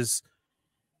 It's just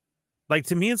like,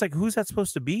 to me, it's like, who's that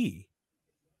supposed to be?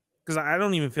 Because I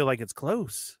don't even feel like it's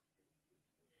close.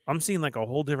 I'm seeing like a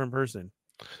whole different person.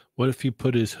 What if he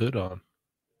put his hood on?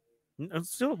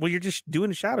 Still, well, you're just doing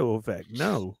a shadow effect.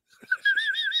 No.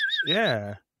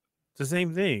 Yeah, it's the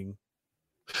same thing.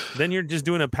 Then you're just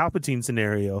doing a Palpatine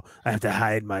scenario. I have to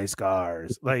hide my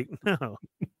scars. Like, no.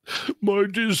 My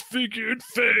disfigured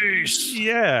face.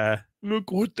 Yeah.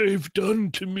 Look what they've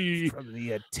done to me. From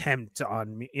the attempt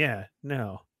on me. Yeah.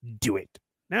 No. Do it.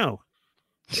 No.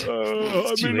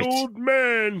 I'm Do an it. old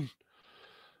man.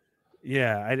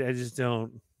 Yeah. I just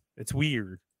don't. It's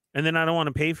weird. And then I don't want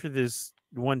to pay for this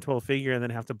 112 figure and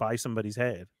then have to buy somebody's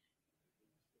head.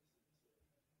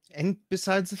 And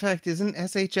besides the fact, isn't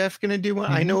SHF going to do one?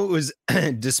 I know it was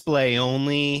display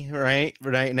only right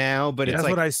now, but it's That's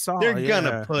like what I saw. they're yeah.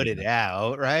 gonna put it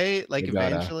out, right? Like They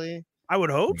gotta. eventually. I would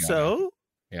hope Yeah. so,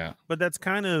 Yeah. but that's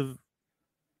kind of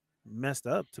messed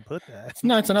up to put that.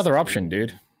 No, it's another option,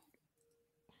 dude.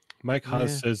 Mike Haas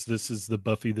Yeah. says this is the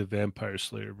Buffy the Vampire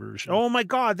Slayer version. Oh my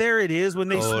God, there it is. When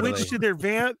they Totally. switch to their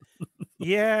vamp.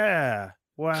 Yeah.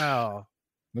 Wow.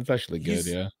 That's actually good, He's-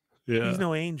 yeah. yeah. He's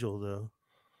no angel though.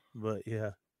 But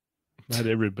yeah. Not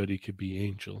everybody could be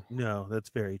Angel. No, that's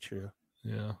very true.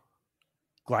 Yeah.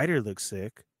 Glider looks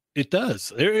sick. It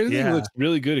does. Everything Yeah. looks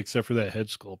really good except for that head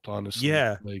sculpt, honestly.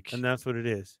 Yeah, Like, And that's what it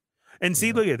is. And see,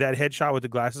 Yeah. look at that headshot with the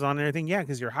glasses on and everything. Yeah,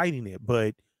 because you're hiding it,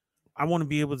 but I want to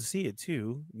be able to see it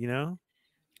too, you know?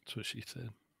 that's what she said.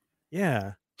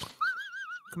 Yeah.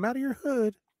 Come out of your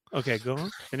hood. Okay, go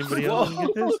on. Anybody else want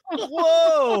to get this?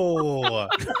 Whoa!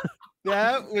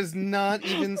 That was not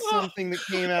even something that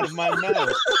came out of my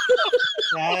mouth.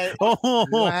 That, Oh,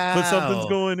 but something's Wow.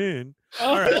 going in.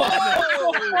 All right.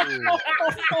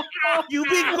 You've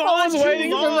been I gone was too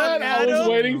waiting long, for that. I was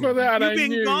Adam. waiting for that. You've I been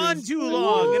knew. gone too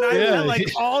long, and I Yeah. felt like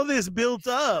all this built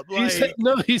up. He Like, said,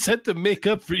 no, he said to make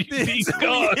up for you being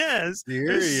gone. yes,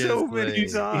 there's so many Seriously. He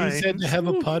said times. to have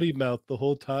a potty mouth the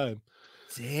whole time.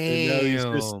 And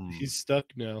now Damn. he's stuck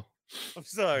now. I'm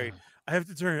sorry. I have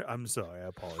to turn. I'm sorry. I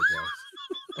apologize.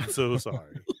 I'm so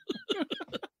sorry.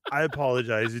 I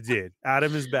apologize. It did.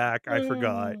 Adam is back. I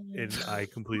forgot, and I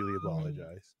completely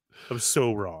apologize. I'm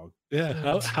so wrong.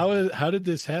 Yeah. How did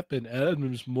this happen?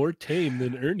 Adam's more tame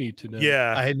than Ernie tonight.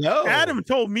 Yeah. I know. Adam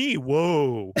told me,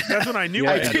 "Whoa." That's when I knew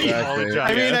I Yeah, had to exactly. apologize. I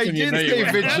mean, that's I when you did know you say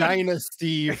went. vagina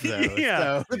Steve, though. Yeah,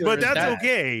 so there but was that's that.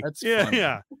 okay. That's yeah, funny.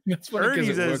 yeah. That's funny 'cause Ernie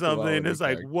it says worked well something. with It's the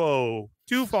like, character. whoa,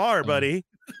 too far, buddy.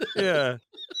 Yeah.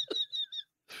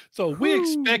 So we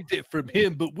expect it from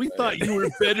him, but we thought you were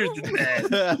better than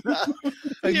that.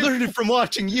 I learned it from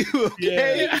watching you.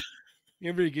 Okay. Yeah. You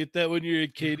ever get that when you're a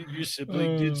kid and your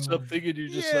sibling did something and you're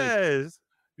just like, Yes.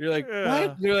 you're like, Yeah. what?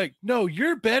 And they're like, no,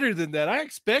 you're better than that. I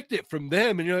expect it from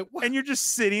them. And you're like, what? And you're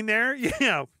just sitting there.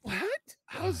 Yeah. What?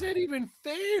 How's that even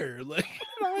fair? Like,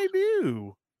 What did I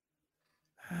do?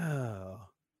 Oh.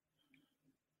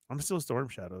 I'm still Storm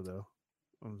Shadow though.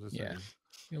 I'm just Yeah. saying.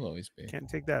 You'll always be. Can't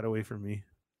take that away from me.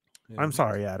 Yeah, I'm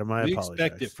sorry, Adam. I we apologize.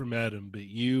 expect it from Adam, but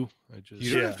you, I just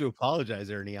You don't Yeah. have to apologize,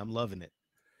 Ernie. I'm loving it.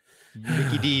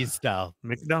 Mickey D's style.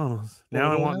 McDonald's.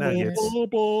 Now I want nuggets.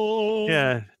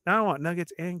 Yeah. Now I want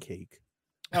nuggets and cake.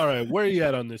 All right, where are you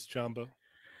at on this, Chamba?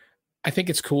 I think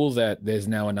it's cool that there's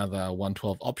now another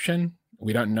 112 option.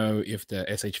 We don't know if the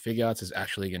SH Figure Arts is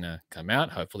actually going to come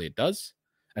out. Hopefully it does.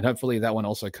 And hopefully that one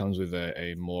also comes with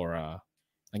a more, I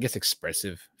guess,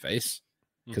 expressive face.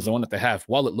 Because the one that they have,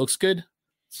 while it looks good,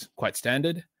 it's quite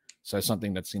standard. So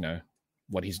something that's,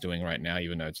 what he's doing right now,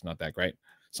 even though it's not that great.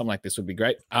 Something like this would be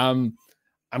great. I'm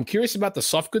curious about the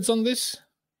soft goods on this.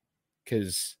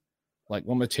 Because, like,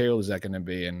 what material is that going to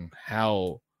be and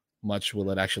how much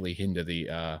will it actually hinder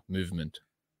the movement?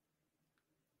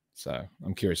 So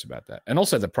I'm curious about that. And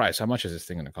also the price. How much is this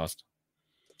thing going to cost?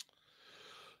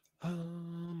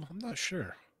 I'm not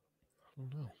sure. I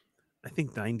don't know. I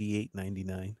think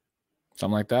 $98.99.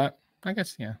 Something like that. I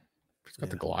guess, yeah. It's got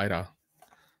Yeah. the glider.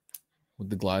 Would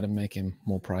the glider make him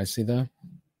more pricey though?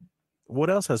 What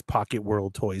else has Pocket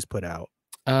World Toys put out?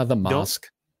 The mask.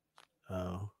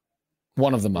 Oh,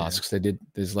 One of the masks. They did.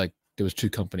 There was 2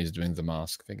 companies doing the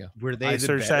mask figure. Were they I the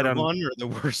searched that better on- one or the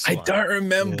worst I one? don't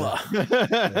remember.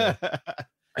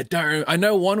 I don't. I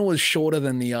know one was shorter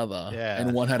than the other, Yeah.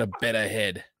 and one had a better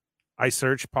head. I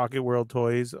searched Pocket World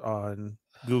Toys on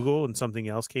Google and something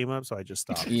else came up, so I just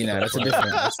stopped. That's a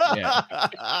difference. Yeah.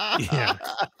 Yeah.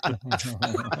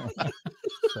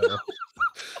 So.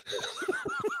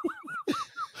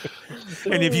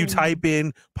 And if you type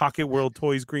in Pocket World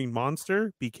Toys Green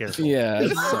Monster, be careful. Yeah,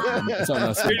 it's something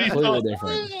else completely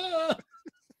different.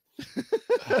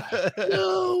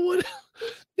 No,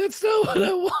 that's not what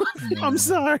I want. I'm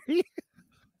sorry.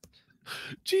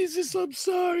 Jesus, I'm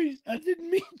sorry. I didn't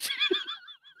mean to.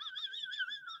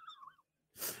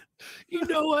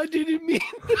 I didn't mean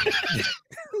that.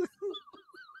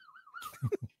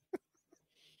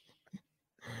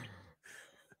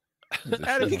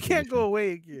 Adam, you can't go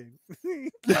away again.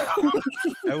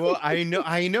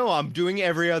 I know. I'm doing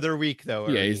every other week though.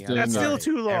 Yeah, he's Ernie. doing I'm That's still sorry.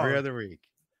 too long. Every other week.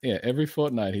 Yeah, every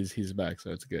fortnight he's back,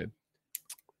 so it's good.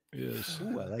 Yes.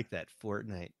 Ooh, I like that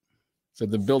Fortnite. So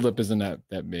the buildup isn't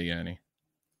that big, Annie.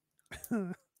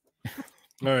 All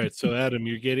right, so Adam,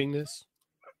 you're getting this?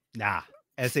 Nah,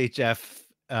 SHF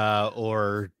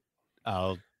or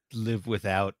I'll live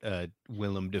without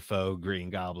Willem Dafoe Green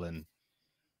Goblin.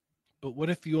 But what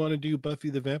if you want to do Buffy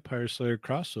the Vampire Slayer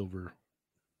crossover?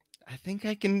 I think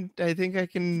I can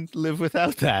live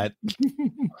without that.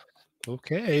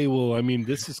 Okay, well, I mean,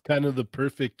 this is kind of the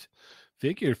perfect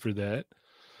figure for that.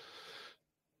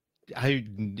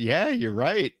 Yeah, you're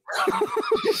right.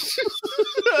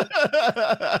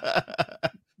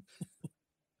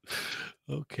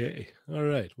 Okay, all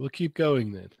right, we'll keep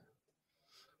going then.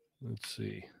 Let's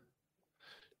see.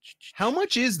 How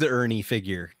much is the Ernie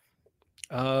figure?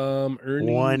 Ernie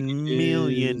 $1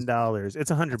 million. is-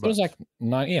 It's $100. It was like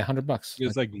 $100. It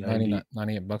was like 98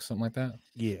 $98, something like that.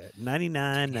 Yeah,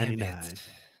 $99.99. That's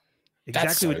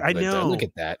Exactly. so What I good, though. know. Look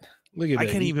at that. Look at I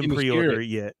that. can't You even can hear pre-order it. it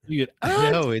yet. You get,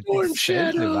 No, it's Storm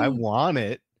expensive. I Shadow. want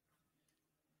it.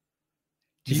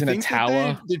 Do He's you in a think that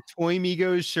tower. the Toy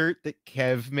Migos shirt that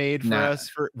Kev made for Nah.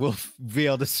 us will be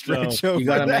able to stretch No, over You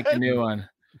gotta that? make a new one.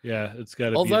 Yeah, it's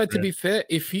got to Although be. to be fair,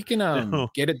 if he can No.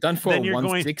 get it done for Then a you're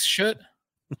going- 1/6 shirt,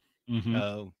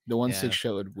 Oh, the 1/6 Yeah.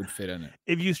 shirt would fit in it.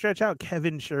 If you stretch out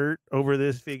Kevin's shirt over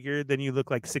this figure, then you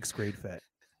look like 6th grade Fett.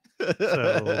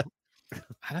 So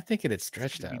I don't think it'd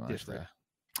stretch Should that be much. different.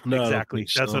 Though. No, I don't exactly.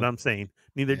 think That's so. what I'm saying.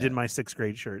 Neither Yeah. did my 6th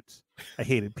grade shirts. I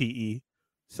hated PE.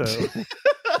 So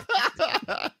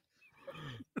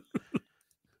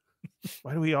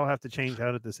why do we all have to change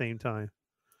out at the same time?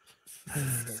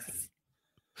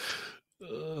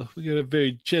 We got a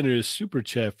very generous super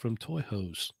chat from Toy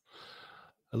Hose.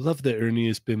 I love that Ernie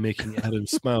has been making Adam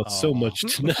smile so Aw. much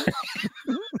tonight.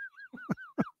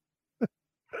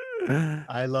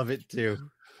 I love it too.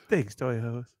 Thanks, Toy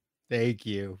Hose. Thank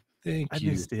you. Thank I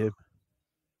you. missed him.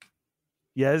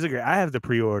 Yeah, it's a great. I have the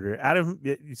pre-order.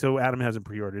 So Adam hasn't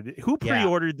pre-ordered it. Who Yeah,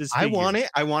 pre-ordered this? I figure? want it.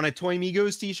 I want a Toy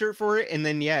Migos t-shirt for it, and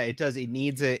then it does. It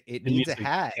needs a needs a a-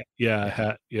 hat. Yeah,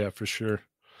 hat. Yeah, for sure.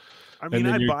 I and mean,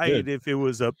 then I'd you're buy good. it if it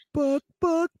was a book.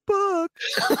 I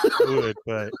would,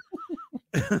 but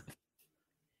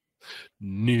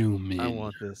New me. I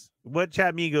want this. What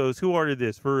Chat Migos? Who ordered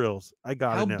this for reals? I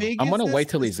gotta How know. big? I'm is gonna this? wait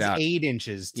till This he's is out. 8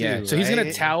 inches. Too, Yeah. So he's gonna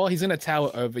right? tower. He's gonna tower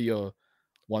over your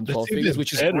 112 That's even figures,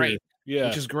 which is better. great. Yeah,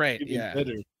 Which is great. even Yeah.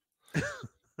 better.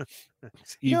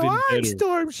 It's No, even I'm better.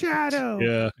 Storm Shadow.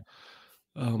 Yeah.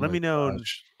 Oh Let my me know.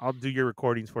 gosh. I'll do your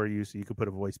recordings for you so you can put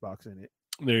a voice box in it.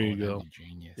 There you that'd go. be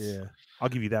Genius. Yeah, I'll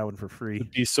give you that one for free. It'd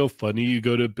be so funny. You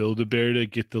go to Build-A-Bear to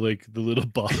get the little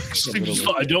box. The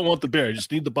little- I don't want the bear. I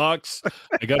just need the box.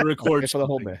 I got to record Pay for the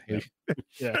whole something. bear.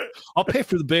 Yeah. Yeah, I'll pay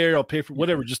for the bear. I'll pay for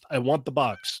whatever. Just I want the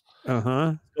box.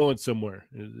 Uh-huh. It's going somewhere.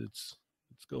 It's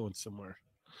going somewhere.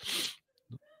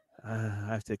 I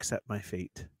have to accept my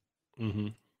fate. Mm-hmm.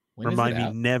 When is Remind it me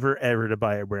out? never ever to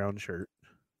buy a brown shirt.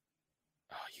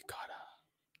 Oh, you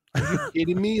gotta. Are you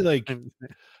kidding me? Like, I'm-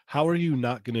 how are you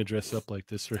not going to dress up like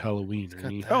this for Halloween? got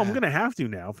Ernie? that. Oh, I'm gonna have to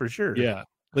now for sure. Yeah,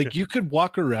 like you could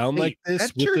walk around like Wait, this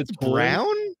that with shirt's the toy.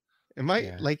 brown? Am I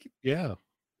Yeah. like Yeah,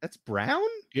 that's brown?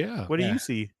 yeah. What do Yeah. you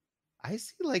see? I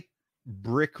see like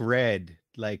brick red,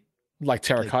 like Like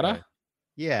terracotta? a-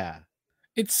 yeah.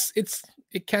 It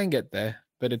can get there,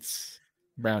 but it's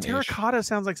brownish. Terracotta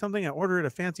sounds like something I order at a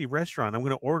fancy restaurant. I'm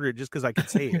gonna order it just because I can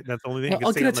say it. That's the only thing. I Well, can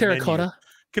I'll say get a on the menu. terracotta.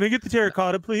 Can I get the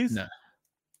terracotta, please? No.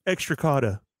 Extra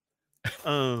cotta.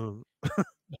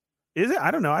 Is it?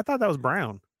 I don't know. I thought that was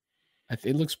brown.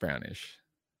 It looks brownish.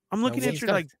 I'm looking well, at it's your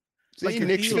got- like. See, Like a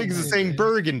Nick heel. Figs is saying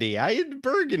burgundy. I had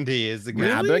burgundy is the good.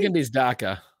 Nah, burgundy's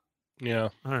darker. Yeah.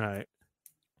 All right.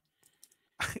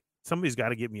 Somebody's got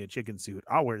to get me a chicken suit.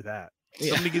 I'll wear that. Yeah.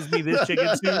 Somebody gives me this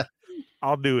chicken suit.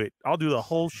 I'll do it. I'll do the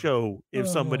whole show if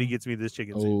somebody Oh. gets me this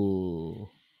chicken suit. Oh,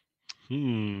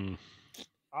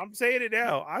 I'm saying it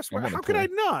now. I swear. wanna How could I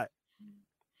play. not?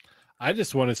 I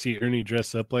just want to see Ernie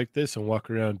dress up like this and walk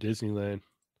around Disneyland.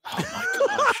 oh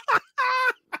my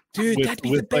gosh, dude, With- that'd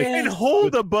be with, the like- And best.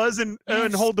 hold the buzz and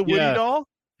Yes. hold the Woody Yeah. doll.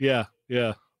 Yeah,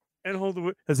 yeah. And hold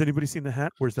the. Has anybody seen the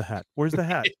hat? Where's the hat? Where's the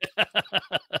hat?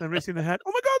 Anybody seen the hat?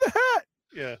 Oh my God, the hat!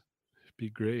 Yeah. It'd be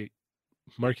great.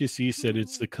 Marcus E said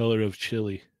it's the color of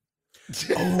chili.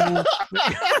 Oh,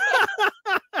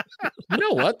 you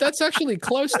know what? That's actually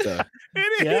close though.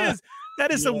 It is. Yeah.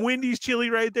 That is some Yeah. Wendy's chili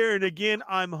right there. And again,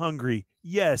 I'm hungry.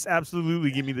 Yes, absolutely.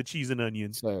 Give me the cheese and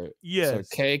onions. So Yes.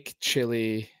 cake,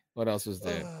 chili. What else was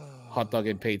there? Hot dog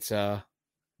and pizza,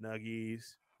 Nuggies.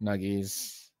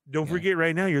 nuggies. Don't Yeah. forget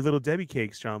right now your little Debbie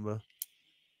cakes, Jamba.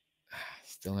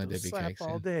 Still no Those Debbie slap cakes.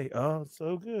 all in. day. Oh,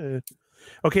 so good.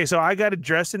 Okay, so I got to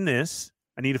dress in this.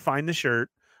 I need to find the shirt.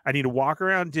 I need to walk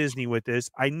around Disney with this.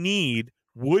 I need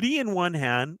Woody in one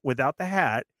hand without the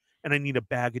hat, and I need a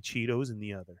bag of Cheetos in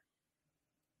the other.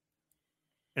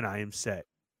 And I am set.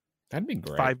 That'd be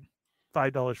great.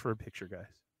 $5 for a picture,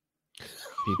 guys.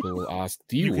 People will ask,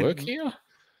 "Do You you, can- work here?"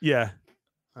 Yeah.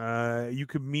 You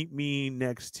could meet me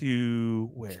next to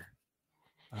where?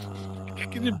 It's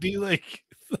gonna Uh, be like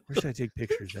where should I take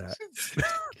pictures at?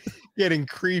 Getting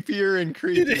creepier and it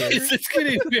creepier. is. It's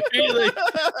getting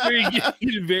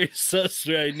very very sus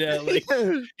right now. Like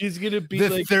he's gonna be The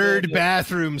like third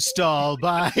bathroom stall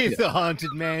by the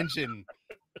haunted mansion.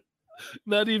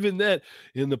 Not even that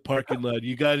in the parking lot.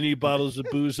 You got any bottles of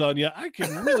booze on you? I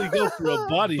can really go for a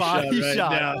body shot right now.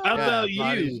 How Yeah, about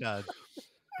body you? shot.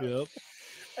 Yep.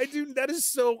 I do. That is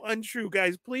so untrue,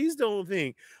 guys. Please don't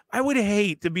think. I would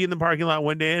hate to be in the parking lot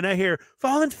one day and I hear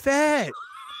 "falling fat"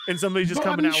 and somebody's just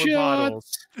coming out Body with shots.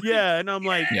 bottles. Yeah, and I'm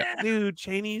like, Yeah. dude,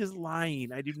 Cheney is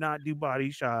lying. I do not do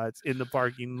body shots in the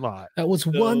parking lot. That was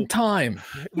No. one time.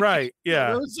 Right? That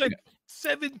Yeah. was like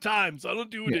 7 times. I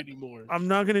don't do it Yeah. anymore. I'm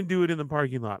not gonna do it in the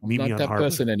parking lot. I'm Meet me not on that Harbor.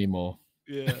 person anymore.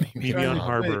 Yeah. Meet me Trying on to quit.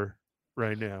 Harbor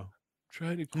right now.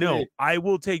 Trying to quit. No, I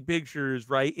will take pictures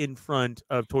right in front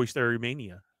of Toy Story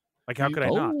Mania. Like, how could I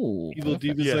not? Oh, Evil perfect.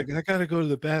 Diva's Yeah. like, I gotta go to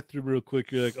the bathroom real quick.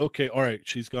 You're like, okay, all right,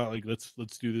 she's got like, let's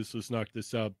do this. Let's knock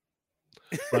this out.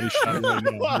 Body shot right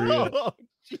now. Hurry up. Oh,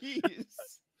 jeez.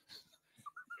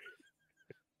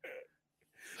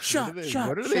 Shot, shot,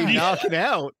 What are shot. they knocking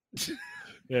out?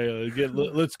 Yeah,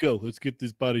 let's go. Let's get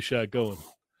this body shot going.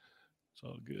 It's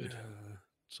all good.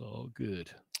 It's all good.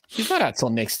 She's not out till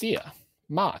next year,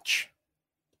 March.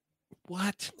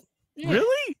 What? Yeah.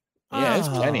 Really? Yeah, it's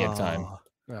plenty of time. Ah.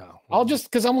 Oh, I'll just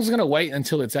because I was gonna wait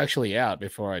until it's actually out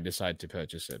before I decide to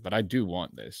purchase it. But I do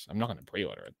want this. I'm not gonna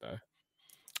pre-order it though.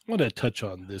 I want to touch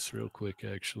on this real quick.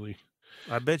 Actually,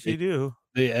 I bet you do.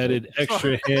 they added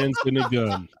extra hands in a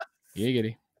gun.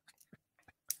 Giggity.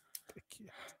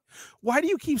 Why do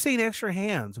you keep saying extra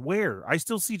hands? Where? I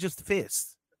still see just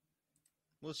fists.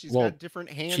 Well, she's Well, got different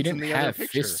hands She in didn't the other have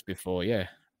picture. fists before. Yeah.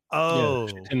 Oh, Yeah,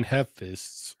 she didn't have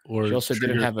fists or. She also didn't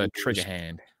trigger have a fingers. trigger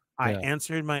hand. I Yeah.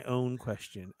 answered my own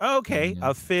question. Okay, Mhm.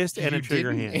 a fist and a You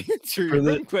trigger didn't hand. answer For your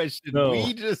the- own question. no.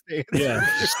 We just answered. Yeah.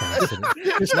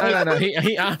 No.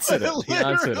 He answered it. He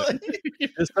answered it.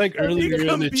 It's like You earlier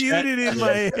in the chat. computed in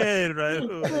my head, right?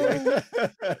 away.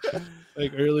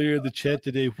 Like earlier in the chat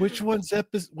today, which one's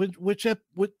episode? Which is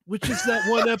that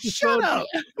one episode? up.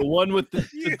 The one with the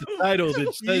title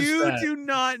that says You that. do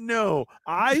not know.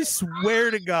 I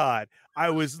swear to God, I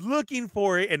was looking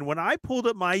for it, and when I pulled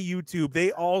up my YouTube,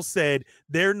 they all said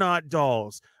they're not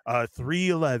dolls.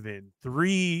 311,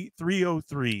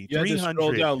 303, You had to scroll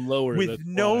 300. down lower with that's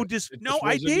no why. dis- It no, just I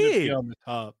wasn't gonna be did. on the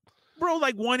top. Bro,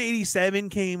 like 187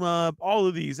 came up, all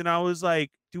of these, and I was like,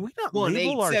 do we not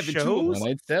label our 187 shows?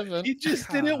 187. He just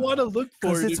didn't want to look for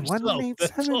 'Cause it it's himself.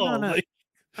 187 That's all. on a Like,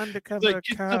 Undercover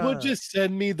can someone Cub. just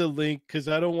send me the link because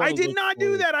I don't want. I did not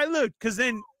do that. I looked because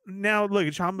then now look,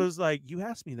 Chamba's like, you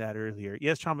asked me that earlier.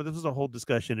 Yes, Chamba, this was a whole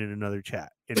discussion in another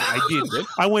chat. And I did.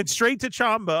 I went straight to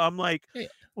Chamba. I'm like, Yeah.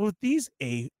 well, if these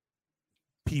 8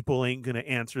 people ain't gonna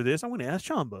answer this, I'm gonna ask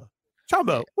Chamba.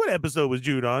 Chamba, what episode was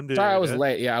Jude on? Sorry, I was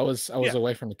late. Yeah, I was Yeah.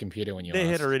 away from the computer when you They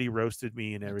had asked. already roasted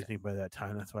me and everything by that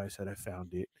time. That's why I said I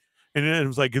found it. And then it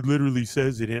was like, it literally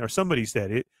says it in, or somebody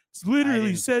said it. It literally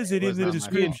didn't says say it it. in Was the not my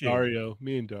fault. description.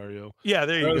 Me and Dario. Yeah,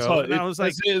 there you That's go. all. And I was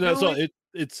like, that's no, all.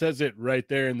 It says it right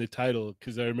there in the title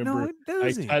because I remember no, it I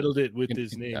doesn't. titled it with It-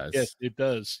 his it name. does. Yes, it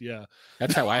does. Yeah.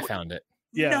 That's how I found it.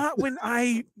 Yeah. Not when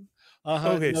I.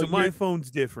 Okay, so my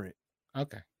phone's different.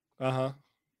 Okay. Uh huh.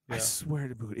 I Yeah. swear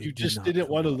to God, it You did just not didn't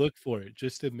come want to up. look for it.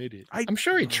 Just admit it. I'm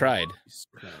sure he tried. Jesus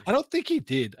Christ. I don't think he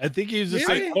did. I think he was just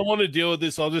Really? like, I don't want to deal with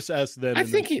this. I'll just ask them. I and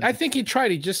think then- he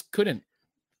tried. He just couldn't.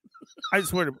 I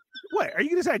swear to. What are you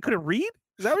gonna say? I couldn't read?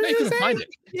 Is that what I you're couldn't saying? find it.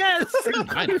 Yes, I Couldn't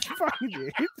find couldn't it. find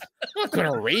it. I'm not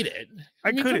gonna read it.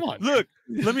 I mean, couldn't. come on. Look,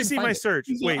 let me can see find my it. search.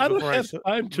 He's like, Wait, I don't before I have show,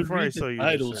 time to before I read show the you the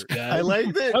titles, search. guys. I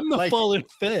like that. I'm the like, fallen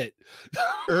fit.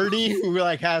 Ernie, who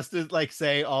like has to like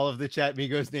say all of the Chat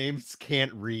Migos names,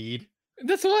 can't read.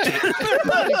 That's why.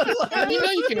 You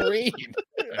know you can read.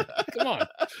 Come on.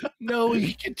 No,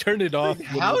 he can turn it off.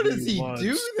 How whenever does he wants.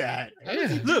 do that? How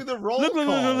does he Yeah. do Look, the roll Look, look,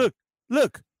 call? look,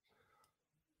 look.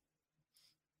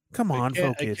 Come I on,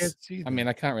 can't focus. see I mean, them.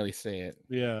 I can't really see it.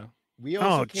 yeah. We also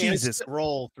Oh, can't Jesus.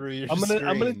 scroll through your I'm gonna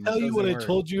screen. tell It you what I doesn't work.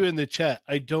 told you in the chat.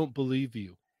 I don't believe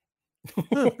you.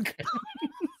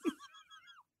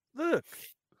 Look,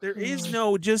 there is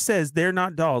no. It just says they're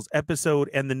not dolls. Episode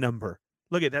and the number.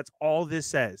 Look at that's all this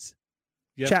says.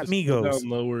 You have Chat to scroll Migos. down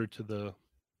lower to the.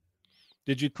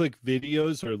 Did you click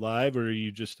videos or live, or are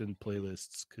you just in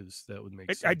playlists? Because that would make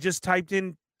sense. I just typed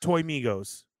in Toy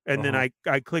Migos and then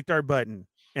I clicked our button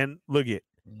and look it.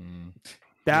 Mm.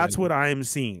 That's Yeah. what I am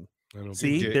seeing. I don't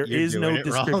See, do- there you're is no doing it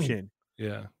wrong. description.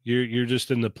 Yeah, you're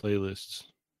just in the playlists.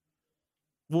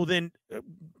 Well, then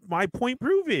my point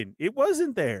proven. It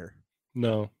wasn't there.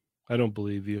 No, I don't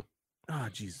believe you. Oh,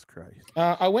 Jesus Christ.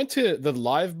 I went to the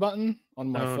live button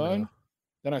on my Oh, phone. no.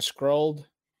 Then I scrolled.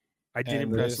 I didn't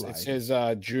and press it live. says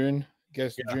June.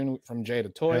 Guess Yeah. June from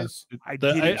Jada Toys. I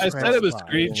The- didn't I press sent him a live.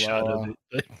 screenshot of it.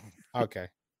 but- Okay.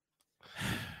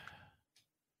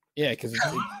 Yeah, because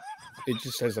it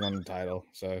just says it on the title.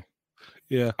 So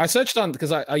yeah, I searched on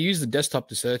because I used the desktop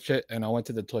to search it, and I went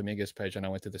to the Toy Migos page and I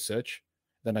went to the search.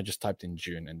 Then I just typed in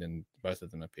June, and then both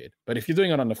of them appeared. But if you're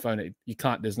doing it on the phone, you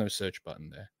can't. There's no search button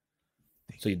there,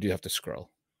 so you do have to scroll.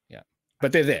 Yeah,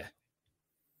 but they're there.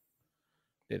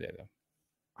 They're there though.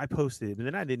 I posted it, and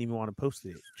then I didn't even want to post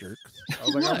it, jerks. I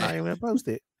was like, I'm not even gonna post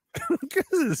it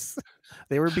because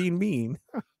they were being mean.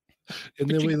 and But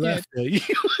then you we can't- laughed at you.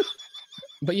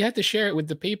 But you had to share it with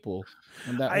the people.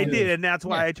 And that I one- did, and that's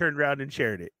why Yeah. I turned around and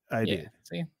shared it. I Yeah, did.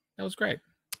 see, that was great.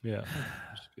 Yeah, it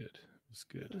was good. It was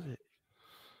good.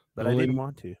 But I Only- didn't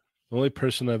want to. The only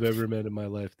person I've ever met in my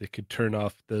life that could turn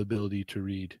off the ability to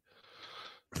read.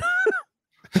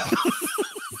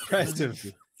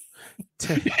 Impressive.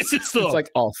 it's just It's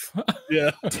like off.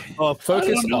 yeah. Oh, Focus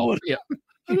I don't know off. what, Yeah.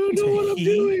 I don't know what I'm He-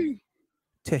 doing.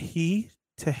 To he,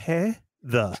 to he,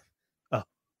 the.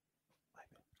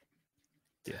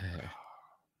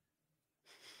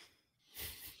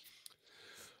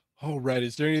 All right.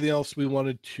 Is there anything else we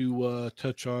wanted to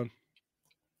touch on?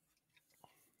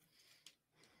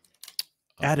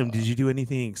 Adam, did you do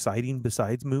anything exciting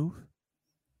besides move?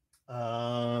 No,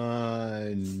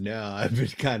 I've been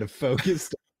kind of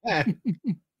focused on that.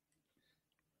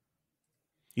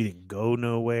 You didn't go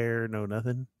nowhere, no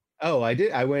nothing. Oh, I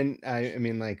did. I went. I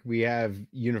mean, like we have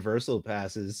Universal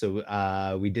passes,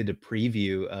 so we did a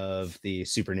preview of the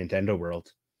Super Nintendo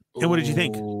World. And what did you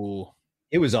think? Ooh.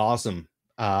 It was awesome.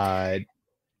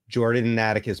 Jordan and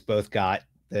Atticus both got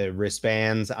the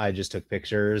wristbands. I just took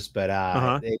pictures, but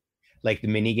Uh-huh. like the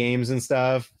mini games and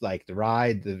stuff, like the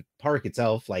ride, the park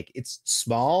itself, like it's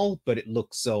small, but it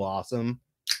looks so awesome.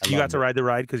 You got to ride the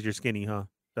ride because you're skinny, huh?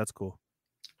 That's cool.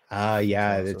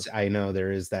 Yeah, awesome. it's I know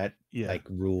there is that Yeah. like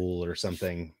rule or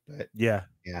something, but Yeah.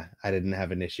 yeah, I didn't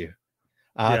have an issue.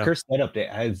 Yeah. Curse Light update.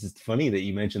 It's funny that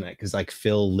you mentioned that because like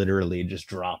Phil literally just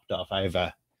dropped off. I have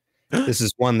a this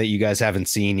is one that you guys haven't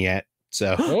seen yet.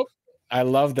 So Oh, I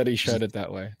love that he showed it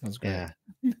that way. That's great. yeah.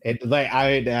 It like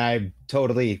I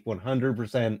totally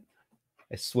 100%.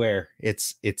 I swear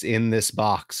it's in this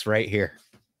box right here.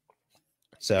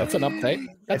 So That's an update.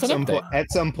 That's at an update.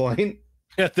 at some point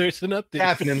Yeah, there's an update.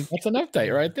 happening. That's an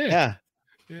update right there. Yeah.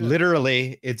 Yeah.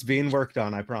 Literally, it's being worked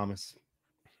on, I promise.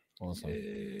 Awesome.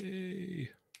 Yay.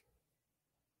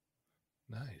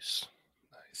 Nice.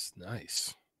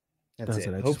 Nice. That's That's it.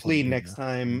 what I just Hopefully wanna do next now.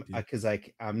 time, Indeed. because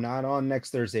like I'm not on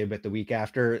next Thursday, but the week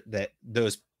after, that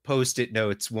those post-it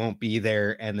notes won't be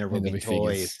there, and there will And be there'll be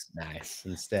toys figures. Nice.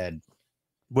 instead.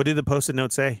 What did the post-it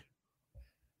note say?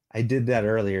 I did that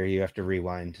earlier. You have to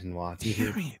rewind and watch.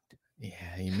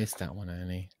 Yeah, you missed that one,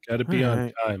 Ernie. Got to be on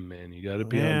Alright. time, man. You got to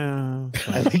be on. Yeah.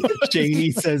 I think Janie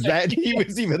says that he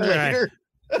was even All right. later.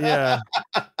 Yeah.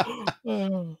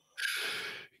 You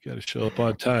got to show up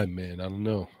on time, man. I don't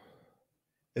know.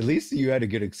 At least you had a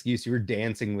good excuse. You were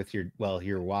dancing with your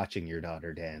you're watching your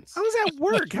daughter dance. I was at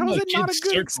work. How is it not a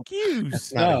good excuse?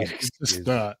 That's not a good it's excuse. just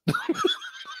not.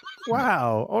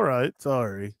 Wow. All right.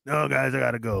 Sorry. No, guys, I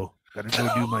gotta go. Gotta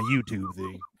go do my YouTube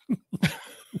thing.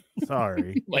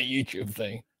 Sorry. My YouTube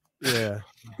thing. Yeah.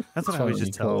 That's what I Funny always you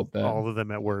just call tell it that. all of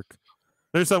them at work.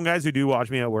 There's some guys who do watch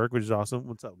me at work, which is awesome.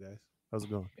 What's up, guys? How's it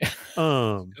going?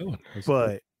 Going.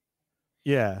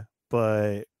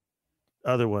 But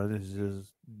other one is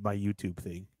just my YouTube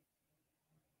thing.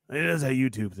 It is a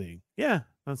YouTube thing. Yeah,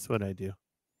 that's what I do.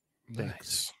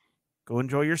 Nice. Go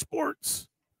enjoy your sports.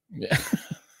 Yeah.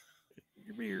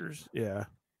 Your beers. Yeah.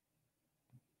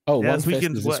 Oh, Yeah, One this Fest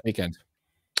weekend's is this what? weekend.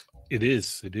 It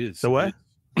is. It is. So what?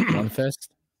 One Fest.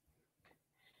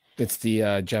 It's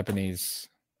the Japanese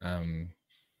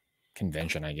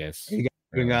convention, I guess. Are you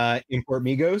doing Import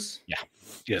Migos?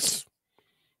 Yes.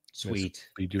 Sweet.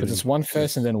 Be doing. Because it's One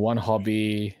Fest and then One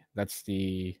Hobby. That's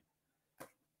the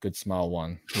Good Smile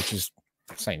one, which is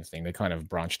the same thing. They kind of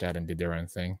branched out and did their own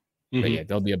thing. But Mhm. yeah,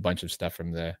 there'll be a bunch of stuff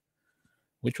from there,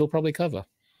 which we'll probably cover.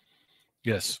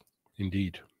 Yes,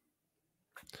 indeed.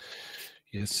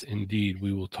 Yes, indeed.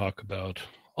 We will talk about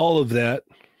all of that.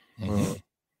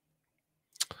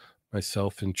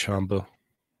 Myself and Chamba,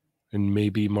 and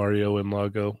maybe Mario and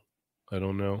Lago. I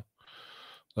don't know.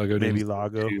 Lago Maybe didn't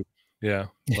Lago. seem yeah,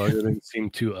 Lago didn't seem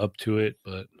too up to it,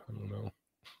 but I don't know.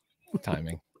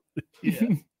 Timing. Yeah.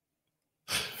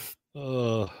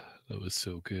 Oh, that was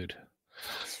so good.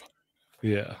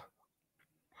 Yeah.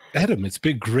 Adam, it's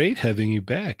been great having you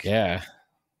back. Yeah.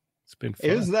 It's been fun.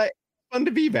 It was like fun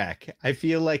to be back. I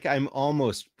feel like I'm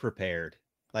almost prepared.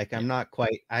 Like I'm not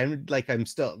quite. I'm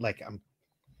still like I'm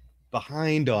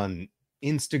behind on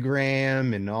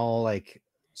Instagram and all like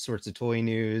sorts of toy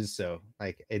news. So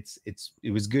like it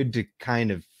was good to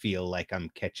kind of feel like I'm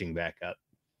catching back up.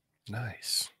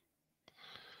 Nice.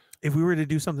 If we were to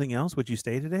do something else, would you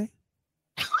stay today?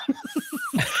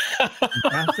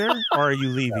 After, or are you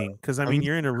leaving? Because I mean, I'm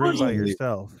you're in a room by totally-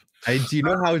 yourself. Do you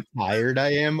know how tired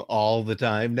I am all the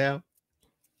time now?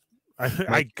 I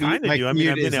commute- kind of my do. I mean,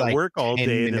 I've commute been is at like work all 10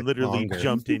 day and then minutes literally longer.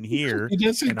 jumped in here. He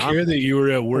doesn't And I'm care that you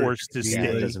were at work. forced to He's Yeah, stay.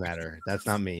 it like, doesn't matter. That's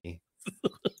not me.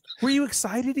 Were you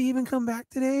excited to even come back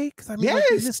today? Because I mean, like,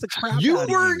 Yes, you missed the crap You out of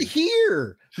weren't you.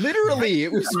 here. Literally,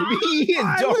 it was me and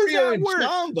I was Dario at and work.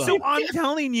 Chamba. So I'm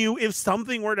telling you, if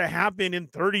something were to happen in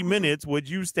 30 minutes, would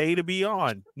you stay to be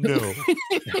on? No.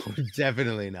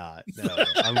 Definitely not. No,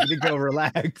 I'm gonna go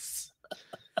relax.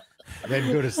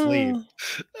 Then go to sleep.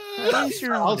 At least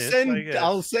you're I'll honest, I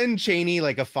guess. send Cheney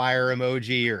like a fire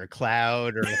emoji or a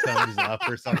cloud or a thumbs up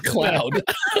or something. Cloud.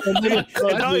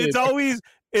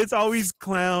 It's always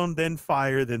clown, then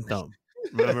fire, then thumb.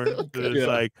 Remember? It's Yeah.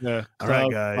 like yeah, all right,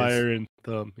 cloud, guys. fire and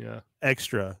thumb. Yeah,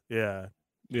 extra, yeah.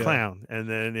 yeah. Clown, and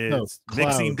then No, it's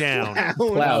mixing cloud. down,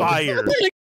 Cloud. fire,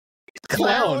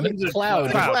 Clown. Cloud.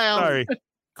 cloud. Clown. Sorry,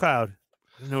 cloud.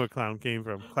 I know where clown came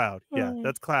from. Cloud, yeah,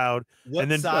 that's cloud. What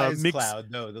And then, size mix-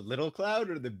 cloud? No, the little cloud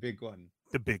or the big one?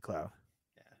 The big cloud.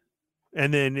 Yeah.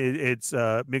 And then it's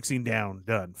mixing down,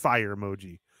 done. Fire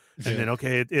emoji, and then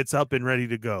okay, it's up and ready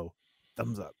to go.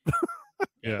 Thumbs up.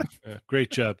 Yeah. Great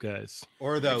job, guys.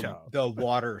 Or Good job. the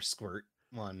water squirt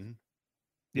one.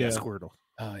 Yeah, Yeah. Squirtle.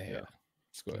 Oh yeah.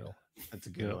 Squirtle. That's a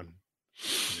good Yep. one.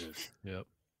 Yep.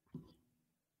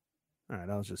 All right,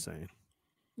 I was just saying.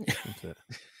 That's it.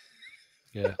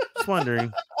 Yeah. Just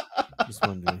wondering. Just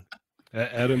wondering.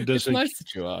 Adam It's doesn't. nice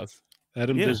that you ask.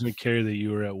 Adam Yeah. doesn't care that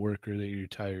you were at work or that you're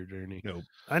tired, Ernie. Nope.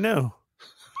 I know.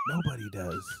 Nobody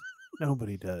does.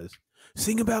 Nobody does.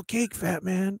 Sing about cake, fat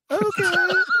man. Okay.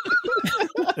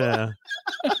 Yeah.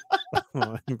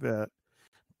 Like that.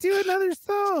 Do another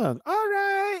song. All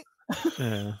right.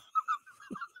 Yeah.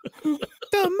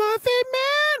 The Muffin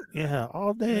Man. Yeah,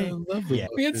 all day. I love the Yeah.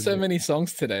 We had so Muffin. many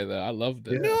songs today, though. I loved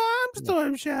it. No, I'm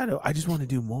Storm Shadow. I just want to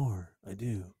do more. I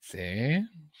do. See?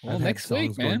 Well, I've had next week,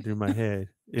 songs going man. through my head.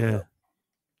 Yeah.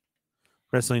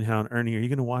 Wrestling Hound Ernie, are you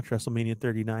going to watch WrestleMania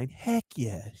 39? Heck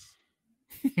yes.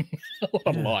 What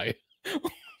a Yeah. lie.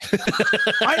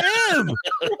 I am.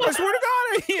 I swear to God,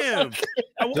 I am.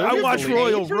 Don't I you watch pay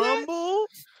Royal for that? Rumble.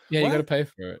 Yeah, you What? got to pay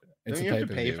for it. It's Don't a you have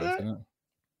to pay-per-view, pay for that? isn't it?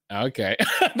 Okay.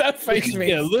 That face me.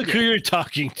 Yeah, look who you're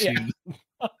talking to.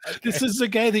 Yeah. This is the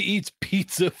guy that eats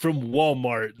pizza from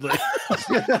Walmart. Like,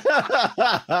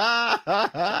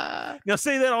 Now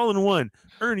say that all in one.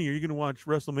 Ernie, are you going to watch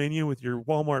WrestleMania with your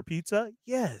Walmart pizza?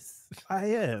 Yes, I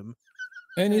am.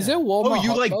 And is Yeah. it Walmart? Oh, you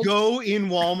hot like dogs? go in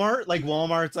Walmart? Like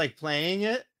Walmart's like playing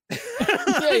it?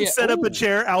 Yeah. Set up a Ooh.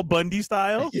 chair Al Bundy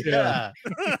style. Yeah.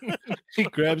 he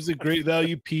grabs a great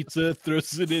value pizza,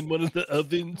 throws it in one of the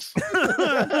ovens.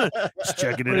 Just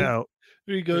checking it out.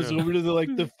 He goes Yeah. over to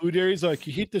the food area. He's like,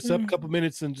 "You heat this up a couple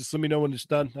minutes and just let me know when it's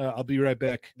done. I'll be right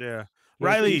back." Yeah. Did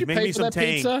Riley, you make pay me for some that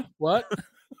tang. pizza? What?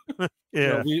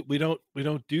 Yeah. No, we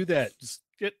don't do that. Just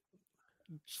get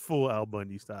Full Al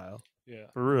Bundy style. yeah.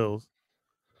 For reals.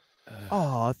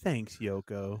 Oh, thanks,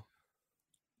 Yoko.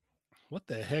 What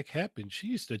the heck happened? She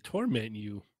used to torment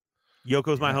you.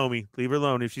 Yoko's my Yeah. homie. Leave her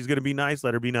alone. If she's gonna be nice,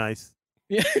 let her be nice.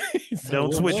 Yeah.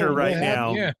 Don't switch her right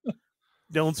now. Yeah.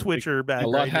 Don't switch her back A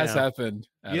lot right has now. happened.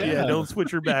 Yeah. Yeah, don't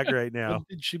switch her back right now. When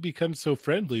did she become so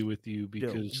friendly with you? Yeah,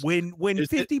 Because when is it-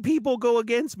 50 people go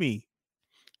against me,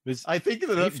 it's, I think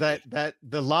that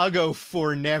the Lago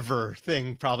for never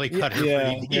thing probably cut her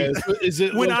yeah, pretty yeah. deep. Is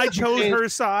it when I chose her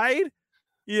side,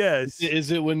 yes,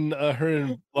 Is it when her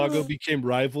and Lago became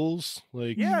rivals?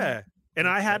 Like yeah, and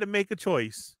I had to make a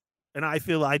choice, and I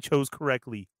feel I chose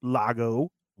correctly.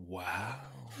 Lago. wow.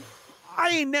 I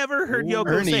ain't never heard Yoko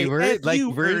Ernie, say we're "F like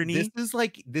you, we're Ernie."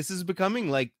 this is becoming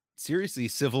like seriously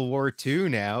Civil War II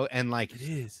now, and like It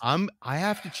is. I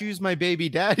have to choose my baby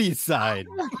daddy's side.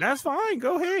 That's fine.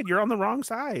 Go ahead. You're on the wrong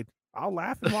side. I'll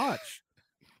laugh and watch.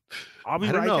 I'll be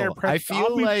I don't right there. know. I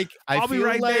feel like I'll be feel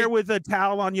right like there with a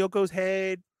towel on Yoko's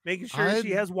head, making sure she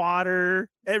I'd- has water.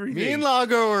 Everything. me and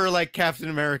Lago are like Captain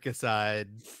America side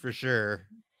for sure.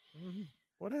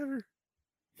 Whatever.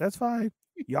 That's fine.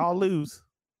 Y'all lose.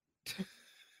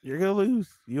 You're gonna lose.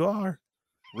 You are.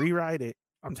 Rewrite it.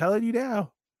 I'm telling you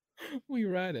now. We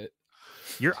read it.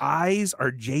 Your eyes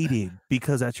are jaded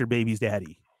because that's your baby's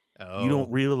daddy. Oh, You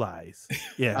don't realize.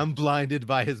 Yeah. I'm blinded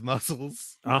by his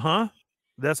muscles. Uh-huh.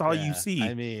 That's all Yeah, you see.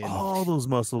 I mean, all those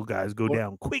muscle guys go What-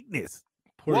 down. Quickness.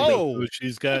 Poor Whoa. Yoko,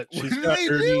 she's got what do they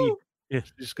Ernie. do?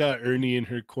 She's got Ernie in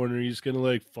her corner. He's gonna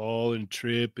like fall and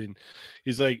trip, and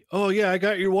he's like, "Oh yeah, I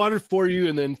got your water for you,"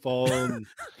 and then fall. And,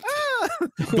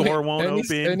 Door won't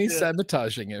Ernie's, open. Ernie's Yeah.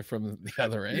 sabotaging it from the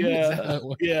other end. Is Yeah, that how it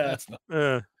works? yeah. That's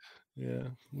not- yeah,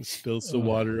 he spills the Oh.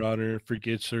 water on her.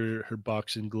 Forgets her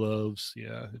boxing gloves.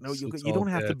 Yeah, No, it's you all don't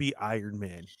have to bad. be Iron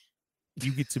Man.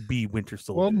 You get to be Winter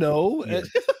Soldier. Well, no, Yeah.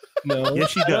 no.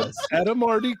 Yes, she does. Adam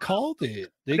already called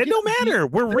it. They It get don't to be- matter.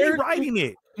 We're they're- rewriting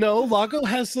it. No, Lago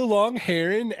has the long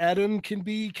hair, and Adam can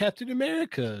be Captain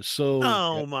America. So,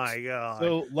 Oh my god.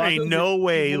 so Ain't Lago no gets to be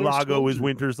way Winter Lago is Soldier.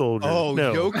 Winter Soldier. Oh,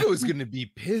 no. Yoko's gonna be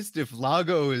pissed if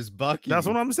Lago is Bucky. That's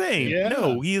what I'm saying. Yeah.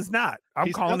 No, he is not. I'm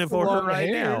He's calling got it the for her long right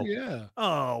hair, now. Yeah.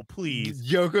 Oh, please.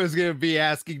 Yoko's gonna be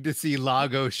asking to see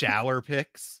Lago shower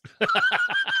pics.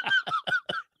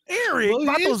 Eric, Well,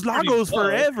 he is Vatos pretty Lagos buff.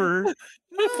 forever.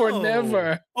 For No.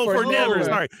 never. Oh, for never. never.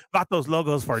 Sorry. Vatos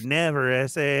Logos for never,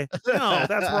 ese. No,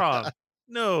 that's wrong.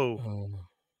 No. Oh,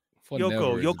 for Yoko,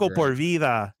 never is Yoko great. por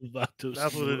vida. Vatos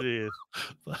That's what it is.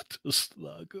 Vatos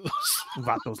Lagos.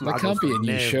 Vatos That Lagos can't be a for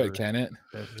new never. shirt, can it?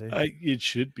 That's it. It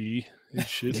should be. It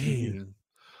should be. Dang.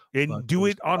 And Vatos do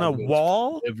it on a Lagos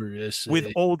wall Never is with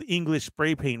it. old English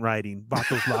spray paint writing.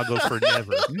 Vatos Lagos for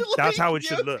never. That's how it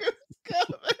should look.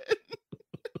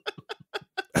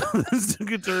 This is a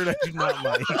good turn I do not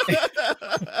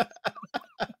like.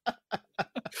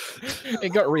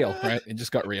 It got real, right? It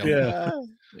just got real. Yeah.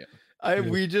 Yeah.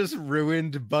 We just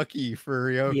ruined Bucky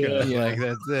for Yoko. Yeah. Like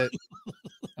that's it.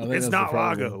 I think It's that's the not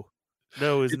problem. Lago.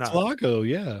 No, it's It's not. Lago,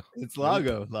 yeah. It's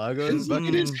Lago. Lago is Look Bucky.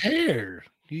 at his hair.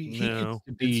 He No. gets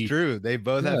to be, It's true. They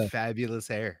both Yeah. have fabulous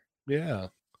hair. yeah.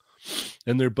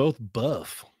 And they're both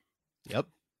buff. Yep.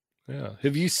 Yeah.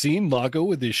 Have you seen Lago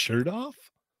with his shirt off?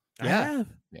 I Yeah. have.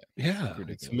 Yeah, it's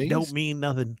Ridiculous. amazing. Don't mean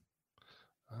nothing.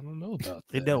 I don't know about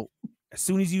that. It don't. As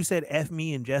soon as you said F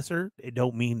me and Jesser, it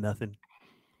don't mean nothing.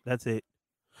 That's it.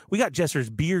 We got Jesser's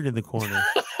beard in the corner.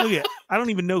 Look at, I don't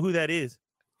even know who that is.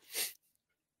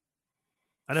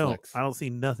 I know. Flex. I don't see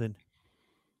nothing.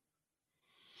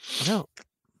 I know.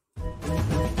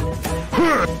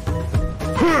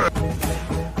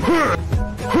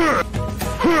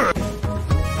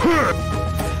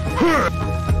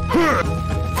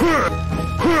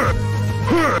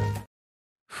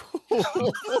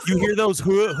 You hear those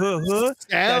huh, huh, huh?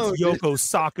 That's Sound. Yoko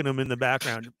socking them in the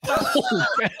background.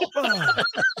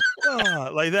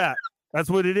 Like that. That's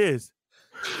what it is.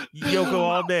 Yoko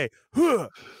all day. Huh,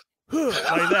 huh,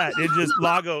 like that. And just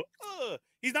Lago.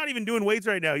 He's not even doing weights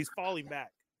right now. He's falling back.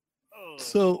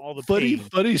 So all the funny, pain.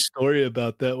 funny story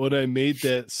about that. When I made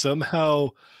that, somehow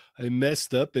I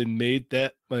messed up and made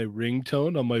that my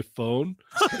ringtone on my phone.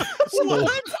 So,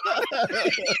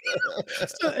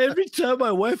 so every time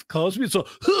my wife calls me, so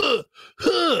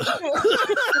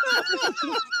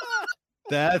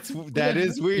That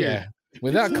is weird. Yeah.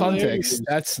 Without It's context, hilarious.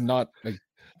 that's not a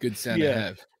good sound Yeah. to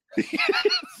have.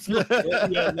 So,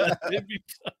 yeah, that every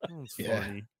time. That's Yeah.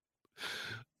 funny.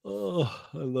 Oh,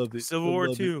 I love it. Civil I War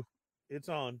love it. 2. It's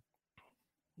on.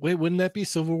 Wait, wouldn't that be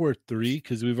Civil War 3?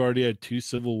 Because we've already had 2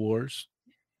 Civil Wars.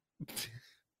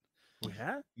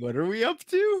 Yeah. What are we up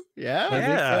to? Yeah.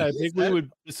 I think we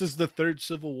would. This is the 3rd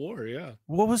Civil War. Yeah.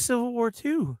 What was Civil War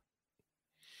 2?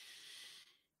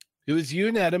 It was you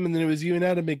and Adam, and then it was you and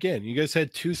Adam again. You guys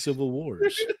had 2 Civil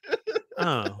Wars.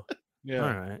 Oh, Yeah.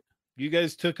 all right. You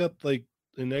guys took up like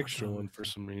an extra one for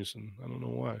some reason. I don't know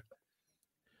why.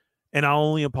 And I'll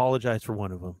only apologize for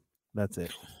one of them. That's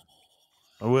it.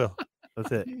 I will.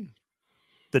 That's it.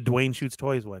 The Dwayne shoots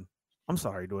toys one. I'm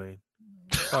sorry, Dwayne.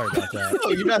 Sorry about that.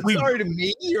 Oh, you're not We- sorry to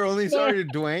me. You're only sorry to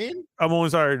Dwayne. I'm only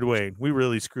sorry, Dwayne. We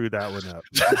really screwed that one up.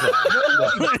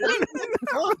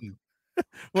 Fun.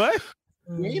 What?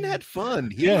 Dwayne had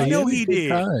fun. I know had a he good did.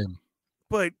 time.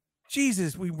 But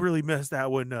Jesus, we really messed that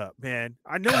one up, man.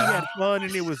 I know he had fun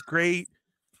and it was great.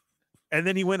 And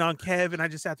then he went on Kev, and I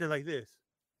just sat there like this.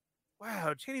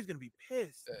 Wow, Cheney's gonna be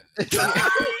pissed.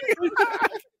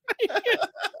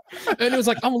 And it was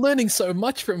like, I'm learning so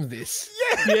much from this.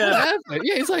 Yeah. What happened?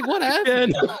 Yeah, he's like, what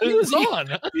happened? Yeah, no, He was on.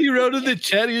 He wrote in the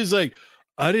chat. He was like,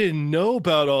 "I didn't know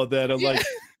about all that." I'm like,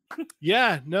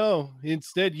 "Yeah, no."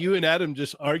 Instead, you and Adam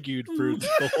just argued for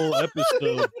the whole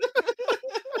episode.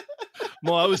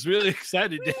 Well, I was really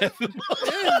excited to have him.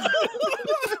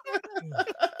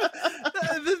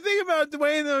 The thing about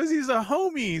Dwayne though is he's a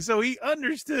homie, so he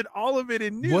understood all of it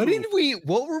and knew.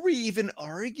 What were we even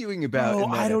arguing about? Oh,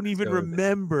 in that I don't even episode?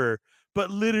 remember. But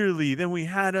literally, then we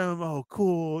had him. Oh,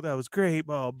 cool, that was great.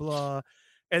 Blah blah.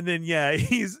 And then yeah,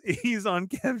 he's on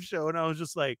Kev's show, and I was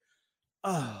just like,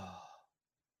 oh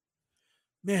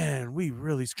man, we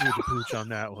really screwed the pooch on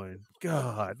that one.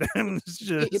 God, it's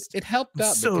just It helped I'm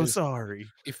out so because sorry.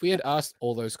 if we had asked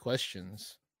all those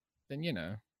questions, then you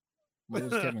know, what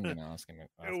was Kevin going to ask him?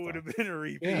 It would have been a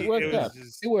repeat. Yeah, it It worked was out.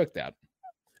 just- It worked out.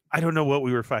 I don't know what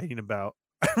we were fighting about.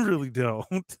 I really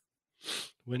don't.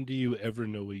 When do you ever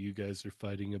know what you guys are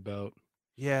fighting about?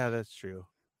 Yeah, that's true.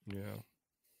 Yeah.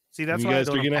 See, that's you why guys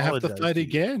I are don't gonna have to apologize fight you.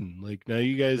 again. Like now,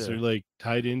 you guys Yeah. are like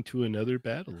tied into another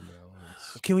battle now.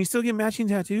 It's- Can we still get matching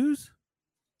tattoos?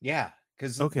 Yeah,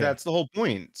 because Okay. that's the whole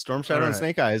point. Storm Shadow and Alright.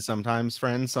 Snake Eyes, sometimes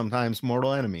friends, sometimes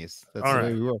mortal enemies. That's the way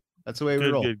Alright. we roll. That's the way we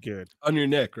Good, roll. good, good. On your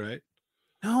neck, right?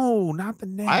 No, not the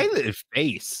neck. I live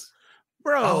face.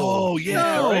 Bro. Oh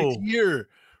yeah, right no. here,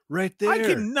 right there. I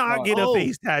cannot get a Oh.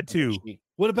 face tattoo.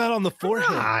 What about on the forehead?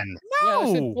 Come on. Yeah, I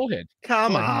said No. forehead.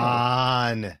 Come Forehead.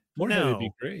 on. Forehead would be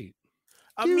No. great.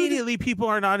 Immediately, people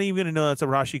are not even gonna know that's a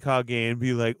Rashikage and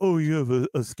be like, "Oh, you have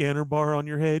a scanner bar on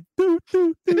your head." Doot,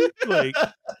 doot, doot. Like,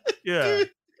 yeah,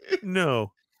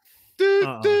 no, Doot,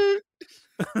 Uh-uh. doot.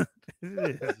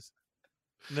 it is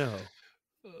no.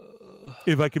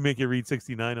 If I can make it read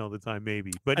 69 all the time,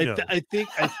 maybe, but no. I think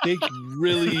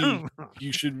really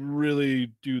you should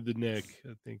really do the neck.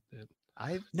 I think that.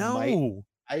 No,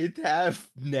 I'd have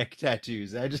neck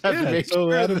tattoos. I just have to Yeah, make so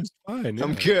sure that Adam's fine.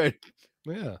 I'm yeah. good.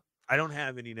 Yeah. I don't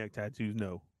have any neck tattoos.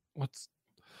 No, What's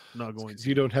I'm not going because to.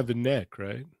 you don't have a neck,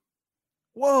 right?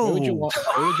 Whoa, Where would you want?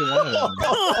 Where would you want it on?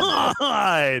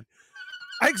 God.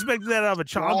 I expected that out of a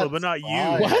Chamba, but not you.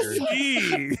 What?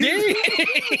 Jeez.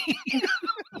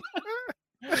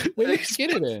 Where did you get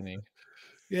it, Ernie?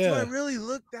 Do I Yeah. really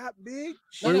look that big?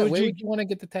 Where Where would would you- you want to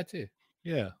get the tattoo?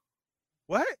 Yeah.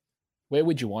 What? Where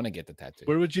would you want to get the tattoo?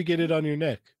 Where would you get it on your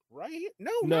neck? Right here?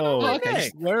 No, No. no, okay. neck.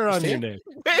 Just where on your Just neck?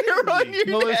 Where on your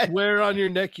Tell us neck? where on your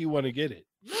neck you want to get it.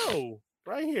 No,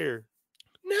 right here.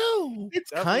 No.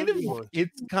 It's That's kind of what it was.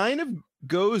 it's kind of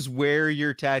goes where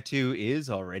your tattoo is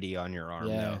already on your arm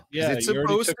Yeah. though. 'Cause Yeah, it's you already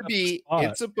supposed took to up the be spot,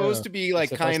 it's supposed yeah. to be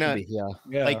like It's supposed kind to of be, yeah.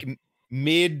 Yeah. like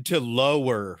mid to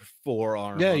lower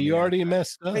forearm. yeah, on the you already outside.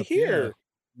 messed up. Right here.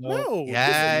 Yeah. No, Yeah.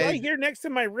 this is right here next to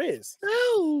my wrist.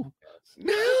 No.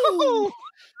 No.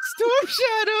 Storm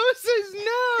Shadow says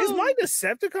no. Is my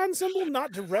Decepticon symbol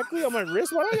not directly on my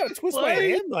wrist? Why do I gotta twist my What?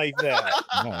 hand like that?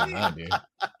 No, no, dude.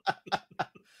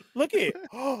 Look at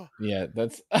Yeah,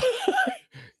 that's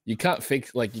you can't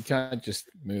fix like you can't just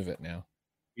move it now.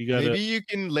 You gotta. Maybe you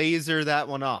can laser that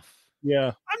one off.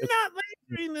 Yeah. I'm not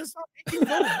lasering this up. It can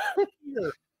go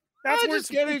here. That's where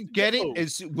Just get it's it. Get supposed it.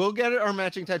 to go. We'll get it our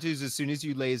matching tattoos as soon as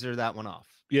you laser that one off.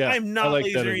 Yeah. I'm I not like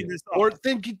that lasering idea. this Or off.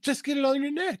 then just get it on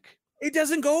your neck. It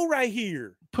doesn't go right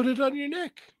here. Put it on your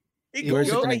neck. It Where's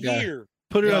goes it gonna right go? here.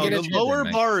 Put it No, on get the it checked lower then,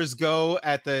 mate. bars go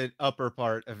at the upper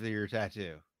part of your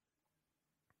tattoo.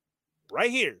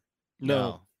 Right here.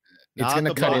 No. It's not gonna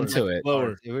the cut bottom into it. Lower.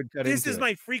 part. It would cut This into is it.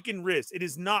 my freaking wrist. It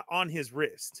is not on his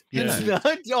wrist. It's Yeah.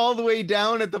 not all the way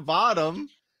down at the bottom.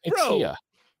 It's Bro. here.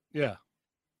 Yeah.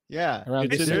 Yeah. Around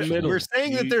It's this in the section. middle. We're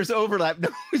saying that You- there's overlap. No,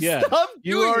 Yeah. stop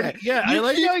You doing already. that. Yeah. I You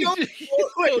like keep how you. going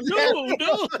No,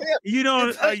 no. You don't,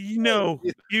 It's like- you know,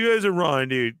 you guys are wrong,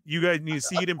 dude. You guys need to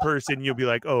see it in person. You'll be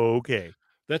like, oh, okay.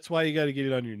 That's why you got to get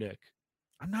it on your neck.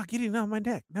 I'm not getting it on my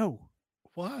neck. No.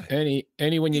 Why?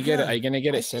 Any when you get it, Yeah. are you gonna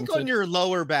get I it think centered? on your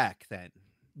lower back then.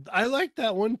 I like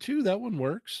that one too. That one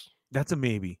works. That's a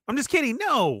maybe. I'm just kidding.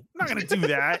 No, I'm not going to do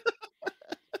that.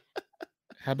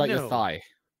 How about No. your thigh?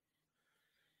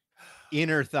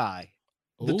 Inner thigh.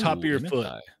 The top of your inner foot.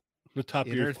 thigh. The top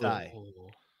of Inner your foot. thigh.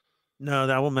 No,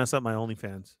 that will mess up my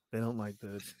OnlyFans. They don't like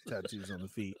the tattoos on the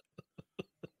feet.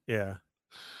 Yeah.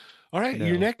 All right. No.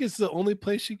 Your neck is the only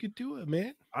place you could do it,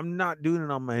 man. I'm not doing it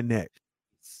on my neck.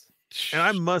 And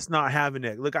I must not have a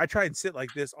neck. Look, I try and sit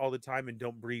like this all the time and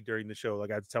don't breathe during the show.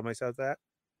 Like I have to tell myself that.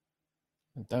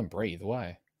 Don't breathe.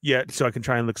 Why? Yeah, so I can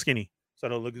try and look skinny. So I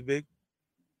don't look as big.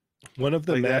 One of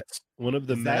the Like that. mats. One of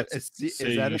the Is that, mats. is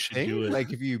say that you a should thing? do it.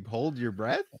 Like if you hold your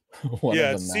breath? One Yeah,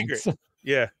 of it's the secret. mats.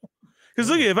 Yeah. Because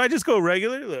look, if I just go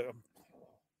regular, look.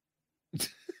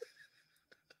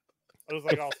 I was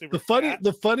like all super fat.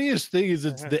 The funniest thing is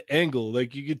it's Uh-huh. the angle.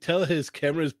 Like you could tell his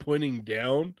camera is pointing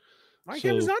down. My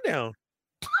camera's so- not down.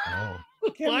 Oh.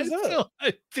 Camera's Mine's up. so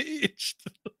high pitched.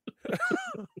 My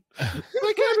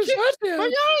camera's not down.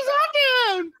 My camera's not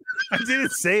down. I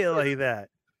didn't say it like that.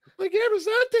 My camera's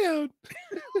not down.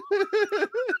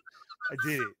 I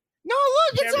did it. No,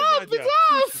 look, it's Camera's up. not It's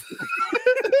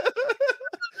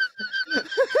up.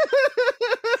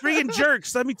 Freaking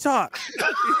jerks. Let me talk.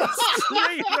 It's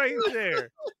straight right there.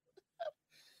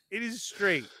 It is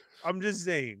straight. I'm just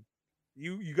saying.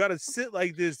 You got to sit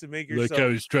like this to make yourself. Like I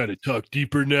was trying to talk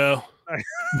deeper now.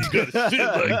 You gotta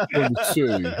sit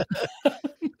like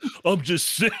I'm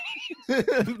just sitting.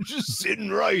 I'm just sitting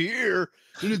right here,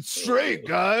 and it's straight,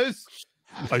 guys.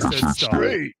 I said stop.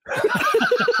 straight.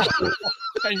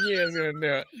 I knew I was gonna do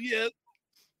it. Yeah.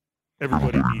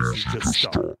 Everybody needs to just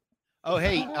stop. Oh,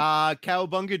 hey,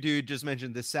 Cowabunga dude just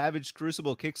mentioned the Savage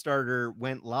Crucible Kickstarter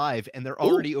went live, and they're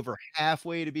already over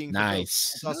halfway to being fulfilled.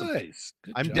 Nice. That's awesome. Nice.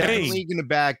 Good I'm job. definitely gonna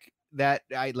back that.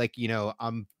 I like,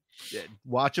 I'm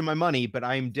watching my money, but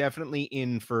I'm definitely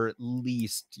in for at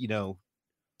least,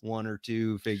 one or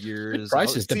two figures. Good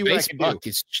prices. I'll The see what I base can do. buck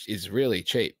is really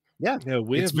cheap. Yeah,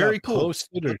 we It's have very not cool.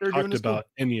 posted or What they're doing talked is cool. about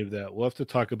any of that. We'll have to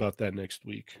talk about that next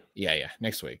week. Yeah,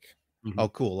 next week. Oh,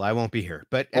 cool. I won't be here,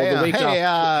 but Or the week hey,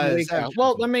 after. The week Savage after.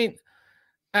 Well, Crucible. I mean,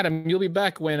 Adam, you'll be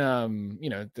back when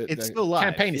It's the still live.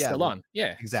 campaign is Yeah, still on.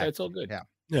 Yeah, exactly. So it's all good. Yeah.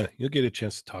 Yeah, you'll get a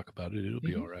chance to talk about it. It'll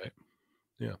be Mhm. all right.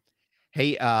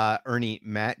 Hey, Ernie,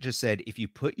 Matt just said if you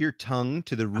put your tongue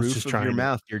to the was roof just of your trying to-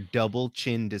 mouth, your double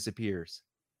chin disappears.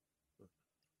 I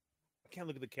can't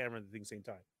look at the camera at the same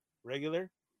time. Regular?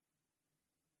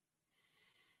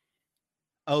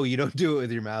 Oh, you don't do it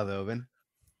with your mouth open.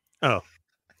 I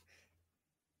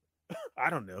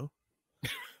don't know.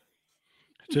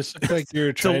 Just looks like you're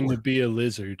So- trying to be a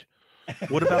lizard.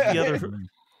 What about the other?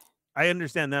 I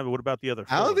understand that, but what about the other?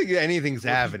 I don't four? think anything's What do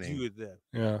you happening. do with them?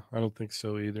 Yeah, I don't think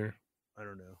so either. I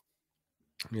don't know.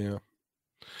 Yeah.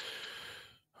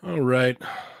 All right.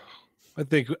 I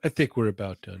think we're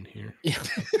about done here.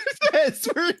 Yes,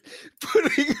 we're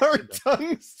putting our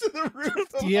tongues to the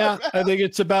roof. Of Yeah, our I think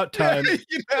it's about time. This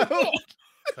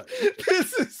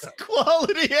is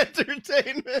quality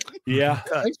entertainment. Yeah.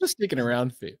 Thanks for sticking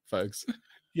around, folks.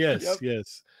 Yes, Yep.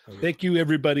 yes. Thank you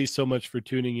everybody so much for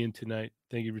tuning in tonight.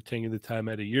 Thank you for taking the time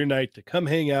out of your night to come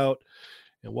hang out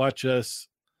and watch us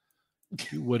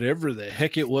do whatever the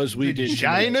heck it was we did.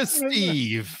 tonight. Vagina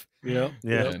Steve. Yeah.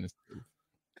 Yeah. And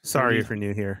Sorry Maybe- if you're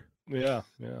new here. Yeah.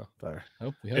 we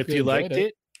hope If you liked enjoyed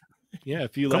it,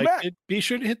 if you Come liked back. it, be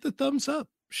sure to hit the thumbs up.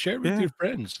 Share it with Yeah. your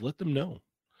friends. Let them know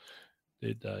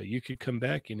that you could come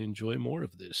back and enjoy more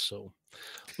of this. So,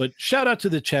 but shout out to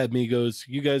the Chad Migos.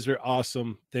 You guys are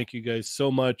awesome. Thank you guys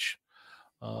so much.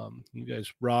 You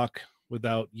guys rock.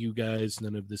 Without you guys,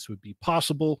 none of this would be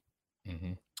possible.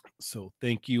 Mhm. So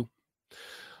thank you.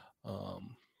 All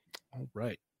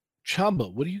right.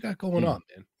 Chamba, what do you got going on,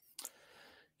 man?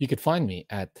 You could find me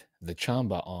at the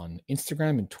Chamba on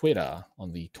Instagram and Twitter,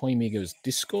 on the Toy Migos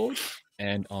Discord,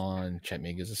 and on Chat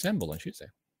Migos Assemble on Tuesday.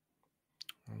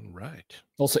 All right.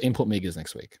 Also, Input Migos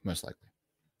next week, most likely.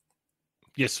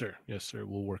 Yes, sir. Yes, sir.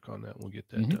 We'll work on that. We'll get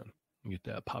that Mhm. done. We'll get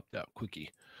that popped out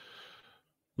quickie.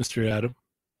 Mr. Adam.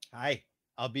 Hi.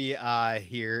 I'll be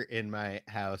here in my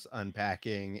house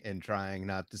unpacking and trying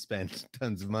not to spend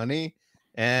tons of money.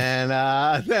 And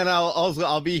then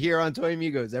I'll be here on Toy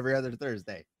Amigos every other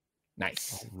Thursday.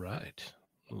 Nice. All right.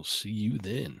 We'll see you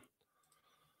then.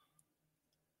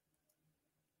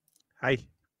 Hi.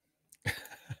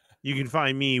 You can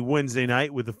find me Wednesday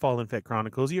night with the Fallen Fett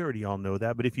Chronicles. You already all know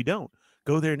that, but if you don't,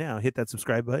 go there now, hit that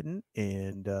subscribe button,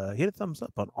 and hit a thumbs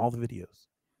up on all the videos.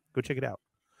 Go check it out.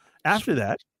 After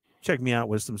that, check me out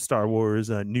with some Star Wars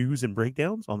news and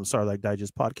breakdowns on the Starlight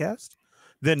Digest podcast.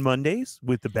 Then Mondays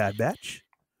with the Bad Batch,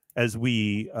 as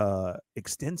we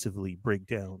extensively break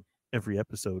down every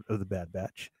episode of the Bad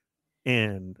Batch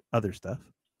and other stuff.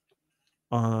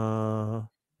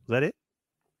 Is that it?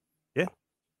 Yeah.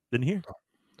 Then here.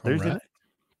 Thursday right. night.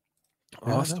 I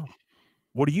don't Awesome. know.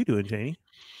 What are you doing, Janie?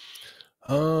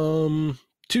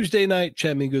 Tuesday night,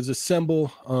 Chat Migos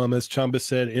Assemble. As Chamba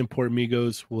said, Import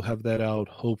Migos. We'll have that out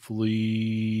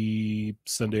hopefully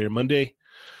Sunday or Monday.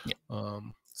 Yeah.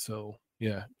 So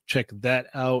yeah, check that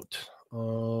out.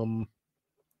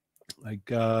 I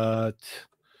got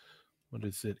what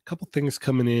is it? A couple things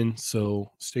coming in,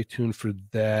 so stay tuned for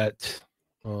that.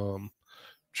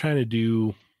 Trying to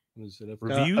do what is it? I've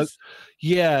got- Reviews?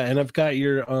 yeah, and I've got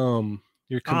your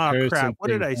comparison. crap. What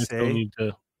did thing. I still say? need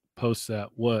to post that.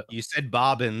 What You said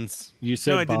bobbins. you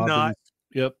said? I did not. Bobbins.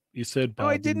 Yep, you said. No,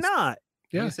 I did Bobbins. not.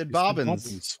 Yeah, You said you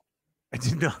bobbins. I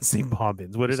did not say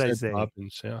bobbins. What You did I said say?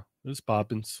 Bobbins. Yeah, it was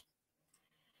Bobbins.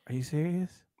 Are you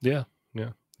serious? Yeah.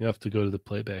 You have to go to the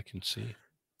playback and see.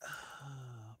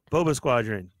 Boba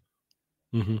Squadron.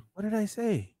 Mm-hmm. What did I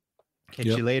say? Catch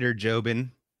Yep. you later, Jobin.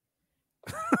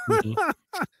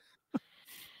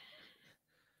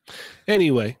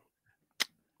 Anyway,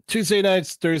 Tuesday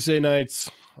nights, Thursday nights,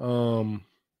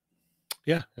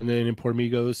 yeah, and then Import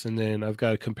Migos, and then I've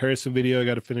got a comparison video I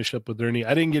got to finish up with Ernie.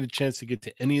 I didn't get a chance to get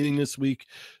to anything this week,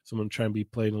 so I'm gonna try and be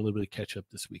playing a little bit of catch up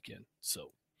this weekend.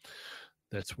 So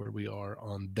that's where we are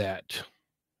on that.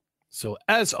 So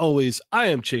as always, I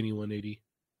am Cheney 180.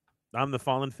 I'm the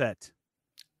Fallen Fett.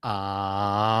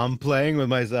 I'm playing with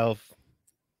myself.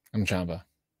 I'm Chamba.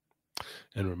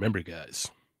 And remember, guys,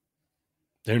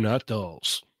 they're not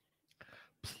dolls.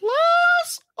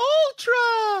 Plus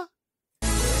Ultra.